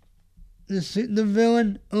the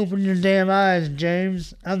villain? Open your damn eyes,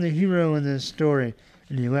 James. I'm the hero in this story.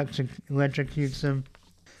 And he electrocutes him.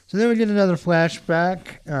 So then we get another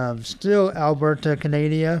flashback. Still Alberta,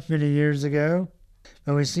 Canada, many years ago.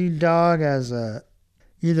 And we see Dog as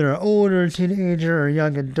either an older teenager or a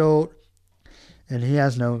young adult. And he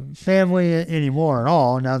has no family anymore at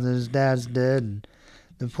all now that his dad's dead. And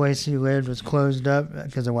the place he lived was closed up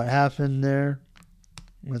because of what happened there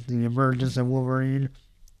with the emergence of Wolverine.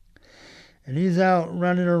 And he's out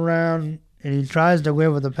running around, and he tries to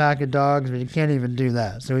live with a pack of dogs, but he can't even do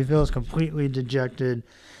that. So he feels completely dejected.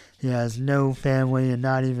 He has no family and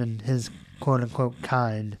not even his quote-unquote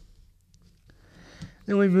kind.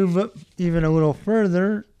 Then we move up even a little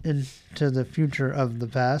further into the future of the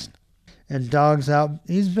past. And Dog's out.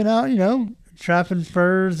 He's been out, trapping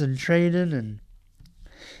furs and trading, and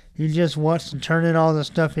he just wants to turn in all the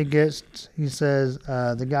stuff he gets. He says,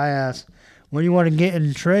 the guy asks, what do you want to get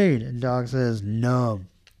in trade? And Dog says, numb.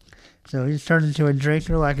 So he's turned into a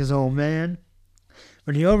drinker like his old man.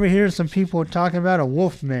 But he overhears some people talking about a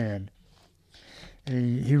wolf man.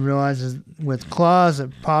 And he realizes with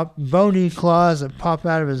bony claws that pop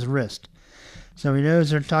out of his wrist. So he knows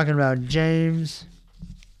they're talking about James.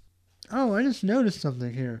 Oh, I just noticed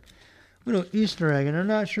something here. Little Easter egg, and I'm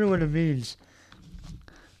not sure what it means.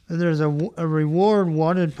 There's a reward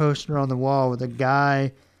wanted poster on the wall with a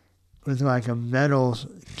guy with like a metal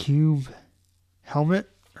cube helmet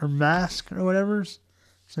or mask or whatever.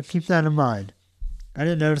 So keep that in mind. I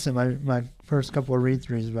didn't notice it my first couple of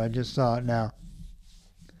read-throughs, but I just saw it now.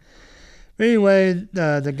 But anyway,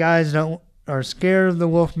 the guys are scared of the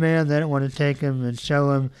Wolfman. They don't want to take him and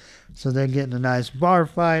show him, so they get in a nice bar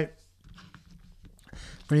fight.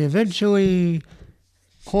 But he eventually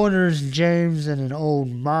corners James in an old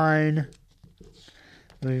mine.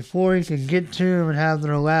 But before he can get to him and have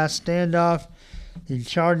their last standoff, he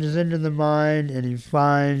charges into the mine and he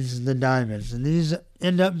finds the diamonds. And these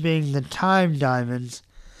end up being the time diamonds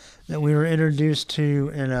that we were introduced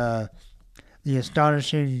to in the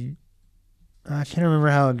astonishing... I can't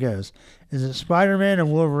remember how it goes. Is it Spider-Man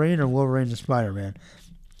and Wolverine or Wolverine and Spider-Man?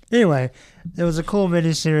 Anyway, it was a cool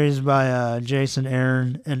miniseries by Jason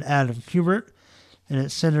Aaron and Adam Kubert. And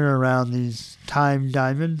it's centered around these time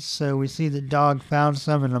diamonds. So we see that Dog found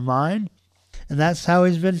some in a mine. And that's how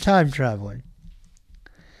he's been time traveling.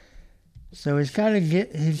 So he kind of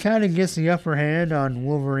gets the upper hand on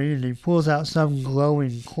Wolverine. And he pulls out some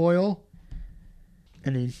glowing coil.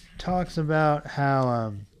 And he talks about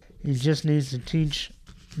how he just needs to teach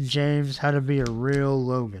James how to be a real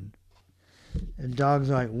Logan. And Dog's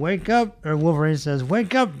like, wake up. Or Wolverine says,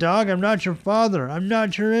 wake up, Dog. I'm not your father. I'm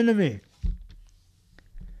not your enemy.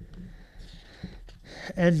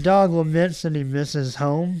 And Dog laments that he misses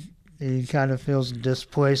home. He kind of feels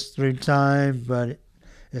displaced through time, but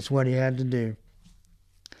it's what he had to do.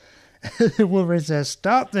 Wolverine says,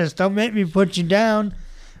 stop this. Don't make me put you down.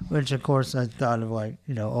 Which, of course, I thought of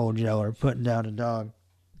old Yeller putting down a dog.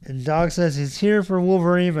 And Dog says he's here for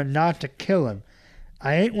Wolverine, but not to kill him.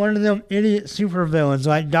 I ain't one of them idiot supervillains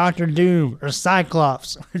like Doctor Doom or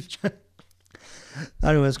Cyclops.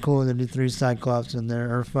 Thought it was cool that he threw Cyclops in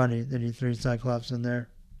there, or funny that he threw Cyclops in there.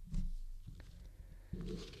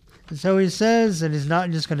 And so he says that he's not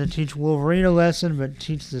just going to teach Wolverine a lesson, but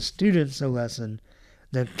teach the students a lesson,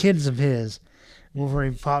 the kids of his.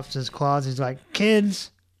 Wolverine pops his claws. He's like,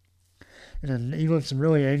 kids! And then he looks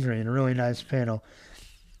really angry in a really nice panel.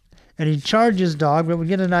 And he charges Dog, but we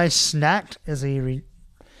get a nice snack as he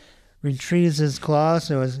retrieves his claws,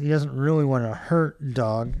 so he doesn't really want to hurt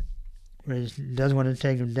Dog. He does want to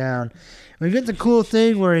take him down. We get the cool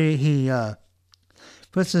thing where he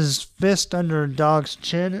puts his fist under Dog's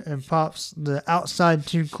chin and pops the outside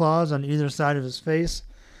two claws on either side of his face,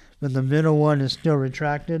 but the middle one is still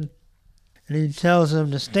retracted. And he tells him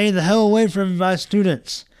to stay the hell away from my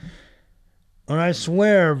students, or I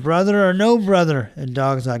swear, brother or no brother. And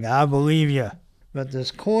Dog's like, I believe you. But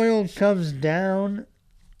this coil comes down,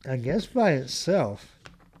 I guess by itself.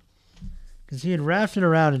 Because he had wrapped it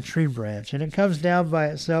around a tree branch. And it comes down by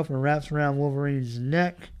itself and wraps around Wolverine's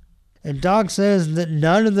neck. And Dog says that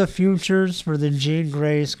none of the futures for the Jean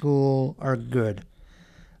Grey school are good.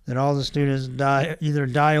 That all the students either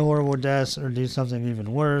die horrible deaths or do something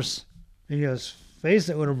even worse. He goes, face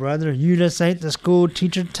it, little brother, you just ain't the school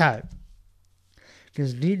teacher type.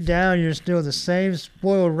 Because deep down, you're still the same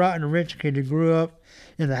spoiled, rotten rich kid who grew up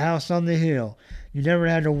in the house on the hill. You never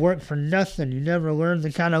had to work for nothing. You never learned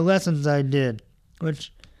the kind of lessons I did.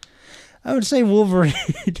 Which, I would say Wolverine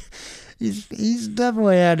he's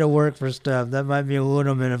definitely had to work for stuff. That might be a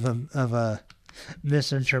little bit of a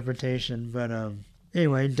misinterpretation, but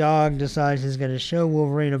anyway, Dog decides he's going to show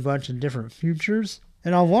Wolverine a bunch of different futures,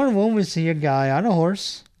 and on one of them we see a guy on a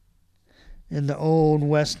horse in the old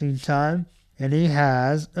western time, and he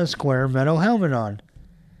has a square metal helmet on.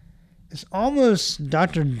 It's almost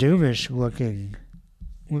Dr. Doomish looking,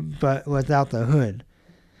 but without the hood.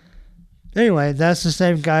 Anyway, that's the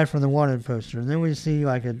same guy from the Wanted poster. And then we see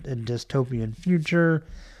like a dystopian future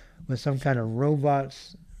with some kind of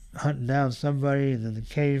robots hunting down somebody, and then the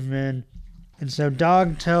cavemen. And so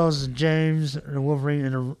Dog tells James and Wolverine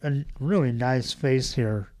in a really nice face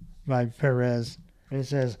here by Perez. He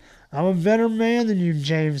says, "I'm a better man than you,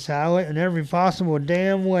 James Howlett, in every possible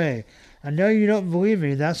damn way. I know you don't believe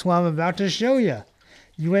me. That's why I'm about to show you.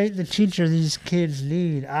 You ain't the teacher these kids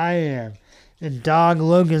need. I am. And Dog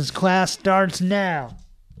Logan's class starts now."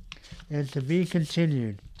 And to be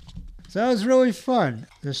continued. So that was really fun.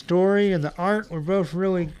 The story and the art were both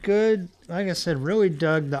really good. Like I said, really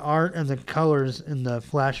dug the art and the colors in the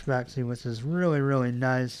flashback scene, which is really, really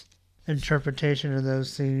nice interpretation of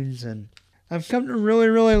those scenes. And I've come to really,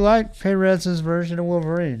 really like Perez's version of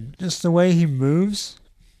Wolverine. Just the way he moves,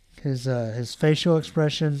 his facial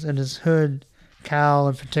expressions, and his hood cowl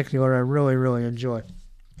in particular, I really, really enjoy.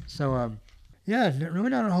 So, yeah, really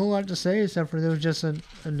not a whole lot to say except for there was just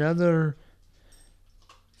another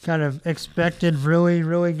kind of expected, really,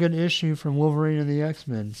 really good issue from Wolverine and the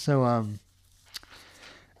X-Men. So, I'm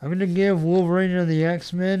going to give Wolverine and the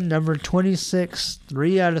X-Men number 26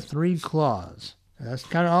 3 out of 3 claws. That's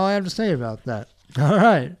kind of all I have to say about that. All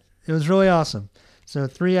right. It was really awesome. So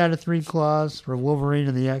 3 out of 3 claws for Wolverine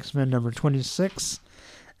and the X-Men number 26.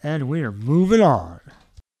 And we are moving on.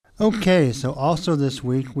 Okay, so also this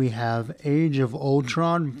week we have Age of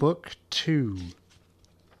Ultron Book 2.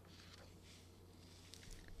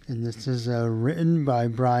 And this is written by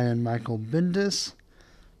Brian Michael Bendis,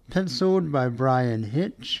 penciled by Brian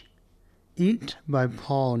Hitch, inked by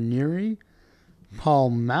Paul Neary. Paul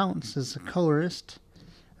Mounts is the colorist.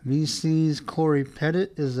 VC's Corey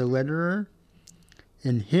Pettit is the letterer.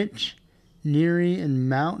 And Hitch, Neary, and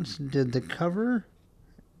Mounts did the cover.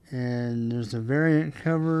 And there's a variant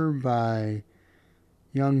cover by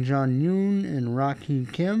Young John Yoon and Rocky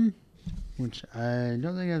Kim, which I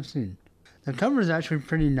don't think I've seen. The cover is actually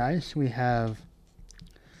pretty nice. We have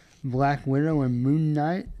Black Widow and Moon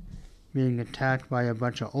Knight being attacked by a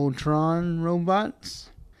bunch of Ultron robots.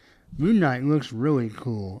 Moon Knight looks really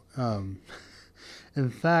cool. In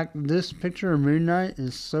fact, this picture of Moon Knight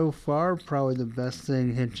is so far probably the best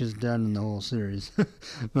thing Hitch has done in the whole series.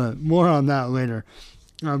 But more on that later.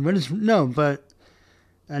 But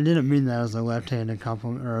I didn't mean that as a left-handed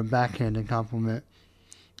compliment or a backhanded compliment.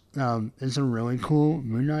 It's a really cool,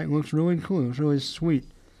 Moon Knight looks really cool. It's really sweet.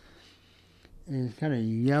 And he's kind of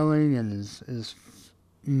yelling, and his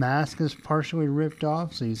mask is partially ripped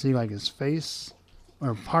off, so you see like his face,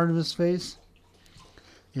 or part of his face.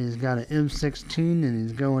 And he's got an M16, and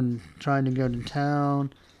he's trying to go to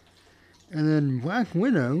town. And then Black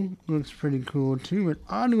Widow looks pretty cool too, but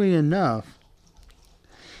oddly enough,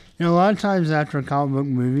 a lot of times after comic book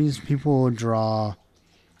movies, people will draw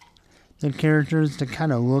the characters to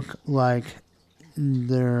kind of look like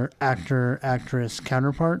their actress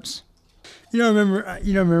counterparts. I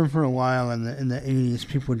remember for a while in the 80s,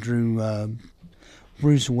 people drew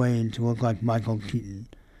Bruce Wayne to look like Michael Keaton.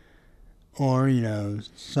 Or,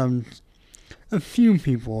 a few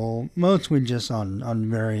people, mostly just on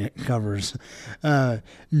variant covers,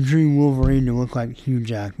 drew Wolverine to look like Hugh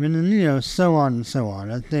Jackman, and so on and so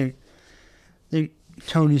on. I think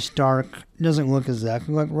Tony Stark doesn't look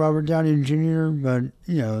exactly like Robert Downey Jr., but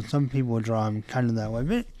some people draw him kind of that way.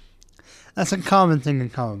 But that's a common thing in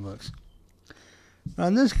comic books.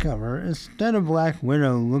 On this cover, instead of Black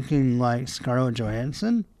Widow looking like Scarlett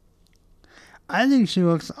Johansson, I think she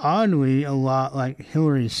looks oddly a lot like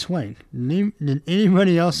Hilary Swank. Did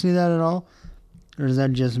anybody else see that at all? Or is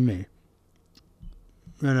that just me?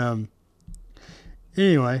 But,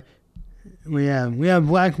 anyway, we have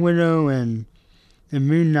Black Widow and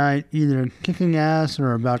Moon Knight either kicking ass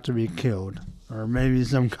or about to be killed. Or maybe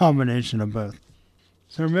some combination of both.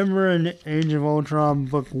 So remember in Age of Ultron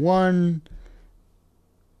Book 1,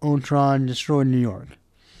 Ultron destroyed New York.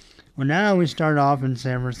 Well, now we start off in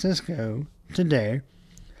San Francisco today,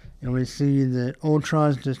 and we see that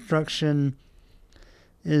Ultron's destruction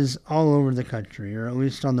is all over the country, or at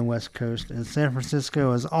least on the West Coast, and San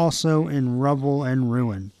Francisco is also in rubble and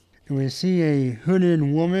ruin. And we see a hooded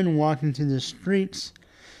woman walking through the streets,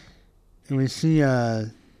 and we see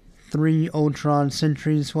 3 Ultron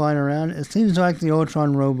sentries flying around. It seems like the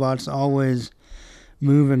Ultron robots always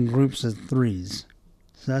move in groups of 3s.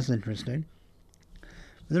 So that's interesting.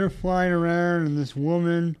 They're flying around, and this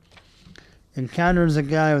woman encounters a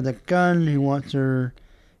guy with a gun. He wants her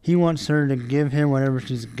to give him whatever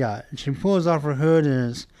she's got. And she pulls off her hood,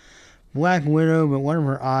 and it's Black Widow, but one of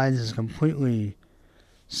her eyes is completely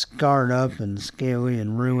scarred up and scaly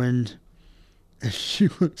and ruined. And she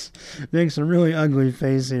makes a really ugly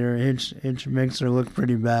face here. It makes her look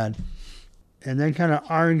pretty bad. And they kind of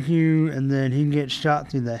argue, and then he gets shot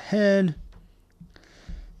through the head.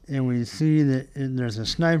 And we see that there's a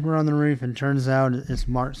sniper on the roof, and turns out it's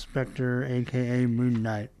Mark Spector, a.k.a. Moon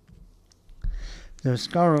Knight.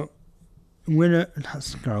 So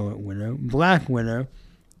Black Widow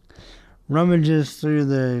rummages through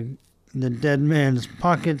the dead man's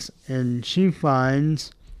pockets, and she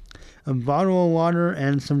finds a bottle of water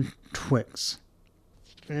and some Twix.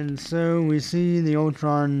 And so we see the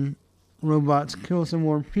Ultron robots kill some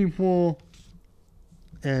more people,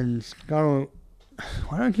 and Scarlet...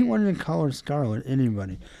 Why do I keep wanting to call her Scarlet?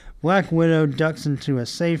 Anybody. Black Widow ducks into a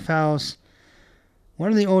safe house.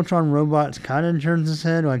 One of the Ultron robots kind of turns his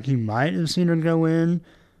head like he might have seen her go in.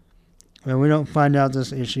 But we don't find out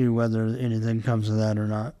this issue whether anything comes of that or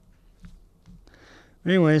not.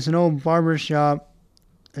 Anyway, it's an old barber shop,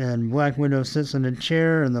 and Black Widow sits in a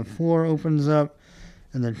chair, and the floor opens up,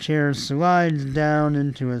 and the chair slides down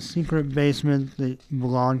into a secret basement that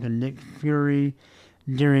belonged to Nick Fury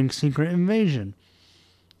during Secret Invasion.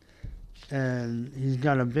 And he's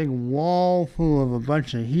got a big wall full of a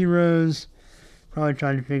bunch of heroes, probably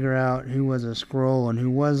trying to figure out who was a Skrull and who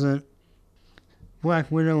wasn't. Black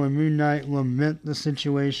Widow and Moon Knight lament the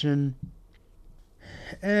situation.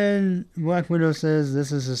 And Black Widow says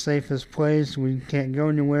this is the safest place. We can't go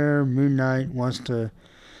anywhere. Moon Knight wants to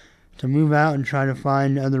move out and try to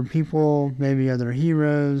find other people, maybe other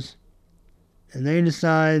heroes. And they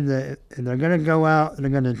decide that if they're going to go out, they're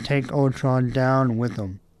going to take Ultron down with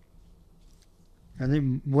them. I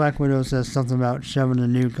think Black Widow says something about shoving a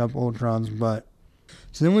nuke up Ultron's butt.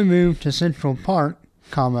 So then we move to Central Park,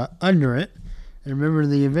 under it. And remember,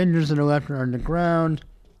 the Avengers that are left are underground.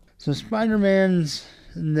 So Spider-Man's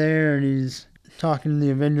there, and he's talking to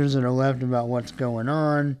the Avengers that are left about what's going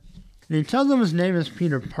on. And he tells them his name is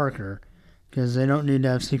Peter Parker, because they don't need to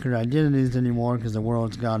have secret identities anymore because the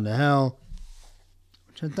world's gone to hell.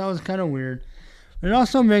 Which I thought was kind of weird. But it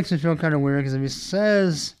also makes me feel kind of weird, because if he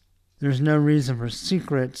says there's no reason for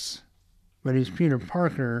secrets, but he's Peter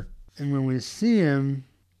Parker, and when we see him,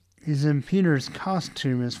 he's in Peter's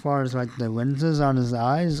costume as far as like the lenses on his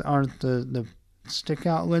eyes aren't the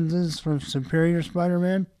stick-out lenses from Superior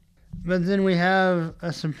Spider-Man. But then we have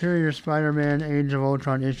a Superior Spider-Man Age of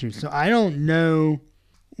Ultron issue. So I don't know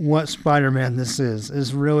what Spider-Man this is.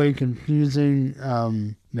 It's really confusing.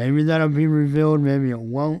 Maybe that'll be revealed, maybe it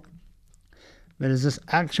won't. But is this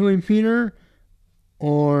actually Peter?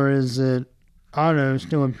 Or is it Otto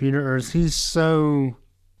still in Peter? Or is he so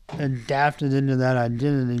adapted into that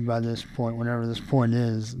identity by this point, whenever this point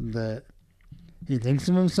is, that he thinks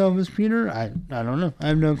of himself as Peter? I don't know. I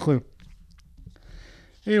have no clue.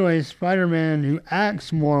 Anyway, Spider-Man, who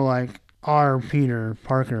acts more like our Peter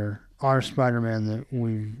Parker, our Spider-Man that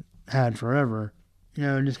we've had forever,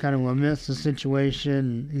 just kind of laments the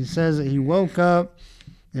situation. He says that he woke up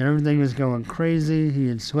and everything was going crazy. He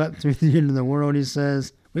had slept through the end of the world, he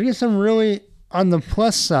says. We get some really, on the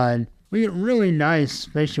plus side, we get really nice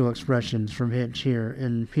facial expressions from Hitch here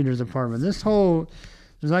in Peter's apartment. There's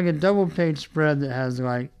like a double page spread that has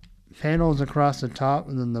like panels across the top,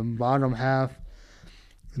 and then the bottom half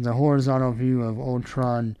is a horizontal view of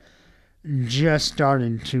Ultron just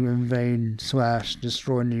starting to invade /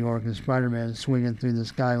 destroy New York, and Spider-Man swinging through the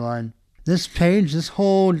skyline. This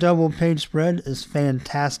whole double page spread is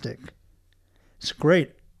fantastic. It's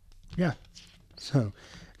great. Yeah. So,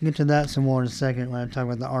 I'll get to that some more in a second when I talk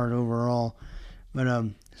about the art overall. But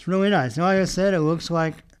it's really nice. Like I said, it looks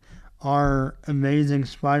like our amazing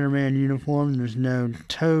Spider-Man uniform. There's no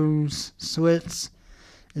toe slits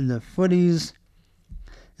in the footies.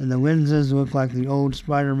 And the lenses look like the old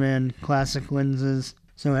Spider-Man classic lenses.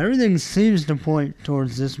 So everything seems to point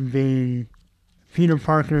towards this being Peter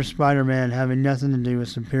Parker Spider-Man having nothing to do with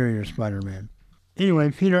Superior Spider-Man. Anyway,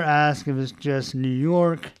 Peter asks if it's just New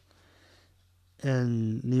York,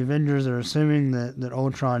 and the Avengers are assuming that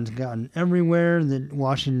Ultron's gotten everywhere, that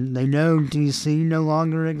Washington, they know DC no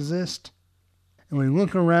longer exists. And we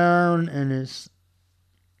look around, and it's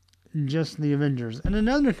just the Avengers. And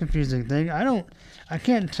another confusing thing, I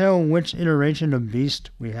can't tell which iteration of Beast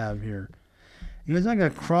we have here. It was like a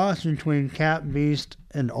cross between Cap Beast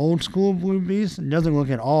and old school Blue Beast. It doesn't look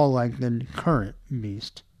at all like the current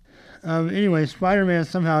Beast. Anyway, Spider-Man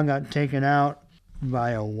somehow got taken out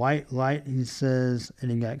by a white light, he says,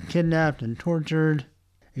 and he got kidnapped and tortured.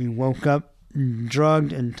 He woke up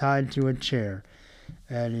drugged and tied to a chair.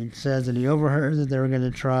 And he says that he overheard that they were going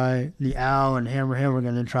to try, the Owl and Hammerhead were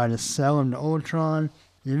going to try to sell him to Ultron.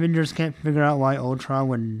 The Avengers can't figure out why Ultron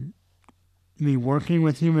would be working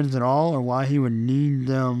with humans at all, or why he would need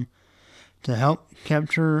them to help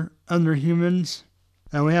capture other humans.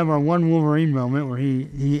 And we have our one Wolverine moment where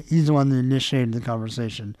he's the one that initiated the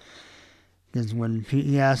conversation. Because when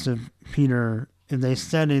he asked if they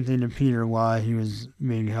said anything to Peter why he was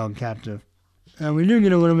being held captive. We do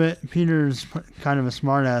get a little bit, Peter's kind of a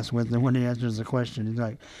smartass with it when he answers the question. He's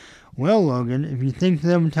like, well, Logan, if you think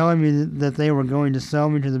them telling me that they were going to sell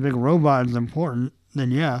me to the big robot is important, then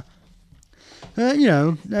yeah.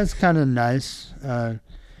 That's kind of nice. Kind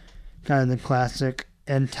of the classic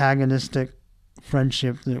antagonistic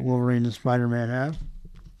friendship that Wolverine and Spider-Man have.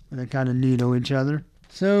 And they kind of needle each other.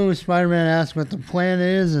 So Spider-Man asks what the plan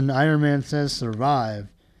is, and Iron Man says survive.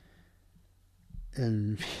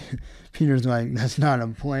 And Peter's like, that's not a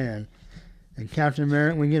plan. And Captain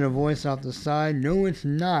America, we get a voice off the side, no, it's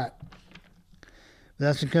not.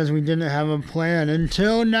 That's because we didn't have a plan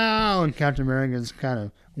until now. And Captain America's kind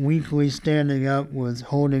of weakly standing up with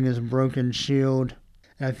holding his broken shield.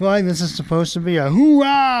 And I feel like this is supposed to be a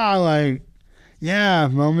hoorah, like, yeah,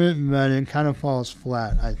 moment, but it kind of falls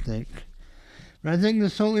flat, I think. But I think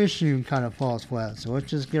this whole issue kind of falls flat, so let's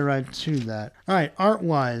just get right to that. Alright,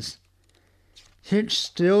 art-wise, Hitch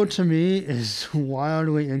still, to me, is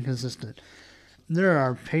wildly inconsistent. There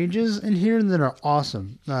are pages in here that are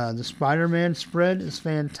awesome. The Spider-Man spread is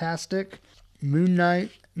fantastic. Moon Knight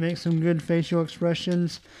makes some good facial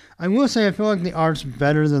expressions. I will say I feel like the art's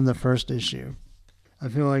better than the first issue. I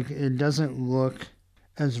feel like it doesn't look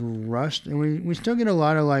as rushed, and we still get a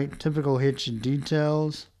lot of like typical Hitch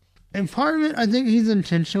details. And part of it, I think he's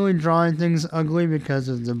intentionally drawing things ugly because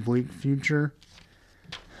of the bleak future.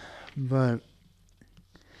 But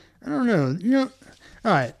I don't know.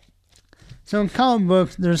 Alright. So in comic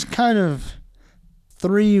books, there's kind of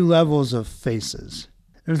 3 levels of faces.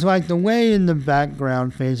 There's like the way in the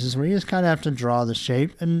background faces where you just kind of have to draw the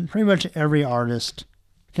shape, and pretty much every artist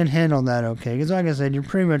can handle that okay. Because like I said, you're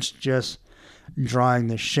pretty much just drawing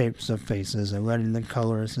the shapes of faces and letting the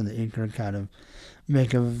colors and the inker kind of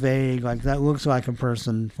make a vague, like that looks like a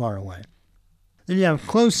person far away. Then you have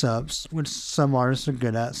close-ups, which some artists are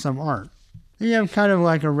good at, some aren't. Then you have kind of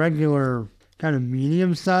like a regular, kind of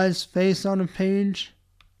medium-sized face on a page,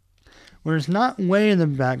 where it's not way in the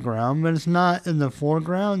background, but it's not in the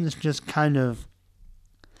foreground. It's just kind of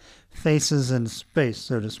faces in space,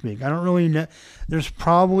 so to speak. I don't really know. There's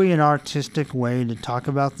probably an artistic way to talk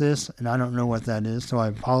about this, and I don't know what that is, so I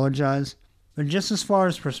apologize. But just as far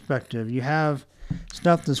as perspective, you have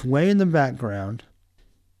stuff that's way in the background.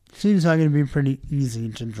 Seems like it'd be pretty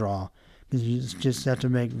easy to draw, because you just have to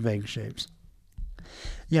make vague shapes.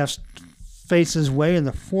 You have faces way in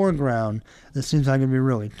the foreground that seems like it'd be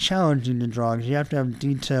really challenging to draw, because you have to have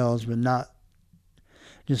details, but not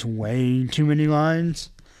just way too many lines.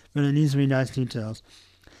 But it needs to be nice details.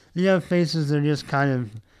 You have faces that are just kind of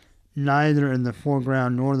neither in the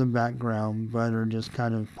foreground nor the background, but are just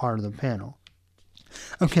kind of part of the panel.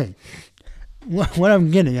 Okay, what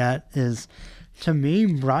I'm getting at is, to me,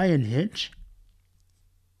 Bryan Hitch,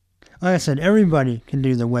 like I said, everybody can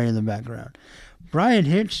do the way in the background. Bryan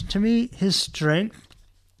Hitch, to me, his strength,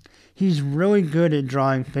 he's really good at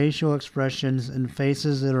drawing facial expressions and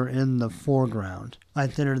faces that are in the foreground,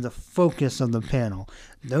 like that are the focus of the panel.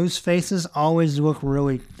 Those faces always look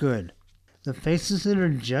really good. The faces that are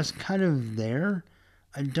just kind of there,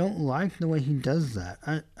 I don't like the way he does that.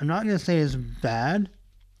 I'm not going to say it's bad.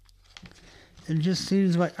 It just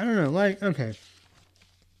seems like, I don't know, like, okay.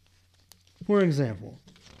 For example,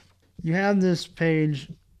 you have this page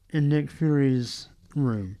in Nick Fury's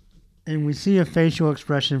room, and we see a facial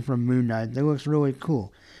expression from Moon Knight that looks really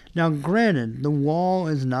cool. Now, granted, the wall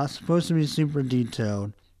is not supposed to be super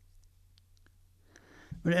detailed,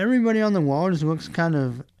 but everybody on the wall just looks kind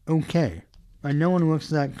of okay. Like, no one looks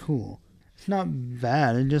that cool. It's not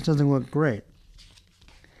bad, it just doesn't look great.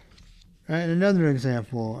 Right, another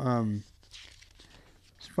example,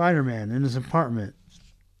 Spider-Man in his apartment.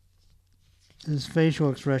 His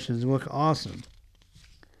facial expressions look awesome.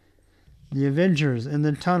 The Avengers in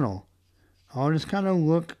the tunnel all just kind of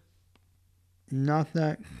look not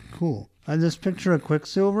that cool. This picture of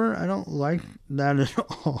Quicksilver, I don't like that at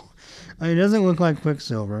all. I mean, it doesn't look like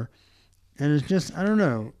Quicksilver. And it's just, I don't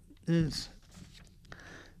know. I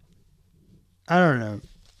don't know.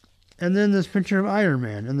 And then this picture of Iron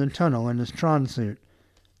Man in the tunnel in his Tron suit.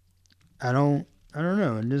 I don't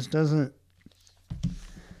know. It just doesn't.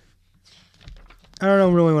 I don't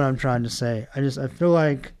know really what I'm trying to say. I feel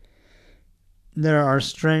like there are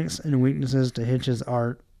strengths and weaknesses to Hitch's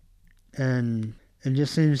art, and it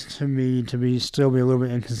just seems to me to be still be a little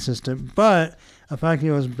bit inconsistent, but I feel like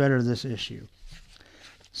it was better this issue.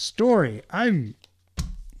 Story, I'm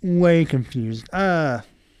way confused. I'm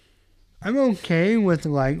okay with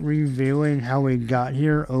like revealing how we got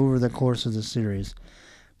here over the course of the series,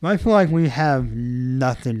 but I feel like we have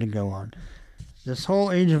nothing to go on. This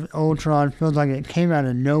whole Age of Ultron feels like it came out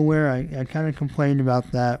of nowhere. I kind of complained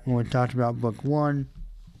about that when we talked about book 1.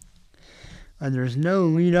 And there's no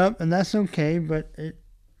lead up, and that's okay, but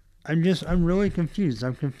I'm really confused.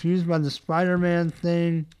 I'm confused by the Spider-Man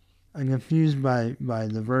thing. I'm confused by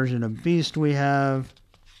the version of Beast we have.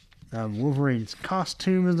 Wolverine's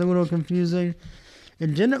costume is a little confusing.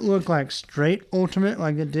 It didn't look like straight Ultimate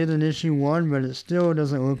like it did in issue 1, but it still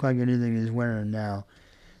doesn't look like anything he's wearing now.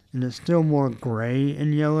 And it's still more gray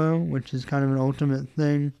and yellow, which is kind of an Ultimate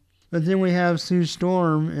thing. But then we have Sue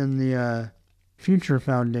Storm in the Future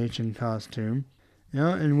Foundation costume.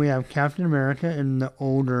 And we have Captain America in the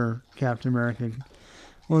older Captain America.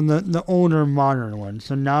 Well, the older modern one.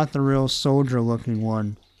 So not the real soldier-looking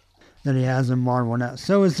one that he has in Marvel now.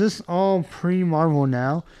 So is this all pre-Marvel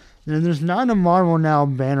Now? And there's not a Marvel Now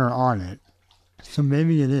banner on it. So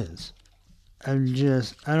maybe it is. I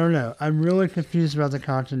don't know. I'm really confused about the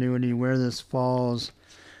continuity, where this falls,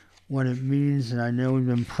 what it means, and I know we've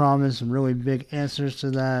been promised some really big answers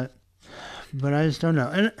to that, but I just don't know.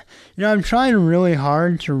 And, I'm trying really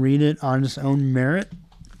hard to read it on its own merit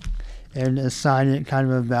and assign it kind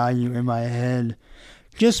of a value in my head,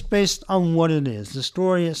 just based on what it is, the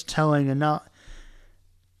story it's telling, and not...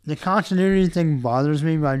 The continuity thing bothers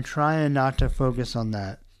me, but I'm trying not to focus on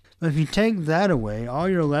that. But if you take that away, all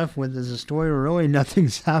you're left with is a story where really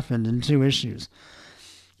nothing's happened in 2 issues.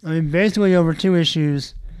 I mean, basically over 2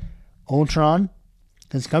 issues, Ultron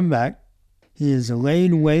has come back. He has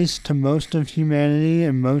laid waste to most of humanity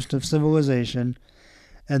and most of civilization,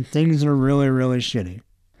 and things are really, really shitty.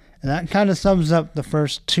 And that kind of sums up the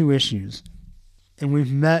first 2 issues. And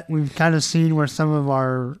we've kind of seen where some of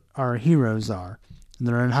our heroes are. And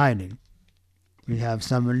they're in hiding. We have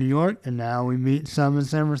some in New York, and now we meet some in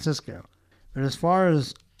San Francisco. But as far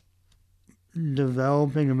as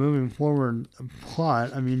developing and moving forward a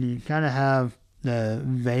plot, I mean, you kind of have the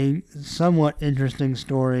vague, somewhat interesting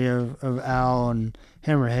story of Al and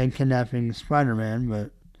Hammerhead kidnapping Spider-Man,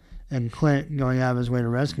 and Clint going out of his way to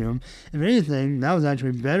rescue him. If anything, that was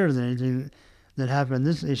actually better than anything that happened in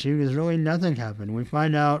this issue, because really nothing happened. We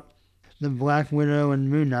find out that Black Widow and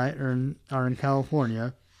Moon Knight are in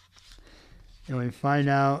California. And we find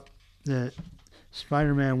out that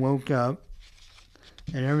Spider-Man woke up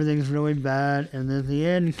and everything's really bad. And at the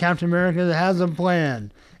end, Captain America has a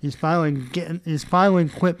plan. He's finally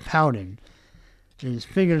quit pouting. And he's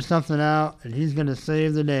figured something out, and he's going to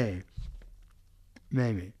save the day.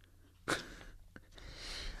 Maybe.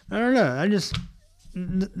 I don't know.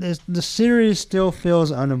 The series still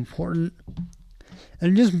feels unimportant.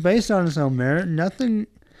 And just based on its own merit, nothing's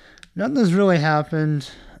really happened.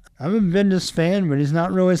 I'm a Bendis fan, but he's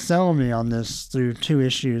not really selling me on this through 2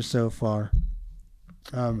 issues so far.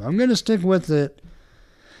 I'm going to stick with it.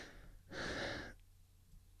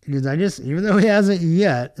 Because even though he hasn't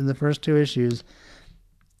yet in the first 2 issues,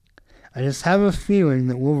 I just have a feeling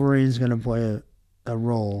that Wolverine's going to play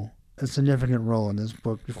a significant role in this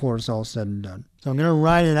book before it's all said and done. So I'm going to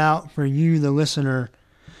write it out for you, the listener.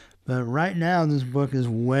 But right now, this book is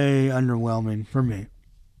way underwhelming for me.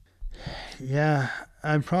 Yeah,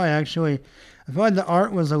 I feel like the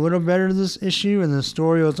art was a little better this issue, and the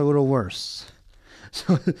story was a little worse.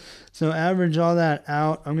 So average all that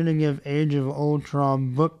out, I'm going to give Age of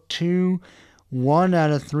Ultron Book 2 1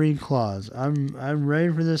 out of 3 claws. I'm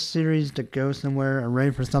ready for this series to go somewhere. I'm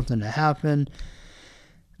ready for something to happen.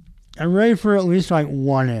 I'm ready for at least like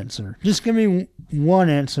one answer. Just give me one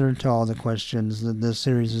answer to all the questions that this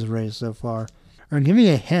series has raised so far. Or give me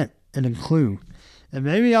a hint and a clue. And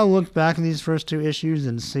maybe I'll look back at these first 2 issues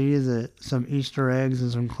and see that some Easter eggs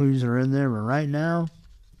and some clues are in there. But right now,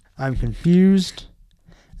 I'm confused.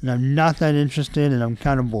 And I'm not that interested, and I'm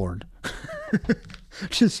kind of bored.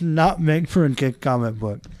 Just not make for a good comic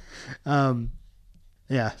book.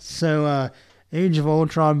 Yeah, so Age of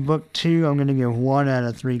Ultron Book 2, I'm going to give 1 out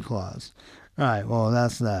of 3 claws. All right, well,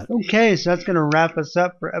 that's that. Okay, so that's going to wrap us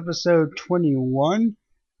up for episode 21.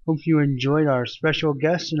 Hope you enjoyed our special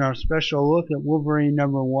guest and our special look at Wolverine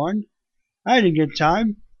 #1. I had a good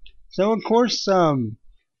time. So, of course, you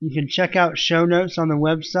can check out show notes on the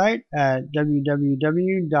website at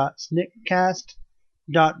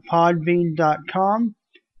www.snickcast.podbean.com.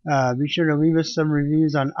 Be sure to leave us some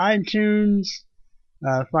reviews on iTunes.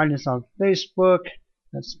 Find us on Facebook.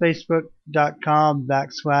 That's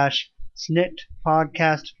facebook.com/SNIT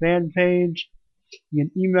podcast fan page. You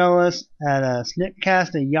can email us at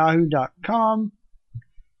snitcast@yahoo.com.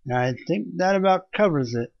 And I think that about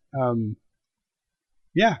covers it.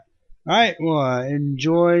 Yeah. Alright, well,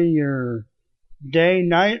 enjoy your day,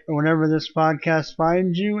 night, or whenever this podcast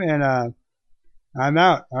finds you, and I'm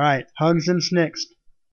out. Alright, hugs and snicks.